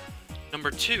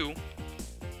 Number 2,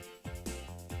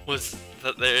 was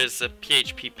that there is a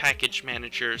PHP package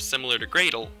manager similar to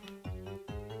Gradle,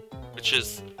 which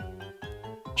is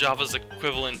Java's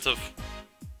equivalent of,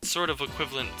 sort of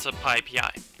equivalent to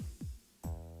PyPI,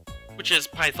 which is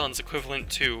Python's equivalent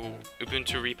to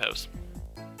Ubuntu repos.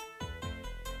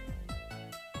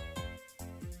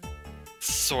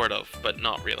 Sort of, but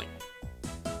not really.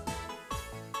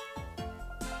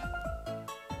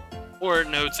 Or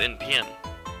Node's NPM.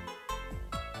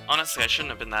 Honestly, I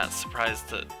shouldn't have been that surprised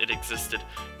that it existed.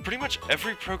 Pretty much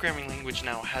every programming language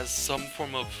now has some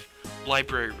form of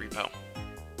library repo.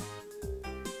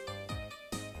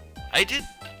 I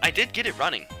did get it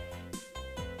running.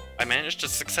 I managed to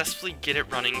successfully get it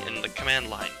running in the command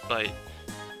line, but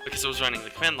because it was running the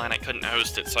command line, I couldn't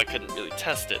host it, so I couldn't really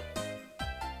test it.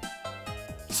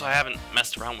 So I haven't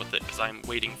messed around with it because I'm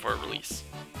waiting for a release.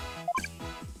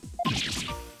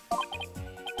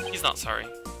 He's not sorry.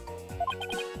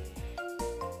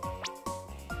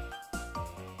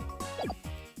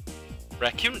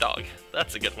 Raccoon Dog,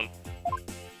 that's a good one.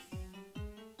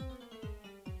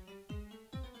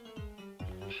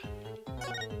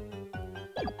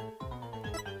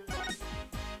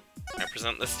 Can I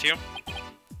present this to you?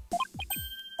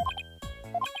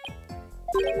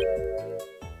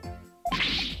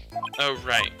 Oh,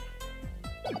 right.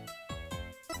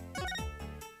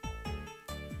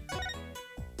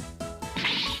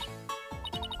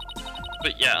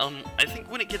 But yeah, I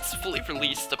think when it gets fully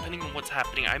released, depending on what's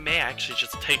happening, I may actually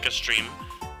just take a stream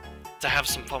to have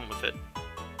some fun with it.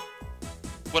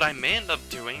 What I may end up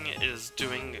doing is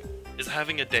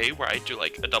having a day where I do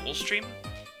like a double stream.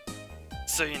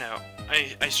 So, you know,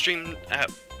 I stream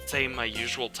at, say, my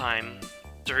usual time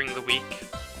during the week,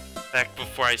 back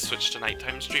before I switched to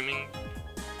nighttime streaming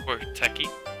for Techie,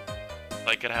 so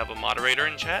I could have a moderator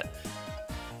in chat.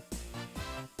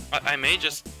 I may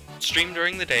just stream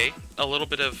during the day, a little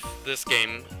bit of this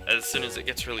game as soon as it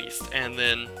gets released, and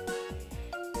then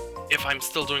if I'm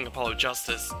still doing Apollo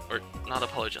Justice, or not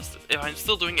Apollo Justice, if I'm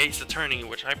still doing Ace Attorney,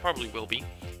 which I probably will be,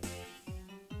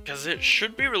 because it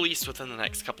should be released within the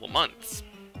next couple of months.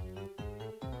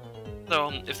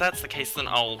 So if that's the case, then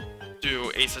I'll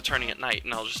do Ace Attorney at night,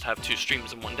 and I'll just have 2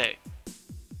 streams in one day.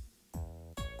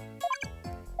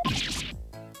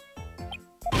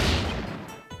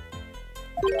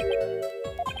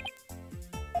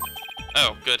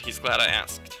 Oh, good, he's glad I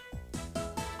asked.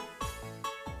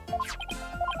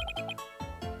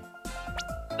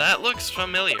 That looks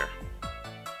familiar.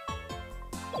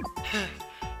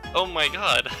 Oh my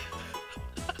god.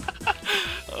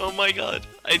 Oh my god,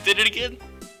 I did it again!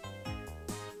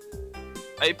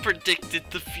 I predicted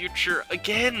the future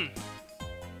again!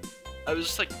 I was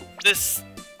just like, this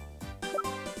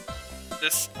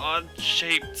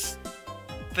odd-shaped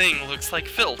thing looks like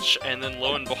Filch, and then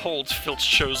lo and behold, Filch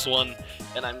chose one,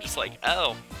 and I'm just like,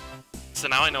 oh. So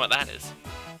now I know what that is.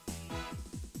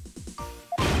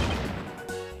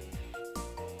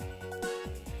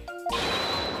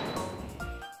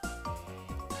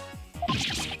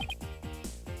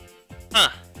 Huh.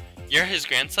 You're his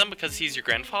grandson because he's your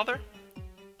grandfather?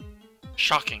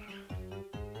 Shocking.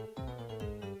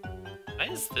 Why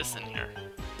is this in here?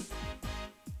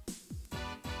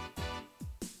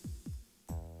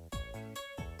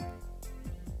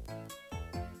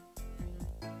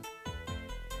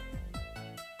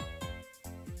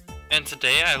 And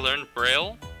today I learned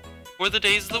Braille for the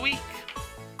days of the week.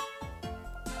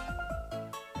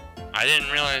 I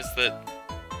didn't realize that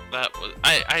was...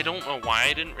 I don't know why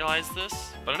I didn't realize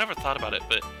this, but I never thought about it,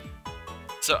 but...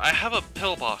 So I have a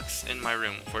pillbox in my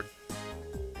room for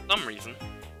some reason.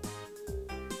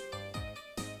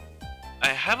 I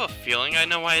have a feeling I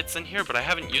know why it's in here, but I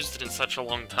haven't used it in such a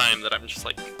long time that I'm just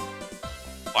like...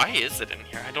 Why is it in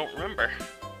here? I don't remember.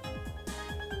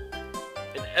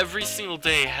 And every single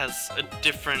day has a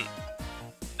different...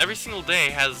 Every single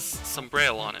day has some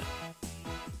Braille on it.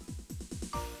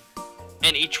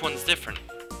 And each one's different,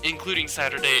 including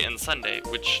Saturday and Sunday,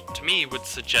 which to me would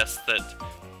suggest that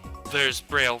there's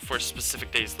Braille for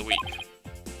specific days of the week.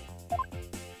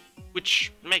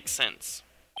 Which makes sense.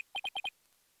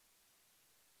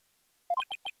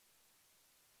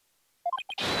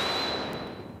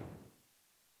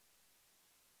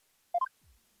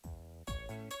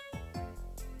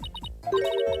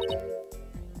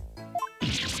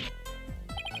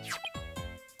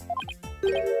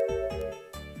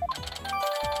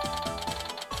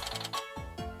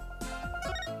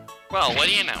 Well, what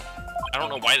do you know? I don't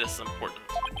know why this is important.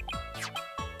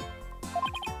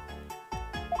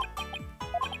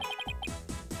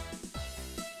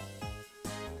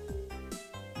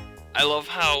 I love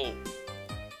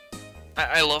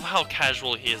how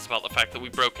casual he is about the fact that we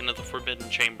broke into the Forbidden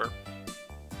Chamber.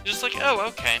 Just like, oh,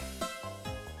 okay.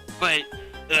 But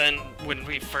then when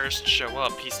we first show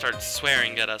up, he starts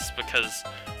swearing at us because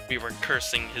we were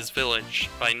cursing his village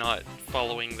by not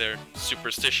following their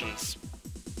superstitions.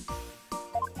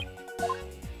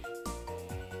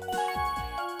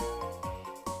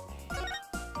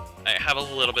 I have a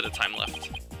little bit of time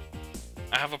left.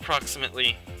 I have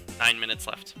approximately 9 minutes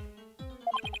left.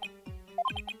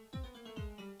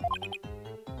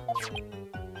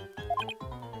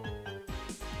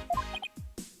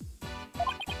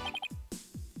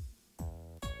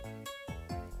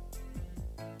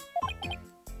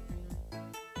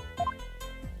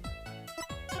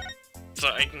 So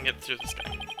I can get through this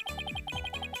guy.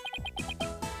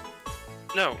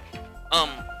 No,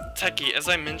 Techie, as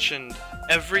I mentioned,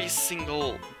 every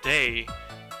single day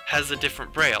has a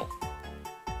different braille.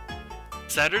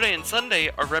 Saturday and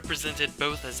Sunday are represented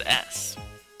both as S.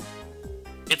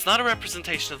 It's not a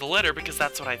representation of the letter because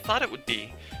that's what I thought it would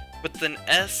be, but then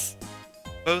S,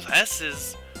 both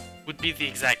S's would be the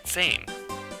exact same.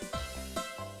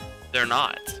 They're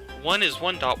not. One is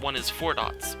 1 dot, one is 4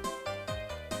 dots.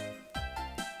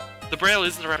 The braille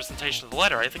isn't a representation of the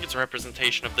letter, I think it's a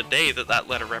representation of the day that that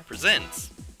letter represents.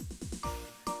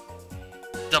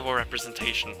 Double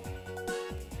representation.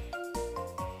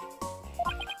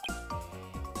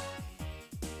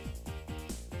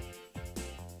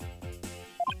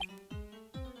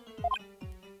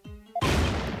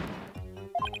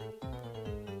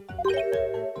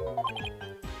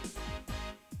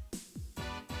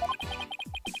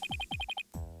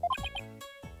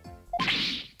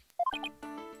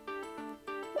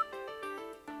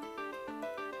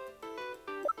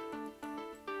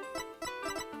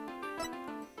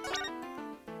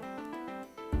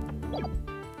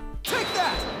 Take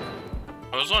that!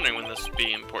 I was wondering when this would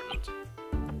be important.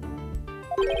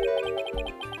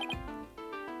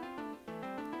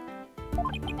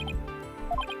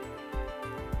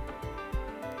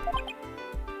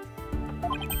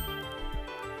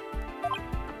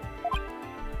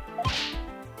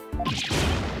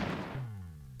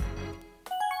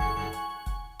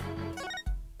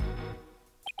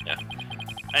 Yeah,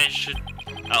 I should.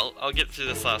 I'll get through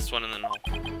this last one and then I'll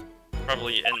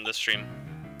probably end the stream.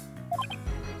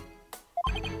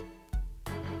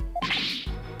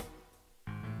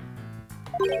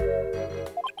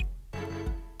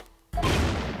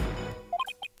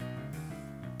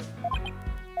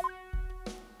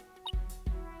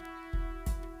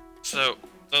 So,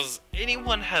 does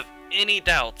anyone have any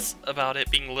doubts about it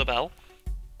being Libelle?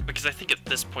 Because I think at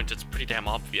this point it's pretty damn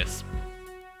obvious.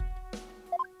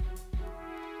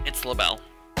 It's Libelle.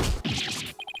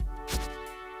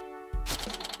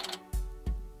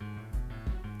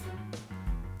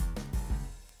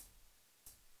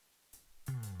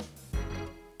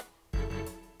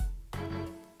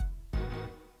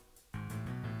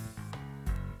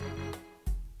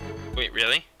 Wait,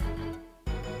 really?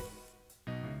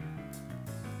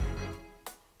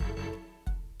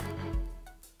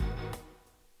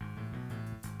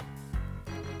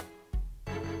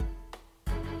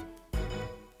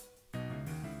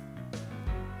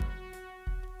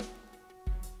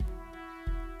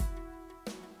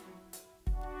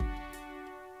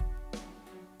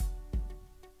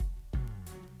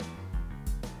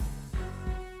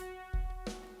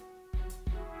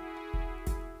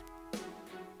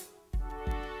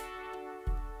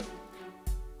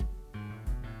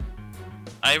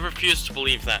 I refuse to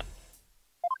believe that.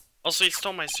 Also, he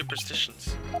stole my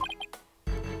superstitions.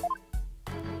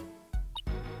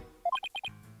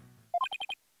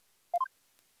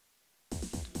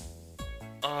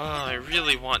 Oh, I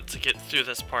really want to get through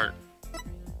this part.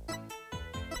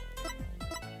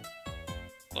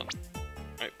 Hold on.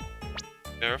 Wait.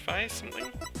 Verify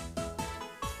something?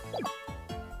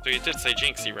 So you did say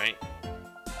Jinxie, right?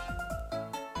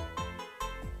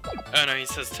 Oh no, he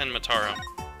says Ten Mataro.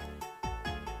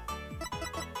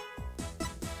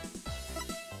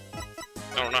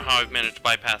 I don't know how I've managed to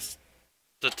bypass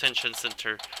the detention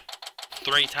center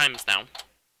 3 times now.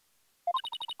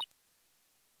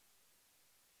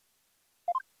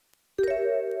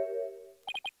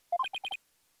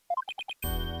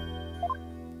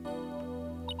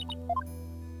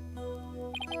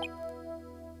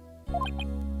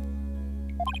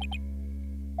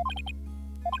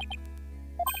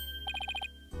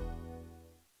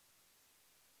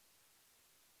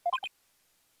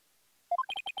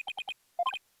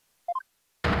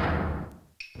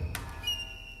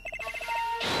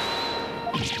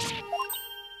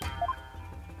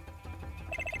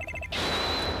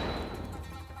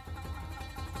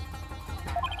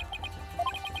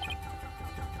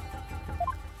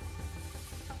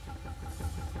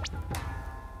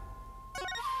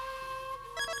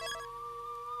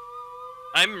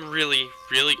 I'm really,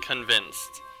 really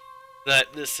convinced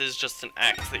that this is just an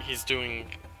act that he's doing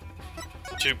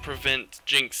to prevent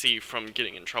Jinxie from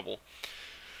getting in trouble.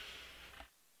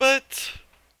 But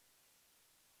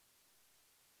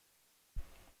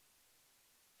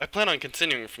I plan on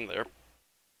continuing from there,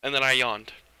 and then I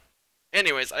yawned.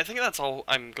 Anyways, I think that's all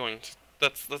I'm going to.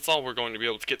 That's all we're going to be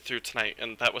able to get through tonight,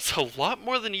 and that was a lot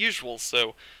more than usual,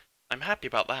 so I'm happy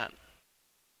about that.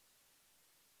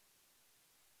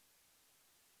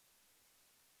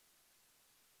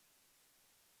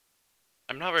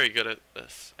 I'm not very good at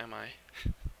this, am I?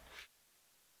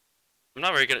 I'm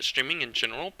not very good at streaming in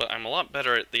general, but I'm a lot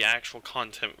better at the actual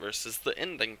content versus the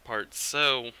ending part,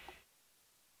 so...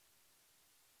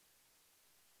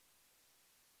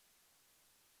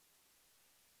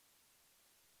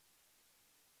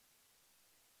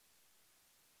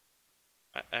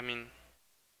 I mean,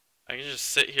 I can just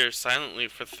sit here silently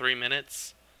for 3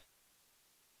 minutes,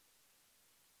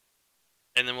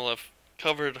 and then we'll have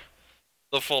covered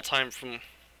the full time from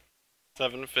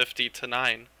 7:50 to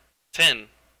 9. 10.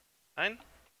 9?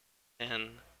 10.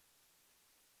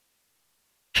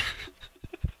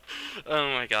 Oh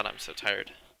my god, I'm so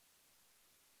tired.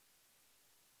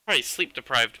 Probably sleep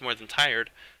deprived more than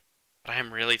tired, but I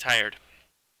am really tired.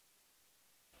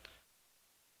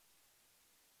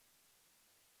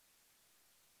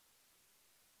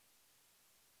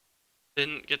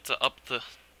 Didn't get to up the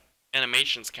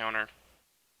animations counter.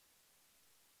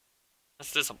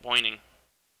 That's disappointing.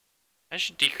 I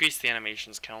should decrease the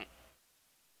animations count.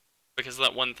 Because of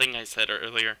that one thing I said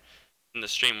earlier in the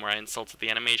stream where I insulted the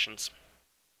animations.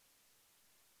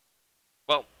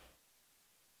 Well,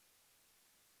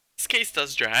 this case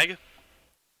does drag.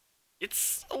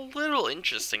 It's a little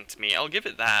interesting to me, I'll give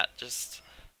it that. Just,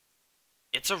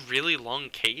 it's a really long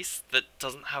case that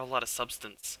doesn't have a lot of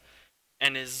substance.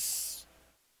 And is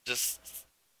just,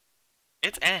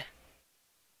 it's eh.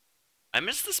 I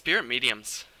miss the spirit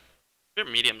mediums. Spirit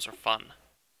mediums are fun.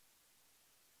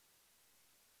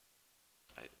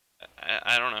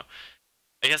 I don't know.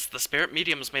 I guess the spirit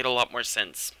mediums made a lot more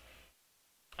sense.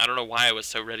 I don't know why I was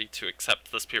so ready to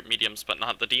accept the spirit mediums but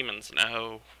not the demons.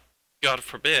 No, God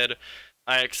forbid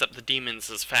I accept the demons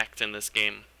as fact in this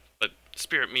game, but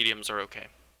spirit mediums are okay.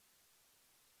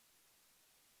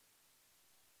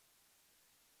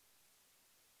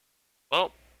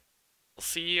 Well, I'll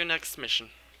see you next mission.